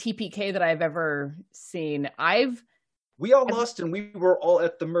closest to a TPK that I've ever seen. We all lost, and we were all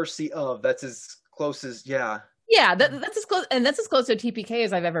at the mercy of. That's as close as Yeah, that's as close, and that's as close to a TPK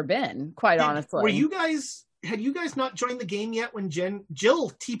as I've ever been. Quite honestly, had you guys not joined the game yet when Jill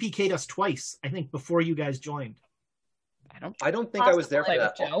TPK'd us twice? I think before you guys joined. I don't think I was there for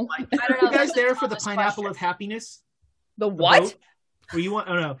that. I don't know. Were you guys there for the Pineapple of Happiness? The what? Were you on?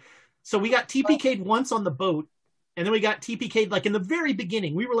 Oh no. So we got TPK'd once on the boat, and then we got TPK'd like in the very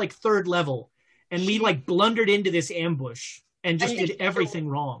beginning. We were like 3rd level, and we like blundered into this ambush and just did everything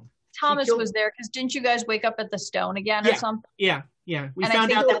wrong. Thomas was there because didn't you guys wake up at the stone again or something? Yeah. We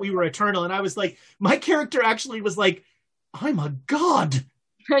found out that we were eternal, and I was like, my character actually was like, I'm a god.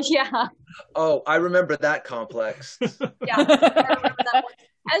 Yeah. Oh, I remember that complex. Yeah, I remember that one.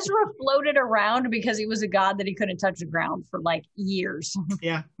 Ezra floated around because he was a god that he couldn't touch the ground for like years.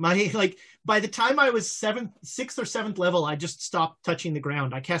 Yeah, by the time I was 6th or 7th level, I just stopped touching the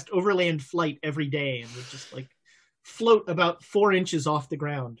ground. I cast Overland Flight every day and would just like float about 4 inches off the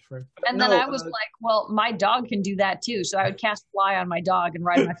ground. Then I was like, well, my dog can do that too, so I would cast Fly on my dog and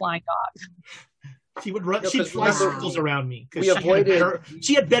ride my flying dog. She would run. She'd fly circles around me because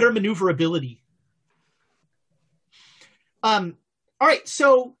she had better maneuverability. All right,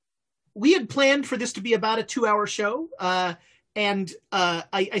 so we had planned for this to be about a 2-hour show, and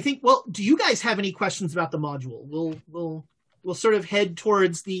I think. Well, do you guys have any questions about the module? We'll sort of head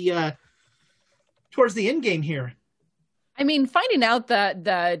towards the end game here. I mean, finding out that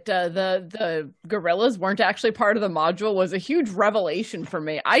the gorillas weren't actually part of the module was a huge revelation for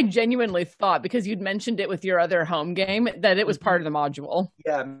me. I genuinely thought, because you'd mentioned it with your other home game, that it was part of the module.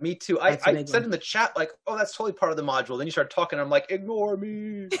 Yeah, me too. I said in the chat, like, oh, that's totally part of the module. Then you start talking, and I'm like, ignore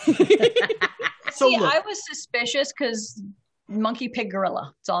me. So see, I was suspicious because monkey, pig,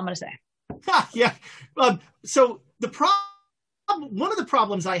 gorilla. That's all I'm going to say. Yeah. So one of the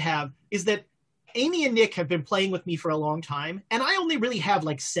problems I have is that Amy and Nick have been playing with me for a long time, and I only really have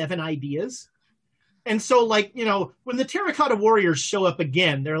like 7 ideas. And so, like, you know, when the Terracotta Warriors show up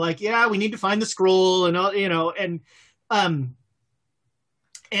again, they're like, yeah, we need to find the scroll, and all, you know, and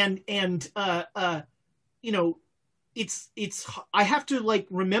you know, it's I have to like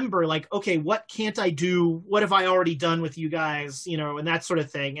remember, like, okay, what can't I do? What have I already done with you guys? You know, and that sort of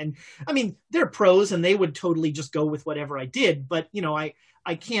thing. And I mean, they're pros, and they would totally just go with whatever I did. But you know, I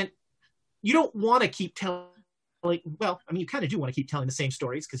can't. You don't want to keep telling. Well, I mean, you kind of do want to keep telling the same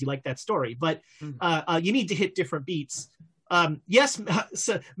stories because you like that story, but you need to hit different beats. Yes,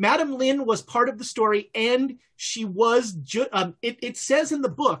 so Madame Lin was part of the story, and she was. It says in the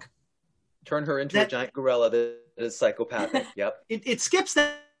book, turn her into a giant gorilla that is psychopathic. Yep. It skips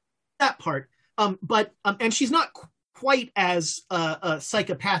that part, but and she's not quite as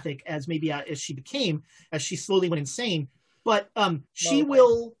psychopathic as maybe as she became as she slowly went insane. But she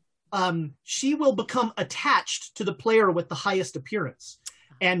will become attached to the player with the highest appearance,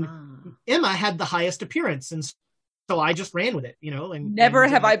 and Emma had the highest appearance, and so I just ran with it, you know. And never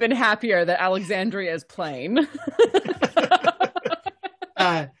have I been happier that Alexandria is plain.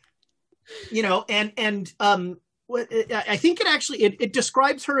 You know, and I think it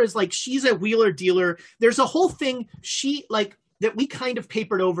describes her as like she's a wheeler dealer. There's a whole thing she like that we kind of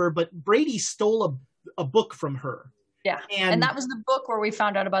papered over, but Brady stole a book from her. Yeah, and that was the book where we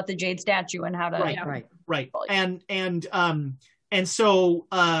found out about the jade statue and how to right. And so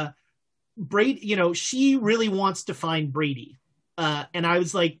Brady, you know, she really wants to find Brady, and I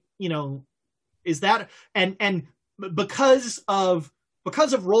was like, you know, is that and because of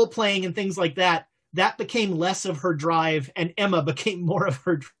role playing and things like that became less of her drive, and Emma became more of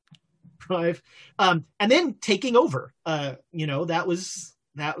her drive, and then taking over. You know, that was.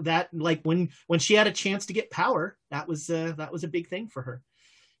 That like when she had a chance to get power, that was a big thing for her.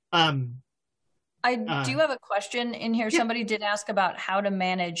 I do have a question in here. Yeah. Somebody did ask about how to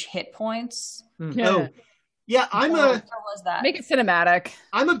manage hit points. Oh, yeah. Make it cinematic.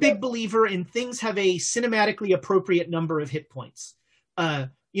 I'm a big believer in things have a cinematically appropriate number of hit points.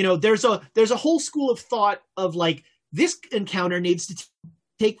 You know, there's a whole school of thought of like this encounter needs to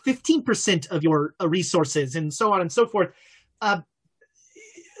take 15% of your resources and so on and so forth.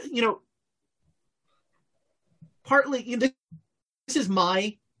 You know, partly this is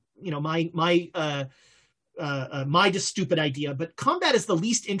my just stupid idea, but combat is the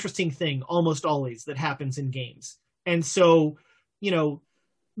least interesting thing almost always that happens in games. And so, you know,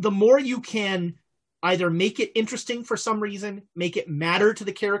 the more you can either make it interesting for some reason, make it matter to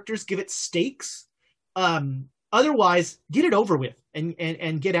the characters, give it stakes, otherwise get it over with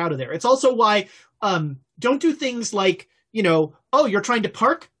and get out of there. It's also why don't do things like, you know, oh, you're trying to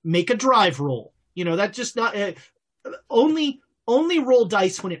park, make a drive roll. You know, that's just not only roll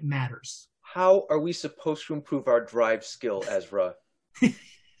dice when it matters. How are we supposed to improve our drive skill, Ezra?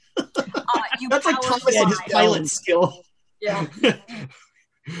 That's like Thomas and his pilot skill. Yeah.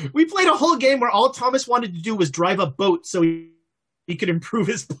 We played a whole game where all Thomas wanted to do was drive a boat so he could improve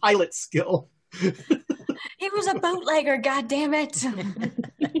his pilot skill. He was a bootlegger, God damn it.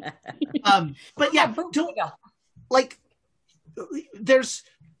 But yeah, don't like. There's,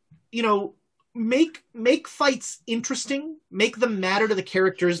 you know, make fights interesting, make them matter to the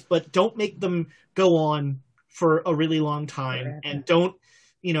characters, but don't make them go on for a really long time, and don't,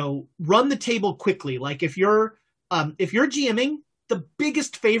 you know, run the table quickly. Like if you're GMing, the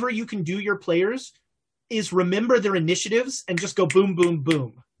biggest favor you can do your players is remember their initiatives and just go boom, boom,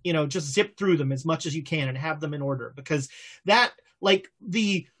 boom. You know, just zip through them as much as you can and have them in order, because that, like,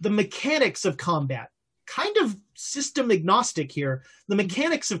 the mechanics of combat, kind of system agnostic here. The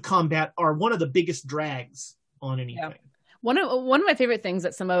mechanics of combat are one of the biggest drags on anything. Yeah. One of my favorite things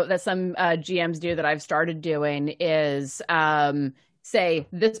that some GMs do that I've started doing is say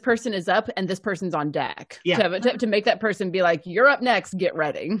this person is up and this person's on deck. Yeah. To make that person be like, you're up next, get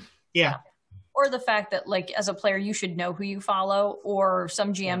ready. Yeah. Or the fact that, like, as a player, you should know who you follow, or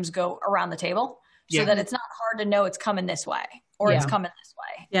some GMs go around the table. so that it's not hard to know it's coming this way or it's coming this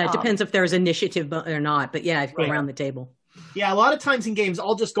way. Yeah, it depends if there's initiative or not. But yeah, go around the table. Yeah, a lot of times in games,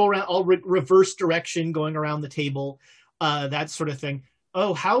 I'll just go around, I'll reverse direction going around the table, that sort of thing.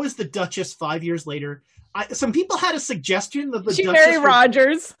 Oh, how is the Duchess 5 years later? Some people had a suggestion that the She Duchess... Mary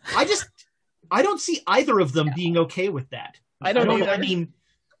Rogers. I don't see either of them being okay with that. I don't either. I mean,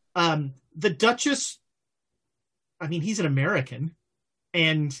 the Duchess, I mean, he's an American,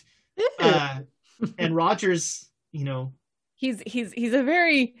 and Rogers, you know, he's a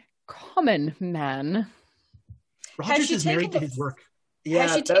very common man. Rogers is married to his work.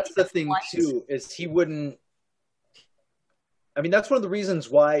 Yeah, that's the thing too, is he wouldn't. I mean, that's one of the reasons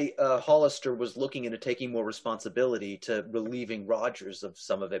why Hollister was looking into taking more responsibility to relieving Rogers of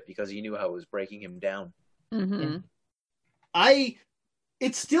some of it, because he knew how it was breaking him down. Mm-hmm.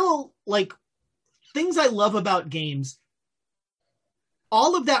 It's still like things I love about games.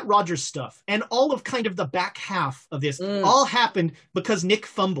 All of that Rogers stuff and all of kind of the back half of this all happened because Nick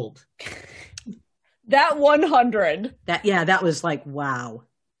fumbled. That 100. That was like, wow.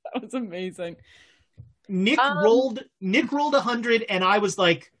 That was amazing. Nick rolled 100, and I was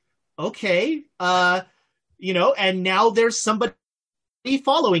like, okay, you know, and now there's somebody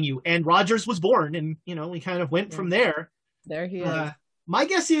following you, and Rogers was born, and you know, we kind of went from there. There he is. My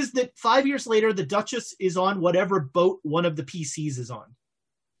guess is that 5 years later, the Duchess is on whatever boat one of the PCs is on.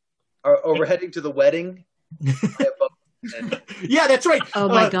 We're heading to the wedding. Yeah, that's right. Oh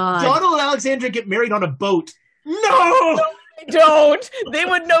my God. Donald and Alexandra get married on a boat. No! Don't. They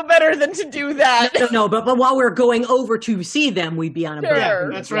would know better than to do that. No, but while we're going over to see them, we'd be on a boat. Yeah,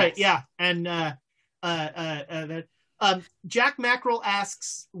 that's right. Yeah. And Jack Mackerel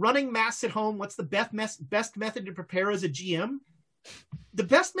asks, running mass at home, what's the best method to prepare as a GM? The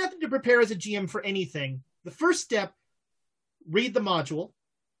best method to prepare as a GM for anything, the first step, read the module,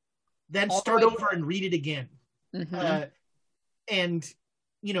 then start over and read it again. Mm-hmm. And,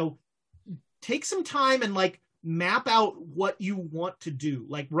 you know, take some time and like map out what you want to do.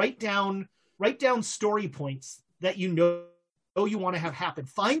 Like write down story points that you know you want to have happen.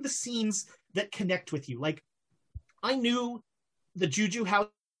 Find the scenes that connect with you. Like I knew the Juju House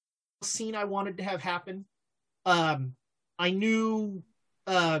scene I wanted to have happen. I knew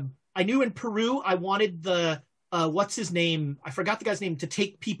in Peru I wanted the what's his name? I forgot the guy's name, to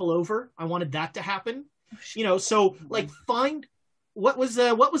take people over. I wanted that to happen. You know, so like find what was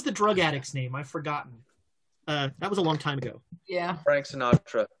the drug addict's name? I've forgotten. That was a long time ago. Yeah. Frank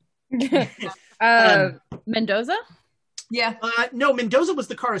Sinatra. Mendoza? Yeah. No, Mendoza was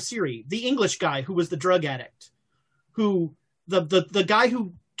the Karasiri, the English guy who was the drug addict, who the guy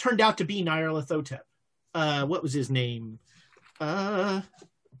who turned out to be Nyarlathotep. What was his name? Oh,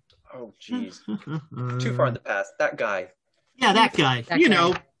 jeez. Too far in the past. That guy. Yeah, that guy.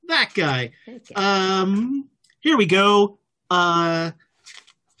 That guy. Here we go.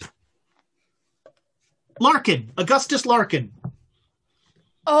 Larkin. Augustus Larkin.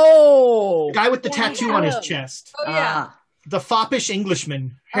 Oh. The guy with the tattoo on his chest. Oh, yeah. The foppish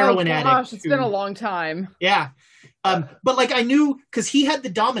Englishman, heroin addict. It's been a long time. Yeah. But like I knew, because he had the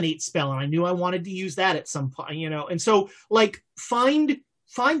dominate spell, and I knew I wanted to use that at some point, you know. And so like find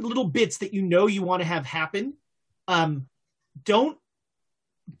little bits that you know you want to have happen. Don't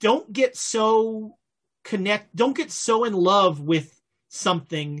get so in love with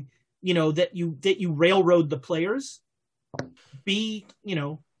something, you know, that you railroad the players. Be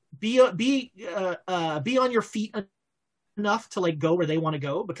on your feet enough to like go where they want to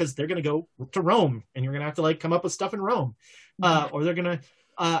go, because they're going to go to Rome, and you're going to have to like come up with stuff in Rome, or they're going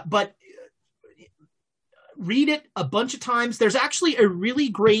to. But read it a bunch of times. There's actually a really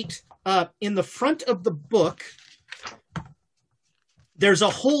great in the front of the book. There's a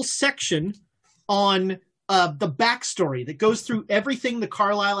whole section on the backstory that goes through everything the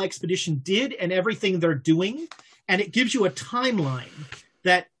Carlisle expedition did and everything they're doing, and it gives you a timeline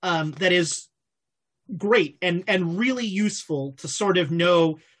that is great and really useful to sort of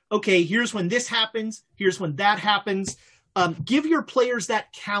know, okay, here's when this happens, here's when that happens. Give your players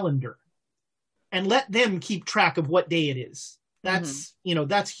that calendar and let them keep track of what day it is. That's,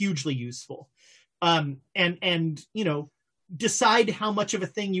 that's hugely useful. And decide how much of a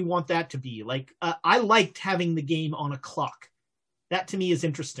thing you want that to be. Like, I liked having the game on a clock. That to me is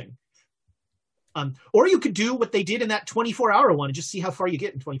interesting. Or you could do what they did in that 24-hour one and just see how far you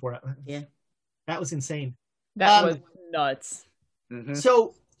get in 24 hours. Yeah. That was insane. That was nuts. Mm-hmm.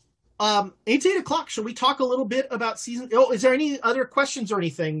 So, it's 8 o'clock. Should we talk a little bit about season? Oh, is there any other questions or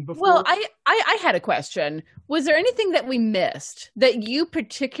anything before? Well, I had a question. Was there anything that we missed that you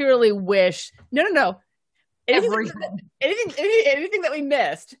particularly wish? No. Anything that we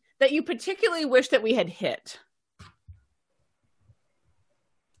missed that you particularly wish that we had hit?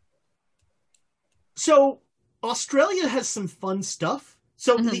 So Australia has some fun stuff.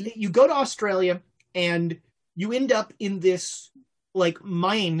 So you go to Australia and you end up in this like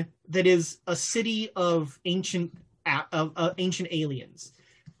mine that is a city of ancient aliens,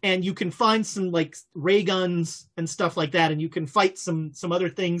 and you can find some like ray guns and stuff like that, and you can fight some other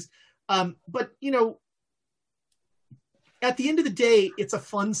things. But you know, at the end of the day, it's a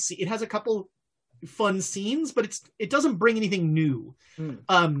fun. It has a couple fun scenes, but it doesn't bring anything new.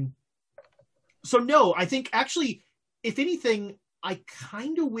 So no, I think actually, if anything, I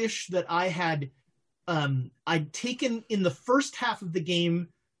kind of wish that I had I'd taken in the first half of the game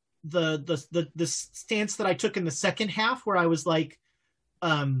the stance that I took in the second half, where I was like,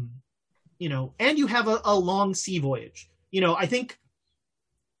 you know, and you have a long sea voyage. You know, I think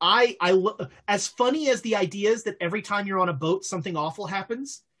I as funny as the idea is that every time you're on a boat something awful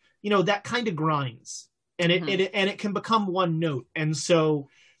happens, you know, that kind of grinds, and it can become one note. And so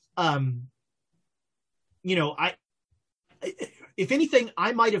you know, if anything,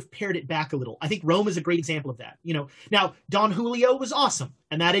 I might have pared it back a little. I think Rome is a great example of that. You know, now Don Julio was awesome,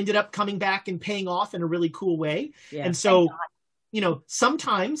 and that ended up coming back and paying off in a really cool way. Yeah, and so, you know,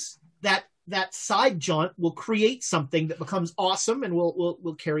 sometimes that side jaunt will create something that becomes awesome and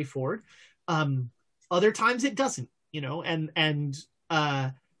will carry forward. Other times it doesn't. You know, and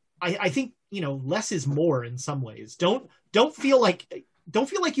I think, you know, less is more in some ways. Don't feel like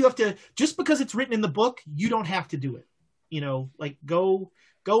you have to, just because it's written in the book, you don't have to do it. You know, like go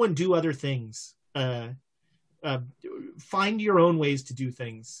and do other things. Find your own ways to do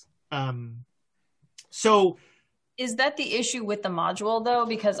things. So is that the issue with the module though?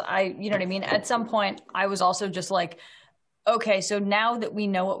 Because you know what I mean? At some point I was also just like, okay, so now that we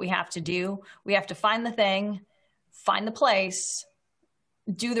know what we have to do, we have to find the thing, find the place,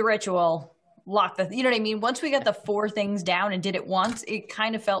 do the ritual, lock the, you know what I mean? Once we got the 4 things down and did it once, it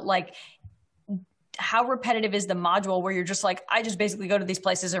kind of felt like, how repetitive is the module where you're just like, I just basically go to these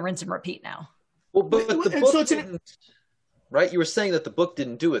places and rinse and repeat now. Well, but the book didn't, right? You were saying that the book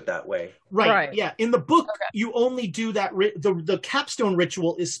didn't do it that way. Right. Yeah. In the book, you only do that. The capstone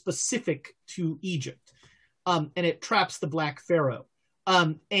ritual is specific to Egypt, and it traps the Black Pharaoh.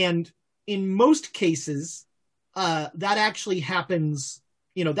 And in most cases, that actually happens.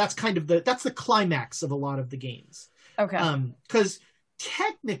 You know, that's kind of that's the climax of a lot of the games. Okay. Because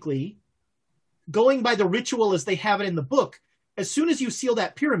technically, going by the ritual as they have it in the book, as soon as you seal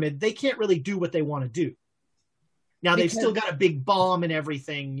that pyramid, they can't really do what they want to do. Now they've still got a big bomb and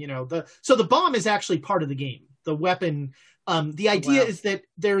everything, you know. So the bomb is actually part of the game. The weapon. The idea is that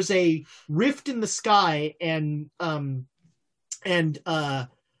there's a rift in the sky, and not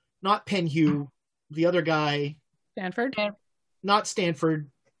Penhew, the other guy, Stanford. Not Stanford,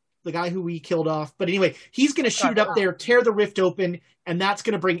 the guy who we killed off. But anyway, he's going to shoot up there, tear the rift open, and that's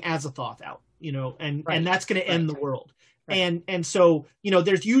going to bring Azathoth out, you know, and that's going to end the world. Right. And so, you know,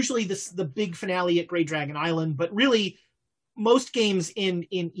 there's usually the big finale at Grey Dragon Island, but really most games in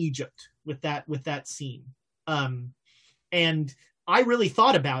Egypt with that scene. And I really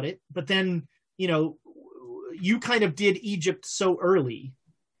thought about it, but then, you know, you kind of did Egypt so early,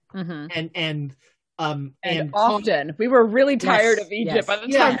 and often we were really tired of Egypt by the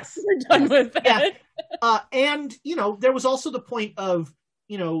time we were done with it. And you know, there was also the point of,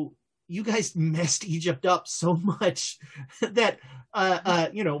 you know, you guys messed Egypt up so much that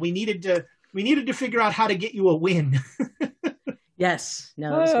you know, we needed to figure out how to get you a win. Yes.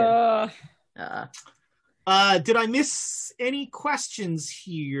 No, that's good. Did I miss any questions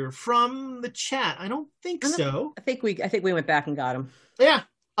here from the chat? I don't think so. I think we went back and got them. Yeah.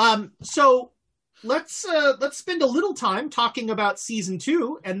 So let's spend a little time talking about season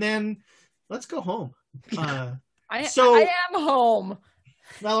 2, and then let's go home. I am home.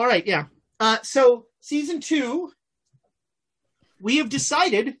 Well, all right, yeah. So season 2, we have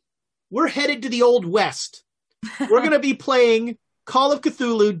decided we're headed to the Old West. We're going to be playing Call of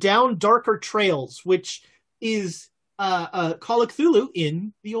Cthulhu: Down Darker Trails, which is Call of Cthulhu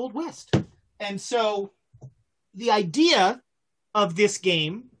in the Old West. And so the idea of this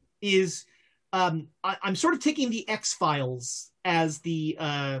game is, I'm sort of taking the X-Files as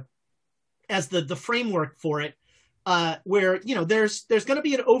the framework for it, where, you know, there's going to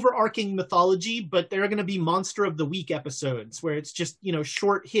be an overarching mythology, but there are going to be Monster of the Week episodes where it's just, you know,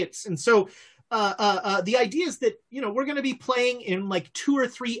 short hits. And so the idea is that, you know, we're going to be playing in like 2 or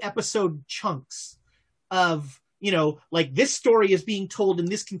 3 episode chunks of, you know, like this story is being told in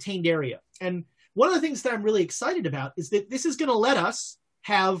this contained area. And one of the things that I'm really excited about is that this is going to let us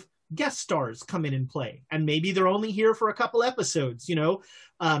have guest stars come in and play, and maybe they're only here for a couple episodes,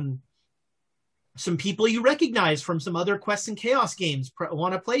 some people you recognize from some other Quests and Chaos games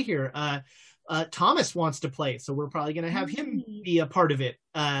want to play here. Thomas wants to play, so we're probably going to have him be a part of it,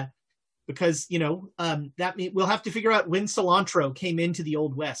 because that we'll have to figure out when cilantro came into the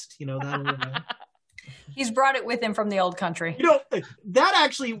Old West. He's brought it with him from the old country. That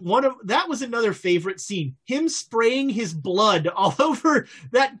actually that was another favorite scene. Him spraying his blood all over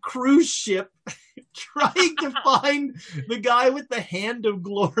that cruise ship, trying to find the guy with the hand of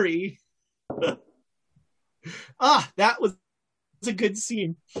glory. That was a good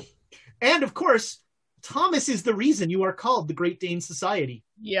scene. And of course, Thomas is the reason you are called the Great Dane Society.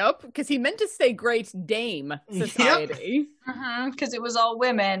 Yep, because he meant to say Great Dame Society. Yep. Because it was all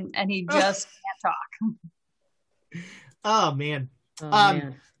women, and he just can't talk. Oh man.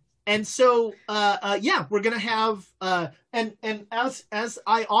 And so we're gonna have and as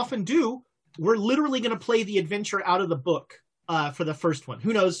I often do, we're literally gonna play the adventure out of the book for the first one.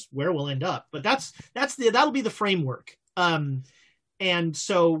 Who knows where we'll end up, but that'll be the framework. And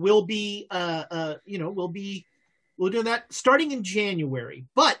so we'll be doing that starting in January.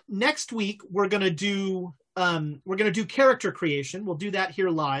 But next week we're gonna do character creation. We'll do that here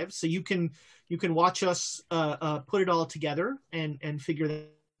live, so you can watch us put it all together and figure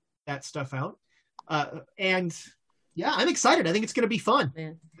that stuff out. And yeah, I'm excited. I think it's going to be fun.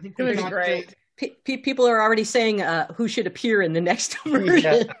 Man. I think it's going to be great. People are already saying who should appear in the next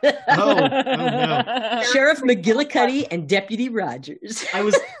version. Yeah. Oh no! Sheriff McGillicuddy and Deputy Rogers.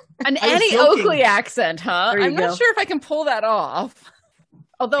 An Annie Oakley accent, huh? I'm not sure if I can pull that off.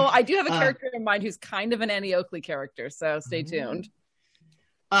 Although I do have a character in mind who's kind of an Annie Oakley character, so stay tuned.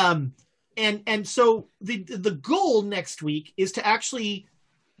 And so the goal next week is to actually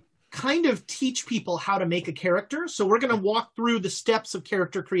kind of teach people how to make a character. So we're going to walk through the steps of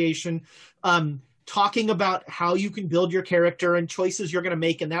character creation, talking about how you can build your character and choices you're going to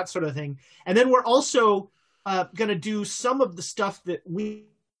make and that sort of thing. And then we're also going to do some of the stuff that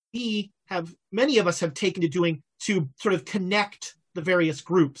many of us have taken to doing to sort of connect the various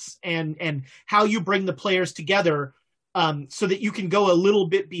groups and how you bring the players together, so that you can go a little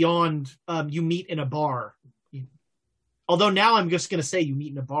bit beyond you meet in a bar. Although now I'm just going to say you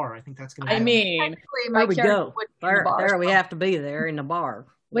meet in a bar. I think that's going to happen. There we go. There we have to be there in the bar.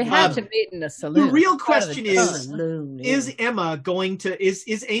 We have to meet in a saloon. The real question is Emma going to,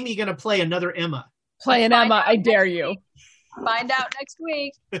 is Amy going to play another Emma? Play an Emma, I dare you. Find out next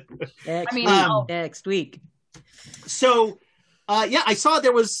week. Next week. So, I saw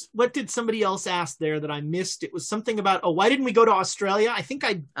there was, what did somebody else ask there that I missed? It was something about, why didn't we go to Australia? I think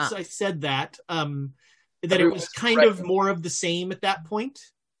I said that, that it was kind of more of the same at that point.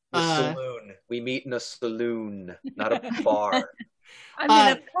 The saloon. We meet in a saloon, not a bar. I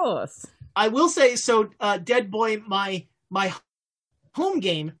mean, of course. I will say, so Dead Boy, my home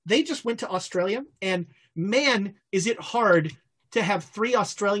game, they just went to Australia, and man, is it hard to have 3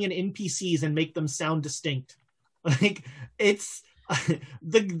 Australian NPCs and make them sound distinct. Like, it's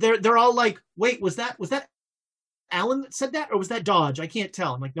they're all like, wait, was that Alan that said that, or was that Dodge? I can't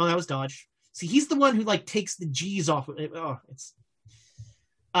tell. I'm like, no, that was Dodge. See, he's the one who like takes the G's off of it.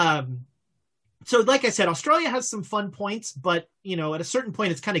 So like I said, Australia has some fun points, but at a certain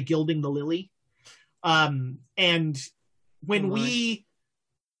point it's kind of gilding the lily. And when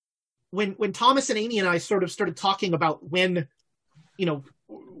when Thomas and Amy and I sort of started talking about when,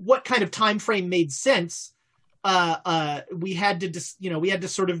 what kind of time frame made sense, we had to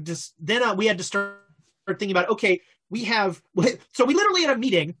start thinking about, okay, so we literally had a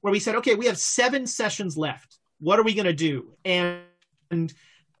meeting where we said, okay, we have 7 sessions left. What are we going to do? And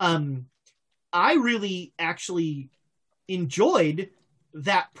I really actually enjoyed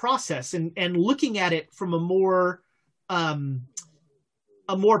that process and looking at it from a more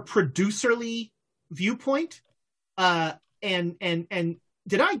producerly viewpoint. And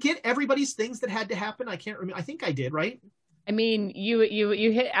did I get everybody's things that had to happen? I can't remember. I think I did, right? I mean, you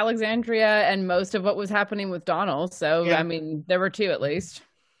hit Alexandria and most of what was happening with Donald. So, yeah. I mean, there were 2 at least.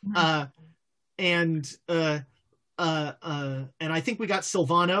 And I think we got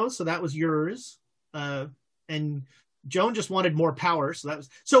Silvano, so that was yours. And Joan just wanted more power,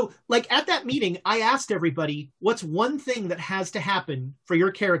 so like at that meeting, I asked everybody, what's one thing that has to happen for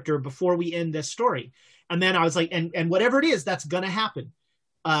your character before we end this story? And then I was like, and whatever it is, that's gonna happen.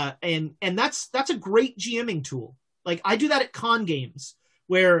 And that's a great GMing tool. Like I do that at con games,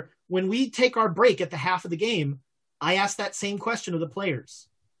 where when we take our break at the half of the game, I ask that same question of the players.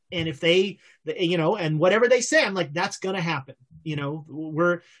 And if they and whatever they say, I'm like, that's going to happen.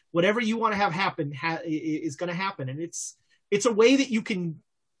 Whatever you want to have happen is going to happen. And it's a way that you can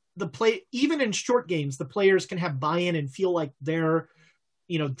even in short games, the players can have buy-in and feel like they're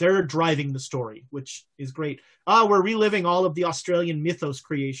driving the story, which is great. We're reliving all of the Australian mythos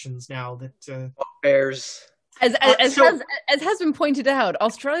creations now that bears. As has been pointed out,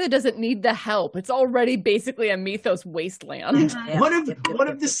 Australia doesn't need the help. It's already basically a mythos wasteland. Yeah. One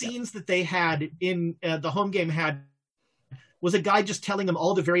of the scenes that they had in the home game was a guy just telling them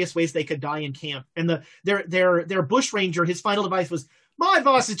all the various ways they could die in camp. And their bush ranger, his final advice was, "My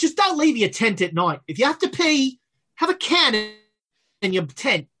advice is just don't leave your tent at night. If you have to pee, have a can in your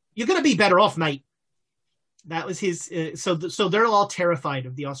tent. You're going to be better off, mate." That was his. So they're all terrified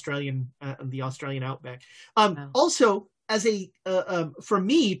of the Australian outback. Wow. Also, as for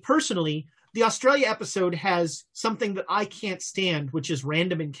me personally, the Australia episode has something that I can't stand, which is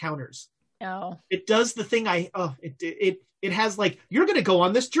random encounters. Oh. It does the thing it has like, you're going to go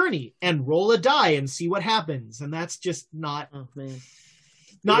on this journey and roll a die and see what happens, and that's just not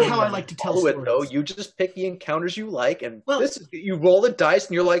how I like to tell stories. Though you just pick the encounters you like, and you roll the dice,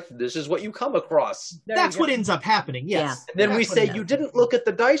 and you're like, this is what you come across. That's what ends up happening. Yes. Yeah. And then we say you didn't look at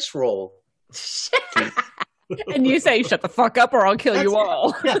the dice roll. And you say, shut the fuck up or I'll kill you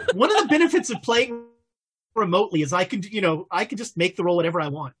all. Yeah. One of the benefits of playing remotely is I can just make the roll whatever I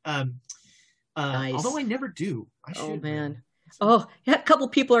want. Nice. Although I never do. I should. Oh man. Oh, yeah, a couple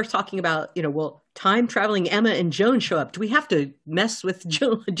people are talking about, time traveling Emma and Joan show up. Do we have to mess with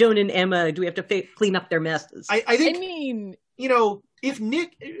Joan and Emma? Do we have to clean up their messes? I think,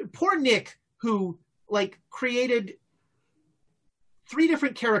 if poor Nick, who created 3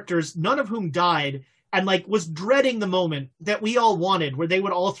 different characters, none of whom died, and was dreading the moment that we all wanted, where they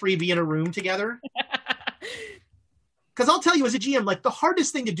would all 3 be in a room together. Because I'll tell you, as a GM, the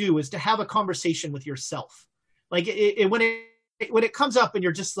hardest thing to do is to have a conversation with yourself. When it comes up and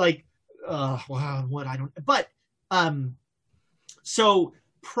you're just like, wow, what I don't. But so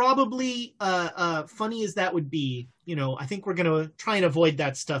probably funny as that would be, I think we're going to try and avoid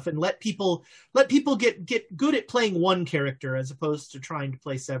that stuff and let people get good at playing one character as opposed to trying to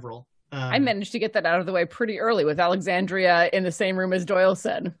play several. I managed to get that out of the way pretty early with Alexandria in the same room as Doyle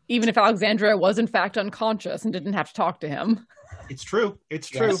said, even if Alexandria was in fact unconscious and didn't have to talk to him. It's true. It's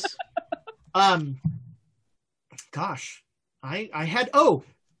true. Yes. Gosh, I had,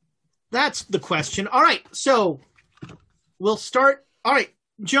 that's the question. All right. So we'll start. All right,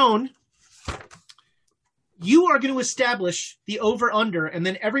 Joan, you are going to establish the over under, and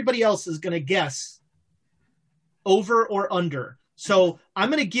then everybody else is going to guess over or under. So I'm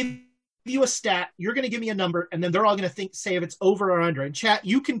going to give you a stat. You're going to give me a number, and then they're all going to say if it's over or under. And chat,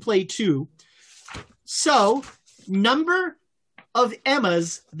 you can play too. So number of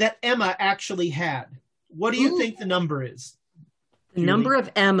Emmas that Emma actually had. What do you think the number is? The number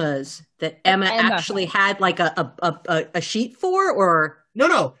of Emmas that Emma actually had, a sheet for, or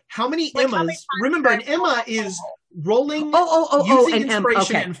no? How many Emmas? Remember, an Emma is rolling, using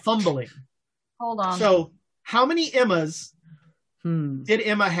inspiration, and fumbling. Hold on. So, how many Emmas did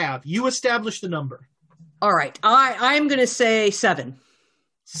Emma have? You establish the number. All right, I'm going to say 7.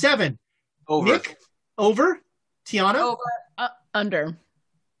 7. Over. Nick, over. Tiana, over. Under.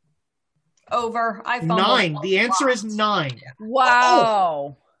 Over. I fumbled 9. The answer is 9.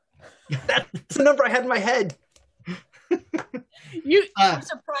 Wow. That's the number I had in my head. I'm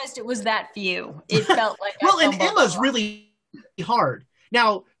surprised it was that few. It felt like and Emma's really hard.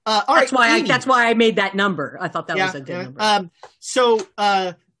 Now, that's why I made that number. I thought that was a good number. So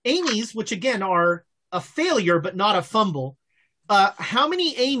Amy's, which again are a failure but not a fumble. How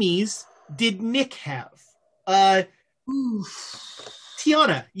many Amy's did Nick have?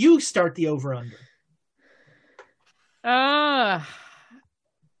 Tiana, you start the over-under. I'm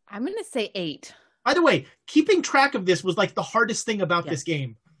going to say 8. By the way, keeping track of this was the hardest thing about this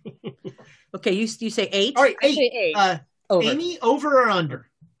game. Okay, you say 8? All right, 8. I say 8. Over. Amy, over or under?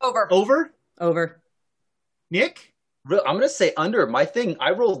 Over. Over? Over. Nick? I'm going to say under. My thing,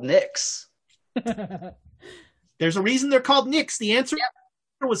 I rolled Nicks. There's a reason they're called Nicks. The answer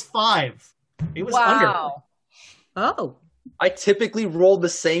was 5. It was under. Oh. I typically rolled the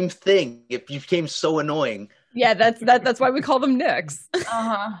same thing. It became so annoying. Yeah, that's why we call them Nicks.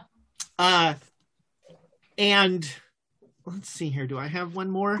 And let's see here. Do I have one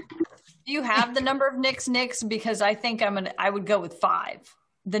more? Do you have the number of Nicks? Because I think I would go with 5.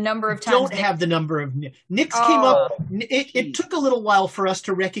 The number of times. Don't have the number of Nicks came up. It took a little while for us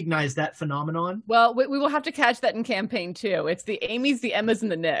to recognize that phenomenon. Well, we will have to catch that in campaign too. It's the Amy's, the Emmas,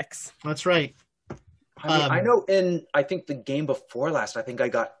 and the Nicks. That's right. I know I think the game before last, I think I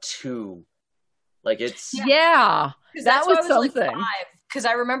got 2. That was something. Because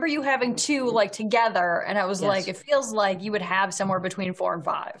I remember you having 2 like together, and I was like, it feels like you would have somewhere between 4 and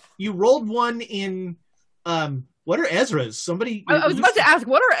 5. You rolled one in. What are Ezra's? Somebody. I was about to ask,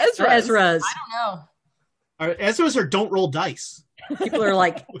 what are Ezra's? Ezra's. I don't know. Are Ezra's or don't roll dice? People are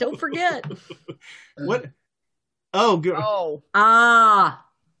like, don't forget. What? Oh, good. Oh.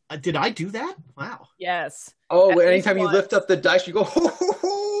 Did I do that? Wow. Yes. Oh, anytime you lift up the dice, you go, hoo, hoo,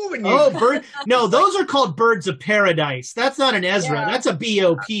 hoo, and you... Oh, no, those are called Birds of Paradise. That's not an Ezra. Yeah. That's a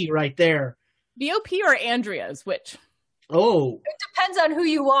BOP right there. BOP or Andrea's, which? Oh. It depends on who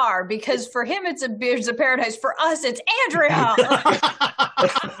you are, because for him it's a Birds of Paradise. For us, it's Andrea. It's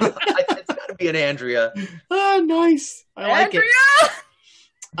got to be an Andrea. Oh, nice. I like Andrea!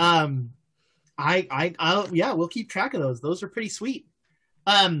 it. Yeah, we'll keep track of those. Those are pretty sweet.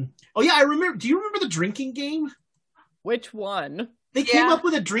 Oh yeah, I remember. Do you remember the drinking game? Which one? They came up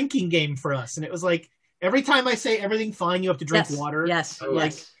with a drinking game for us, and it was like every time I say everything fine, you have to drink water. Yes.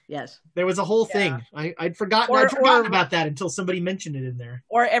 Like, yes. There was a whole thing. I'd forgotten about that until somebody mentioned it in there.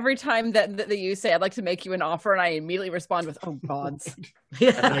 Or every time that you say, "I'd like to make you an offer," and I immediately respond with, "Oh gods."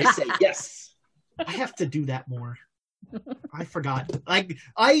 And I say yes. I have to do that more. I forgot.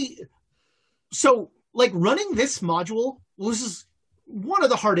 So running this module was one of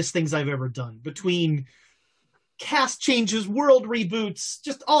the hardest things I've ever done, between cast changes, world reboots,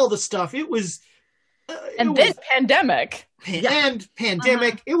 just all the stuff. It was pandemic.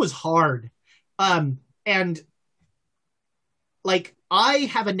 Pandemic. It was hard. And like I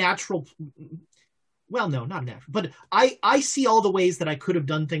have a natural, well, no, not a natural, but I see all the ways that I could have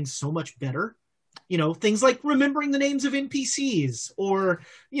done things so much better. You know, things like remembering the names of NPCs, or,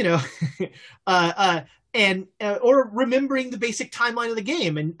 you know, or remembering the basic timeline of the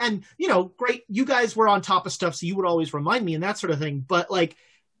game, and you know, great, you guys were on top of stuff, so you would always remind me and that sort of thing. But like,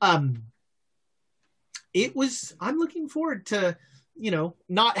 it was. I'm looking forward to, you know,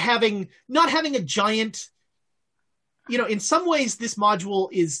 not having a giant. You know, in some ways, this module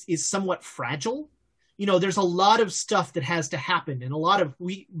is somewhat fragile. You know, there's a lot of stuff that has to happen, and a lot of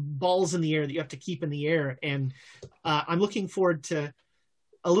balls in the air that you have to keep in the air. And I'm looking forward to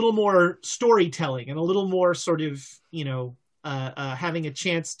a little more storytelling and a little more sort of, you know, having a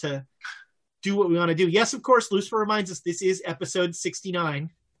chance to do what we want to do. Yes, of course, Lucifer reminds us this is episode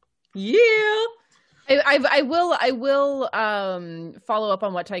 69. Yeah. I will follow up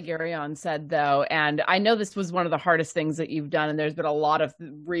on what Tigerion said, though, and I know this was one of the hardest things that you've done, and there's been a lot of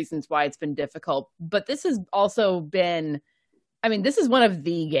reasons why it's been difficult, but this has also been, I mean, this is one of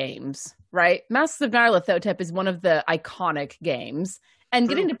the games, right? Masks of Nyarlathotep is one of the iconic games, and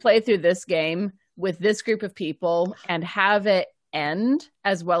getting to play through this game with this group of people and have it end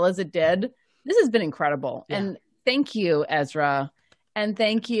as well as it did, this has been incredible. Yeah. And thank you, Ezra. And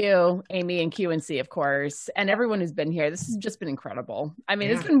thank you, Amy and QNC, of course, and everyone who's been here. This has just been incredible. I mean,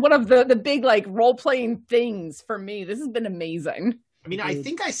 It's been one of the big, like, role-playing things for me. This has been amazing. I mean, I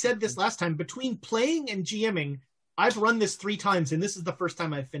think I said this last time. Between playing and GMing, I've run this 3 times, and this is the first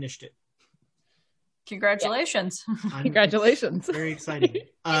time I've finished it. Congratulations. Congratulations. Very exciting.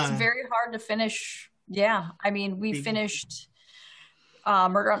 It's very hard to finish. Yeah. I mean, we finished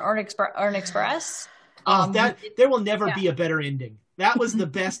Murder on Orient Express. There will never be a better ending. That was the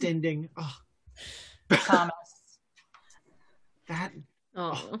best ending. Oh. Thomas.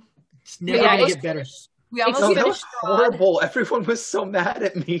 It's never going to get better. We almost finished. Horrible. Everyone was so mad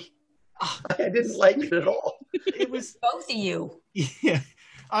at me. I didn't like it at all. It was both of you. Yeah.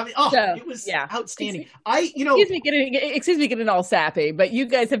 I mean, it was outstanding. Excuse me getting all sappy, but you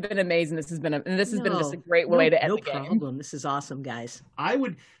guys have been amazing. This has been just a great way to end the game. No problem. This is awesome, guys.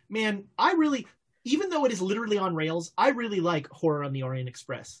 Even though it is literally on rails, I really like Horror on the Orient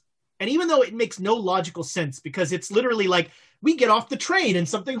Express. And even though it makes no logical sense, because it's literally like, we get off the train and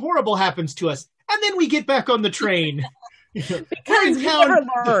something horrible happens to us, and then we get back on the train. Because we never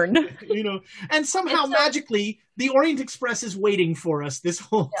learn. You know, and somehow magically, the Orient Express is waiting for us this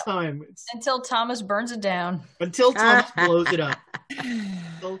whole time. Until Thomas burns it down. Until Thomas blows it up.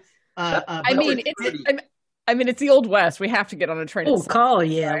 So, it's the Old West. We have to get on a train.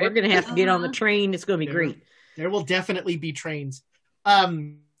 Yeah. Right? We're going to have to get on the train. It's going to be great. There will definitely be trains.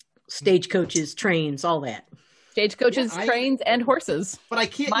 Stagecoaches, trains, all that. Stagecoaches, trains, and horses. But I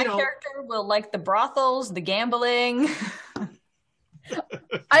can't, My character will like the brothels, the gambling.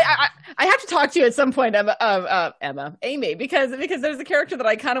 I have to talk to you at some point, Amy, because there's a character that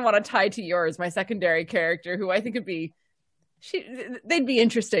I kind of want to tie to yours, my secondary character, who I think would be, they'd be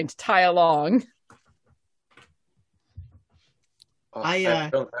interesting to tie along. I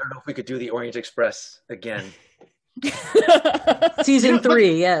don't know if we could do the Orient Express again. Season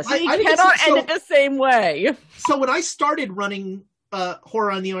 3, yes. We cannot end it the same way. So when I started running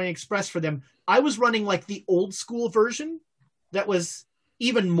Horror on the Orient Express for them, I was running like the old school version that was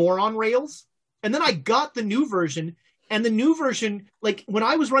even more on rails. And then I got the new version, and the new version, like when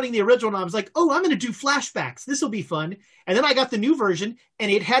I was running the original, I was like, oh, I'm going to do flashbacks. This will be fun. And then I got the new version, and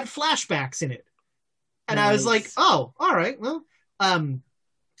it had flashbacks in it. And I was like, oh, all right, well,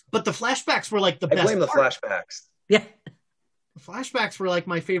 but the flashbacks were like the best. I blame the flashbacks. Yeah. The flashbacks were like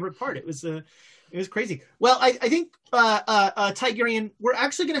my favorite part. It was crazy. Well, I think Tigerian, we're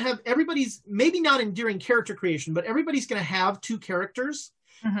actually going to have everybody's, maybe not enduring character creation, but everybody's going to have 2 characters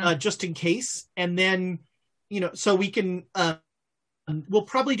just in case. And then, so we can, we'll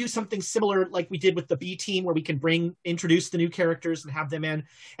probably do something similar like we did with the B team, where we can introduce the new characters and have them in.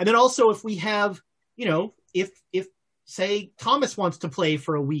 And then also if we have, if say Thomas wants to play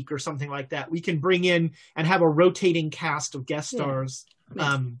for a week or something like that, we can bring in and have a rotating cast of guest stars.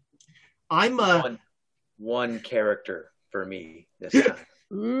 I'm one character for me this time.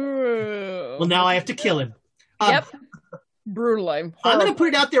 Well, now I have to kill him. Yep. Brutally. I'm going to put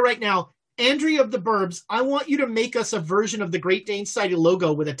it out there right now. Andrea of the Burbs, I want you to make us a version of the Great Dane Society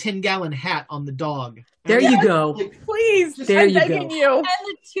logo with a 10-gallon hat on the dog. There you go. Please. There you go. And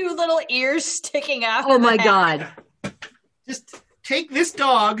the 2 little ears sticking out. Oh my God. Just take this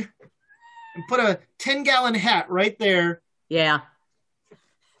dog and put a 10-gallon hat right there. Yeah.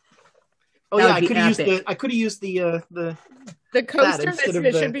 Oh yeah, I could have used the coaster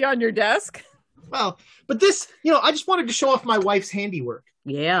that should be on your desk. Well, but this, I just wanted to show off my wife's handiwork.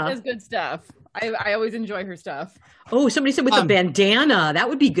 Yeah. That's good stuff. I always enjoy her stuff. Oh, somebody said with a bandana. That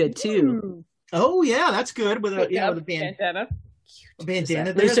would be good too. Oh yeah, that's good with a with a bandana. A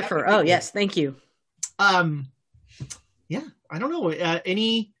bandana. Lucifer. Oh yes, thank you. Yeah, I don't know.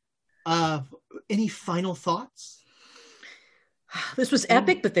 Any final thoughts? This was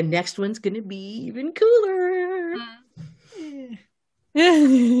epic, but the next one's going to be even cooler.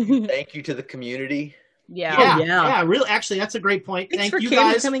 Thank you to the community. Yeah. Really, actually, that's a great point. Thanks Thank you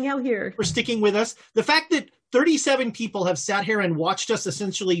Cameron guys coming out here for sticking with us. The fact that 37 people have sat here and watched us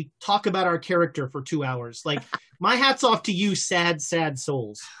essentially talk about our character for 2 hours. Like, my hat's off to you, sad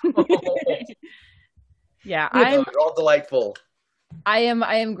souls. Yeah, you're all delightful. I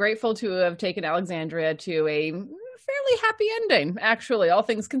am grateful to have taken Alexandria to a fairly happy ending, actually, all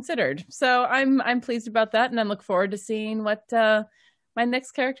things considered. So I'm pleased about that, and I look forward to seeing what my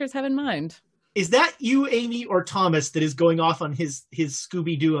next characters have in mind. Is that you, Amy, or Thomas that is going off on his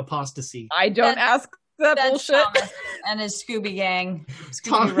Scooby-Doo apostasy? I don't ask that bullshit. Thomas and his Scooby gang,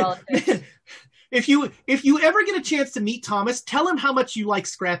 Scooby relatives. If you ever get a chance to meet Thomas, tell him how much you like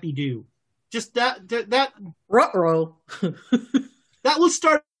Scrappy Doo. Just that ruh-roh. That will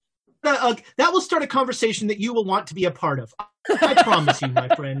start a conversation that you will want to be a part of. I promise you, my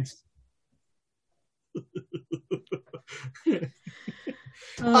friends.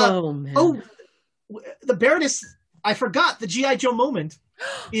 Man. The Baroness, I forgot the G.I. Joe moment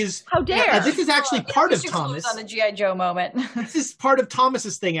is... How dare! This is actually part of Thomas. On the G.I. Joe moment. This is part of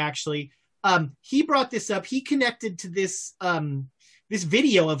Thomas's thing, actually. He brought this up. He connected to this this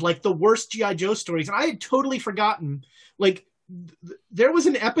video of like the worst G.I. Joe stories. And I had totally forgotten. Like, there was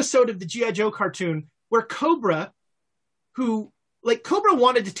an episode of the G.I. Joe cartoon where Cobra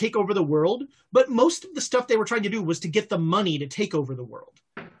wanted to take over the world, but most of the stuff they were trying to do was to get the money to take over the world.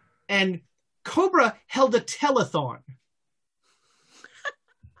 And Cobra held a telethon.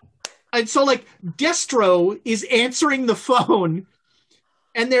 And so like Destro is answering the phone,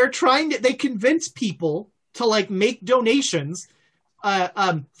 and they convince people to like make donations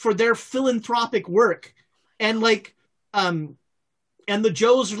for their philanthropic work. And like and the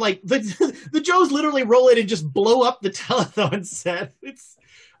Joes are like the Joes literally roll in and just blow up the telethon set. It's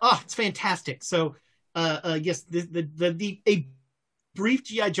fantastic. So yes, a brief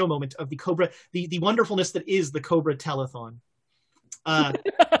G.I. Joe moment of the Cobra, the wonderfulness that is the Cobra telethon.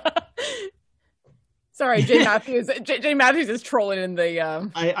 Sorry, Jay Matthews. Jay Matthews is trolling in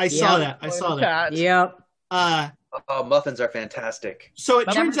the. I saw that. I saw that. Yep. Muffins are fantastic. So it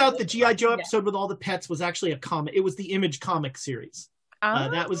turns out the G.I. Joe episode with all the pets was actually a comic. It was the Image comic series.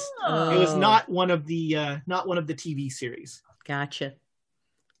 That was it was not one of the TV series. Gotcha.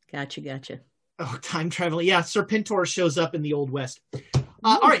 Oh, time traveling. Yeah, Serpentor shows up in the Old West.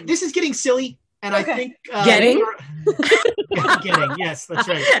 All right, this is getting silly, and I think getting. Yes, that's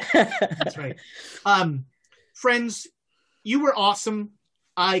right. That's right. Friends, you were awesome.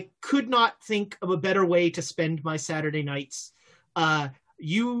 I could not think of a better way to spend my Saturday nights.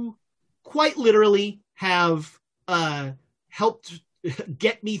 You quite literally have helped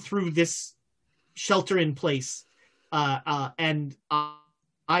get me through this shelter in place. And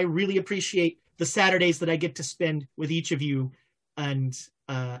I really appreciate the Saturdays that I get to spend with each of you. and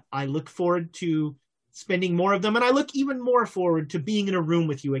I look forward to spending more of them, and I look even more forward to being in a room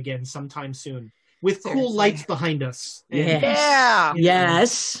with you again sometime soon with cool lights behind us. Yes. Yeah.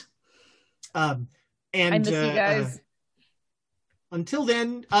 Yes. And I miss you guys. Until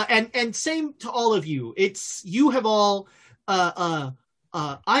then, and same to all of you. You have all. I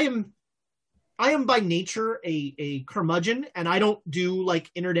am by nature a curmudgeon, and I don't do like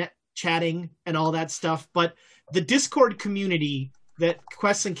internet chatting and all that stuff. But the Discord community that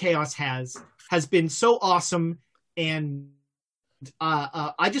Quests and Chaos has been so awesome, and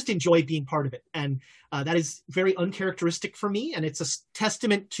I just enjoy being part of it, and that is very uncharacteristic for me, and it's a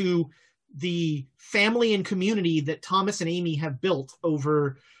testament to the family and community that Thomas and Amy have built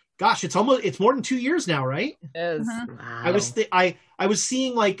over, gosh, it's more than 2 years now, right? It is. Wow. I was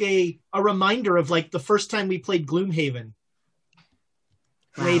seeing like a reminder of like the first time we played Gloomhaven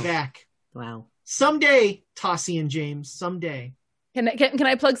way back. Wow. Someday, Tossie and James, someday. Can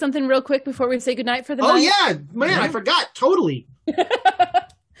I plug something real quick before we say goodnight for the night? Oh yeah, man, I forgot totally.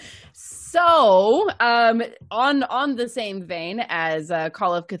 So, on the same vein as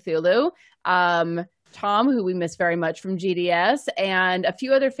Call of Cthulhu, Tom, who we miss very much from GDS, and a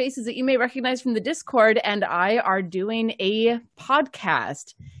few other faces that you may recognize from the Discord, and I are doing a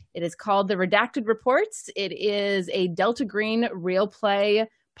podcast. It is called The Redacted Reports. It is a Delta Green real play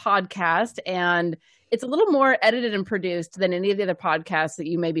podcast, and it's a little more edited and produced than any of the other podcasts that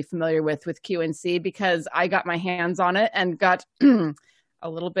you may be familiar with QNC, because I got my hands on it and got a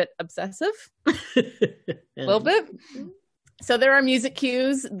little bit obsessive, a little bit. So there are music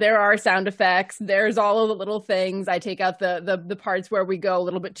cues, there are sound effects, there's all of the little things. I take out the parts where we go a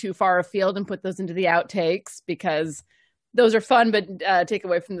little bit too far afield and put those into the outtakes, because those are fun, but take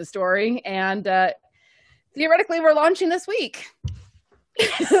away from the story. And theoretically, we're launching this week.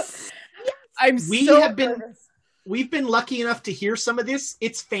 We've been lucky enough to hear some of this.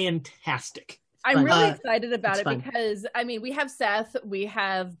 It's fantastic. I'm really excited about it because, I mean, we have Seth, we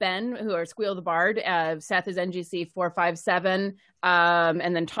have Ben, who are Squeal the Bard. Seth is NGC 457,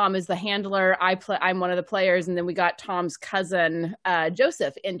 and then Tom is the handler. I'm one of the players, and then we got Tom's cousin,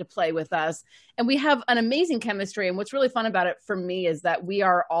 Joseph, in to play with us. And we have an amazing chemistry, and what's really fun about it for me is that we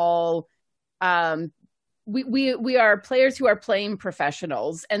are all... We are players who are playing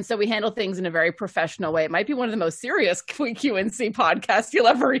professionals, and so we handle things in a very professional way. It might be one of the most serious QNC podcasts you'll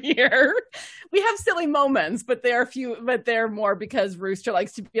ever hear. We have silly moments, but they're more because Rooster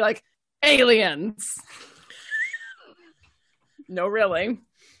likes to be like, aliens. No, really.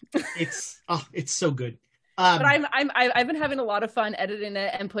 It's so good. But I've been having a lot of fun editing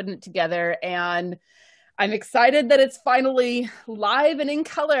it and putting it together, and I'm excited that it's finally live and in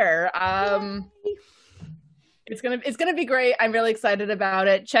color. It's gonna be great. I'm really excited about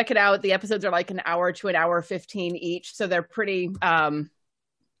it. Check it out. The episodes are like an hour to an hour 15 each, so they're pretty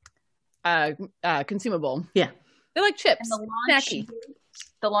consumable. Yeah, they're like chips. And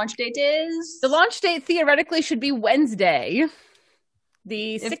the launch date is? The launch date theoretically should be Wednesday,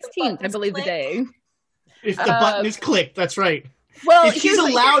 the 16th, I believe, the day. If the button is clicked, that's right. Well, if she's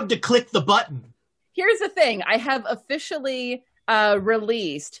allowed to click the button. Here's the thing: I have officially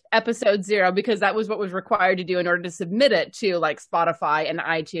released episode 0 because that was what was required to do in order to submit it to like Spotify and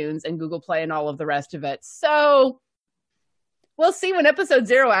iTunes and Google Play and all of the rest of it. So we'll see when episode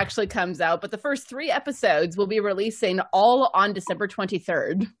 0 actually comes out, but the first 3 episodes will be releasing all on December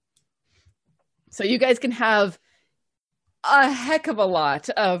 23rd. So you guys can have a heck of a lot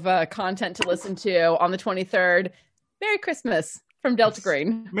of content to listen to on the 23rd. Merry Christmas from Delta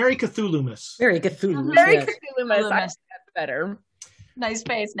Green. Merry Cthulhumas. Merry Cthulhumas. Merry Cthulhumas. I think that's better. Nice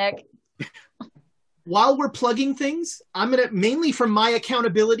face, Nick. While we're plugging things, I'm going to, mainly from my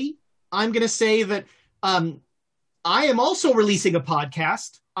accountability, I'm going to say that I am also releasing a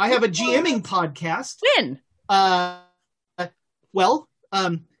podcast. I have a GMing podcast. When?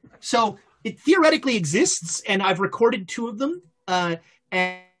 So it theoretically exists, and I've recorded 2 of them. The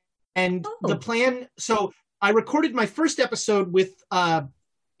plan, so I recorded my first episode with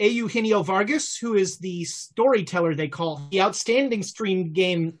Eugenio Vargas, who is the storyteller they call the outstanding streamed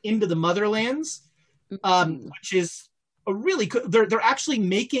game Into the Motherlands, which is a really cool. They're actually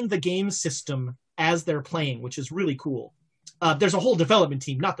making the game system as they're playing, which is really cool. There's a whole development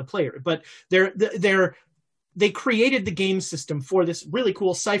team, not the player, but they created the game system for this really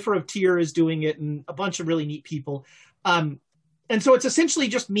cool. Cypher of Tyr is doing it, and a bunch of really neat people. And so it's essentially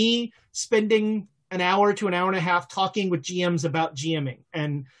just me spending an hour to an hour and a half talking with GMs about GMing.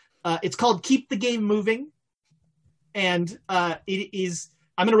 And it's called Keep the Game Moving. And I'm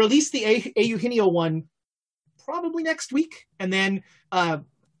going to release the Eugenio one probably next week. And then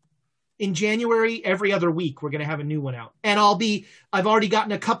in January, every other week, we're going to have a new one out. And I've already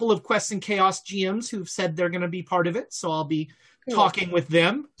gotten a couple of Quests and Chaos GMs who've said they're going to be part of it. So I'll be talking with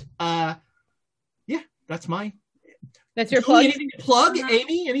them. That's your plug. Anything to plug?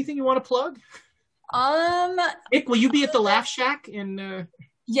 Amy, anything you want to plug? Nick, will you be at the Laugh Shack in?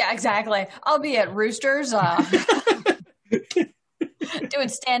 Yeah, exactly. I'll be at Roosters, doing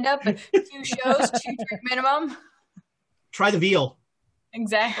stand-up, 2 shows, 2 drink minimum. Try the veal.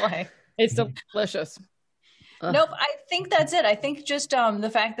 Exactly. It's delicious. Nope, I think that's it. I think just the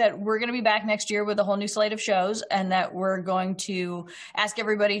fact that we're going to be back next year with a whole new slate of shows, and that we're going to ask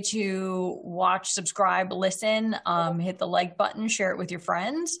everybody to watch, subscribe, listen, hit the like button, share it with your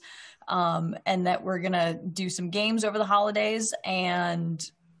friends, and that we're going to do some games over the holidays and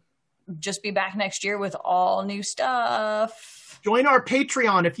just be back next year with all new stuff. Join our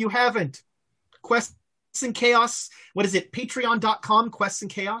Patreon if you haven't. Quests and Chaos. What is it? Patreon.com, Quests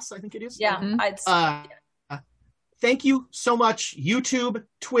and Chaos, I think it is. Yeah. Thank you so much. YouTube,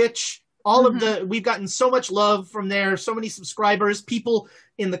 Twitch, we've gotten so much love from there. So many subscribers, people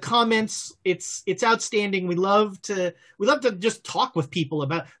in the comments. It's outstanding. We love to just talk with people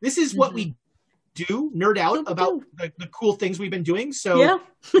about, this is what we do, nerd out about the cool things we've been doing. So,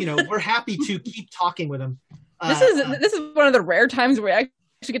 we're happy to keep talking with them. This is one of the rare times where I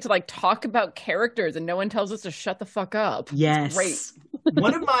actually get to talk about characters and no one tells us to shut the fuck up. Yes. Great.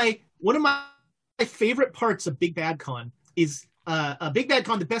 One of my favorite parts of Big Bad Con is Big Bad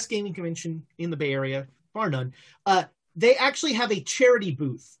Con, the best gaming convention in the Bay Area, bar none. They actually have a charity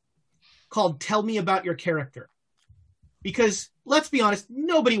booth called Tell Me About Your Character. Because let's be honest,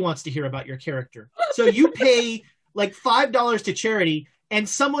 nobody wants to hear about your character. So you pay $5 to charity and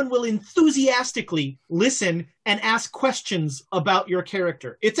someone will enthusiastically listen and ask questions about your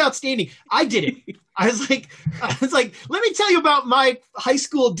character. It's outstanding. I did it. I was like, let me tell you about my high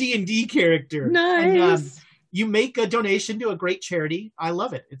school D&D character. Nice. And, you make a donation to a great charity. I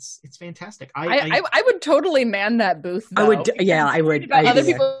love it. It's fantastic. I would totally man that booth, though. I would. Yeah, I would. Other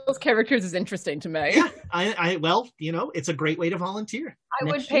people's characters is interesting to me. Yeah, well, it's a great way to volunteer. I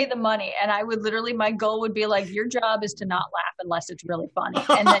would pay the money, and I would literally, my goal would be your job is to not laugh unless it's really funny.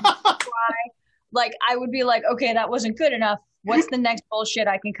 And then try, I would be okay, that wasn't good enough. What's the next bullshit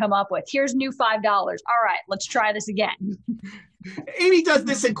I can come up with? Here's new $5. All right, let's try this again. Amy does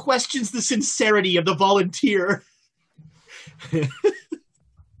this and questions the sincerity of the volunteer.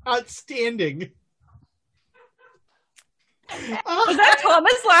 Outstanding. Was that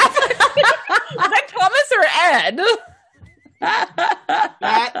Thomas laughing? Was that Thomas or Ed?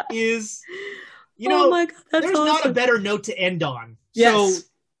 That is, oh my God, that's there's awesome. not a better note to end on. Yes. So,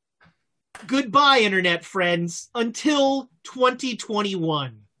 goodbye, internet friends. Until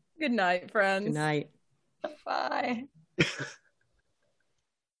 2021. Good night, friends. Good night. Bye.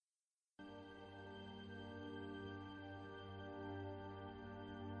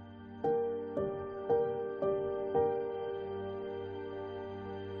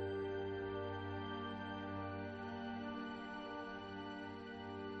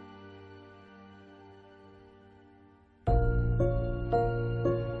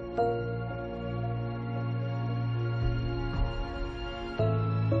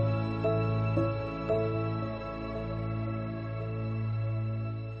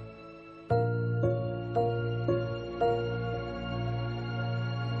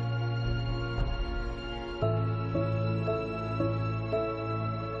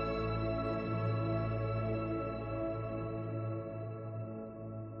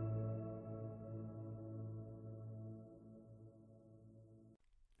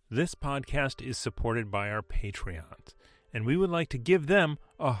 This podcast is supported by our Patreons, and we would like to give them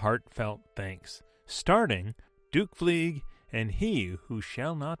a heartfelt thanks, starting Duke Fleeg and He Who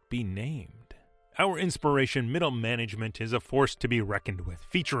Shall Not Be Named. Our inspiration middle management is a force to be reckoned with,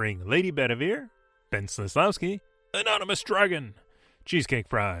 featuring Lady Bedivere, Ben Slislawski, Anonymous Dragon, Cheesecake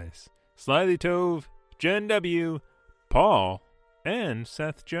Fries, Slyly Tove, Jen W., Paul, and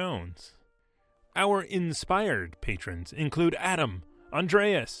Seth Jones. Our inspired patrons include Adam,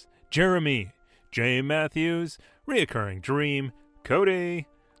 Andreas, Jeremy, Jay Matthews, Reoccurring Dream, Cody,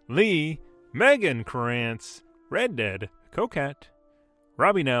 Lee, Megan Krantz, Red Dead, Coquette,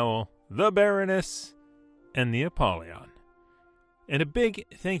 Robbie Nowell, The Baroness, and the Apollyon. And a big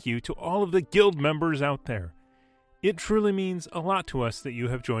thank you to all of the guild members out there. It truly means a lot to us that you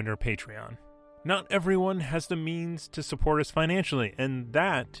have joined our Patreon. Not everyone has the means to support us financially, and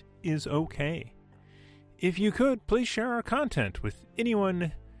that is okay. If you could, please share our content with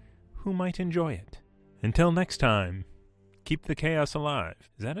anyone who might enjoy it. Until next time, keep the chaos alive.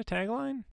 Is that a tagline?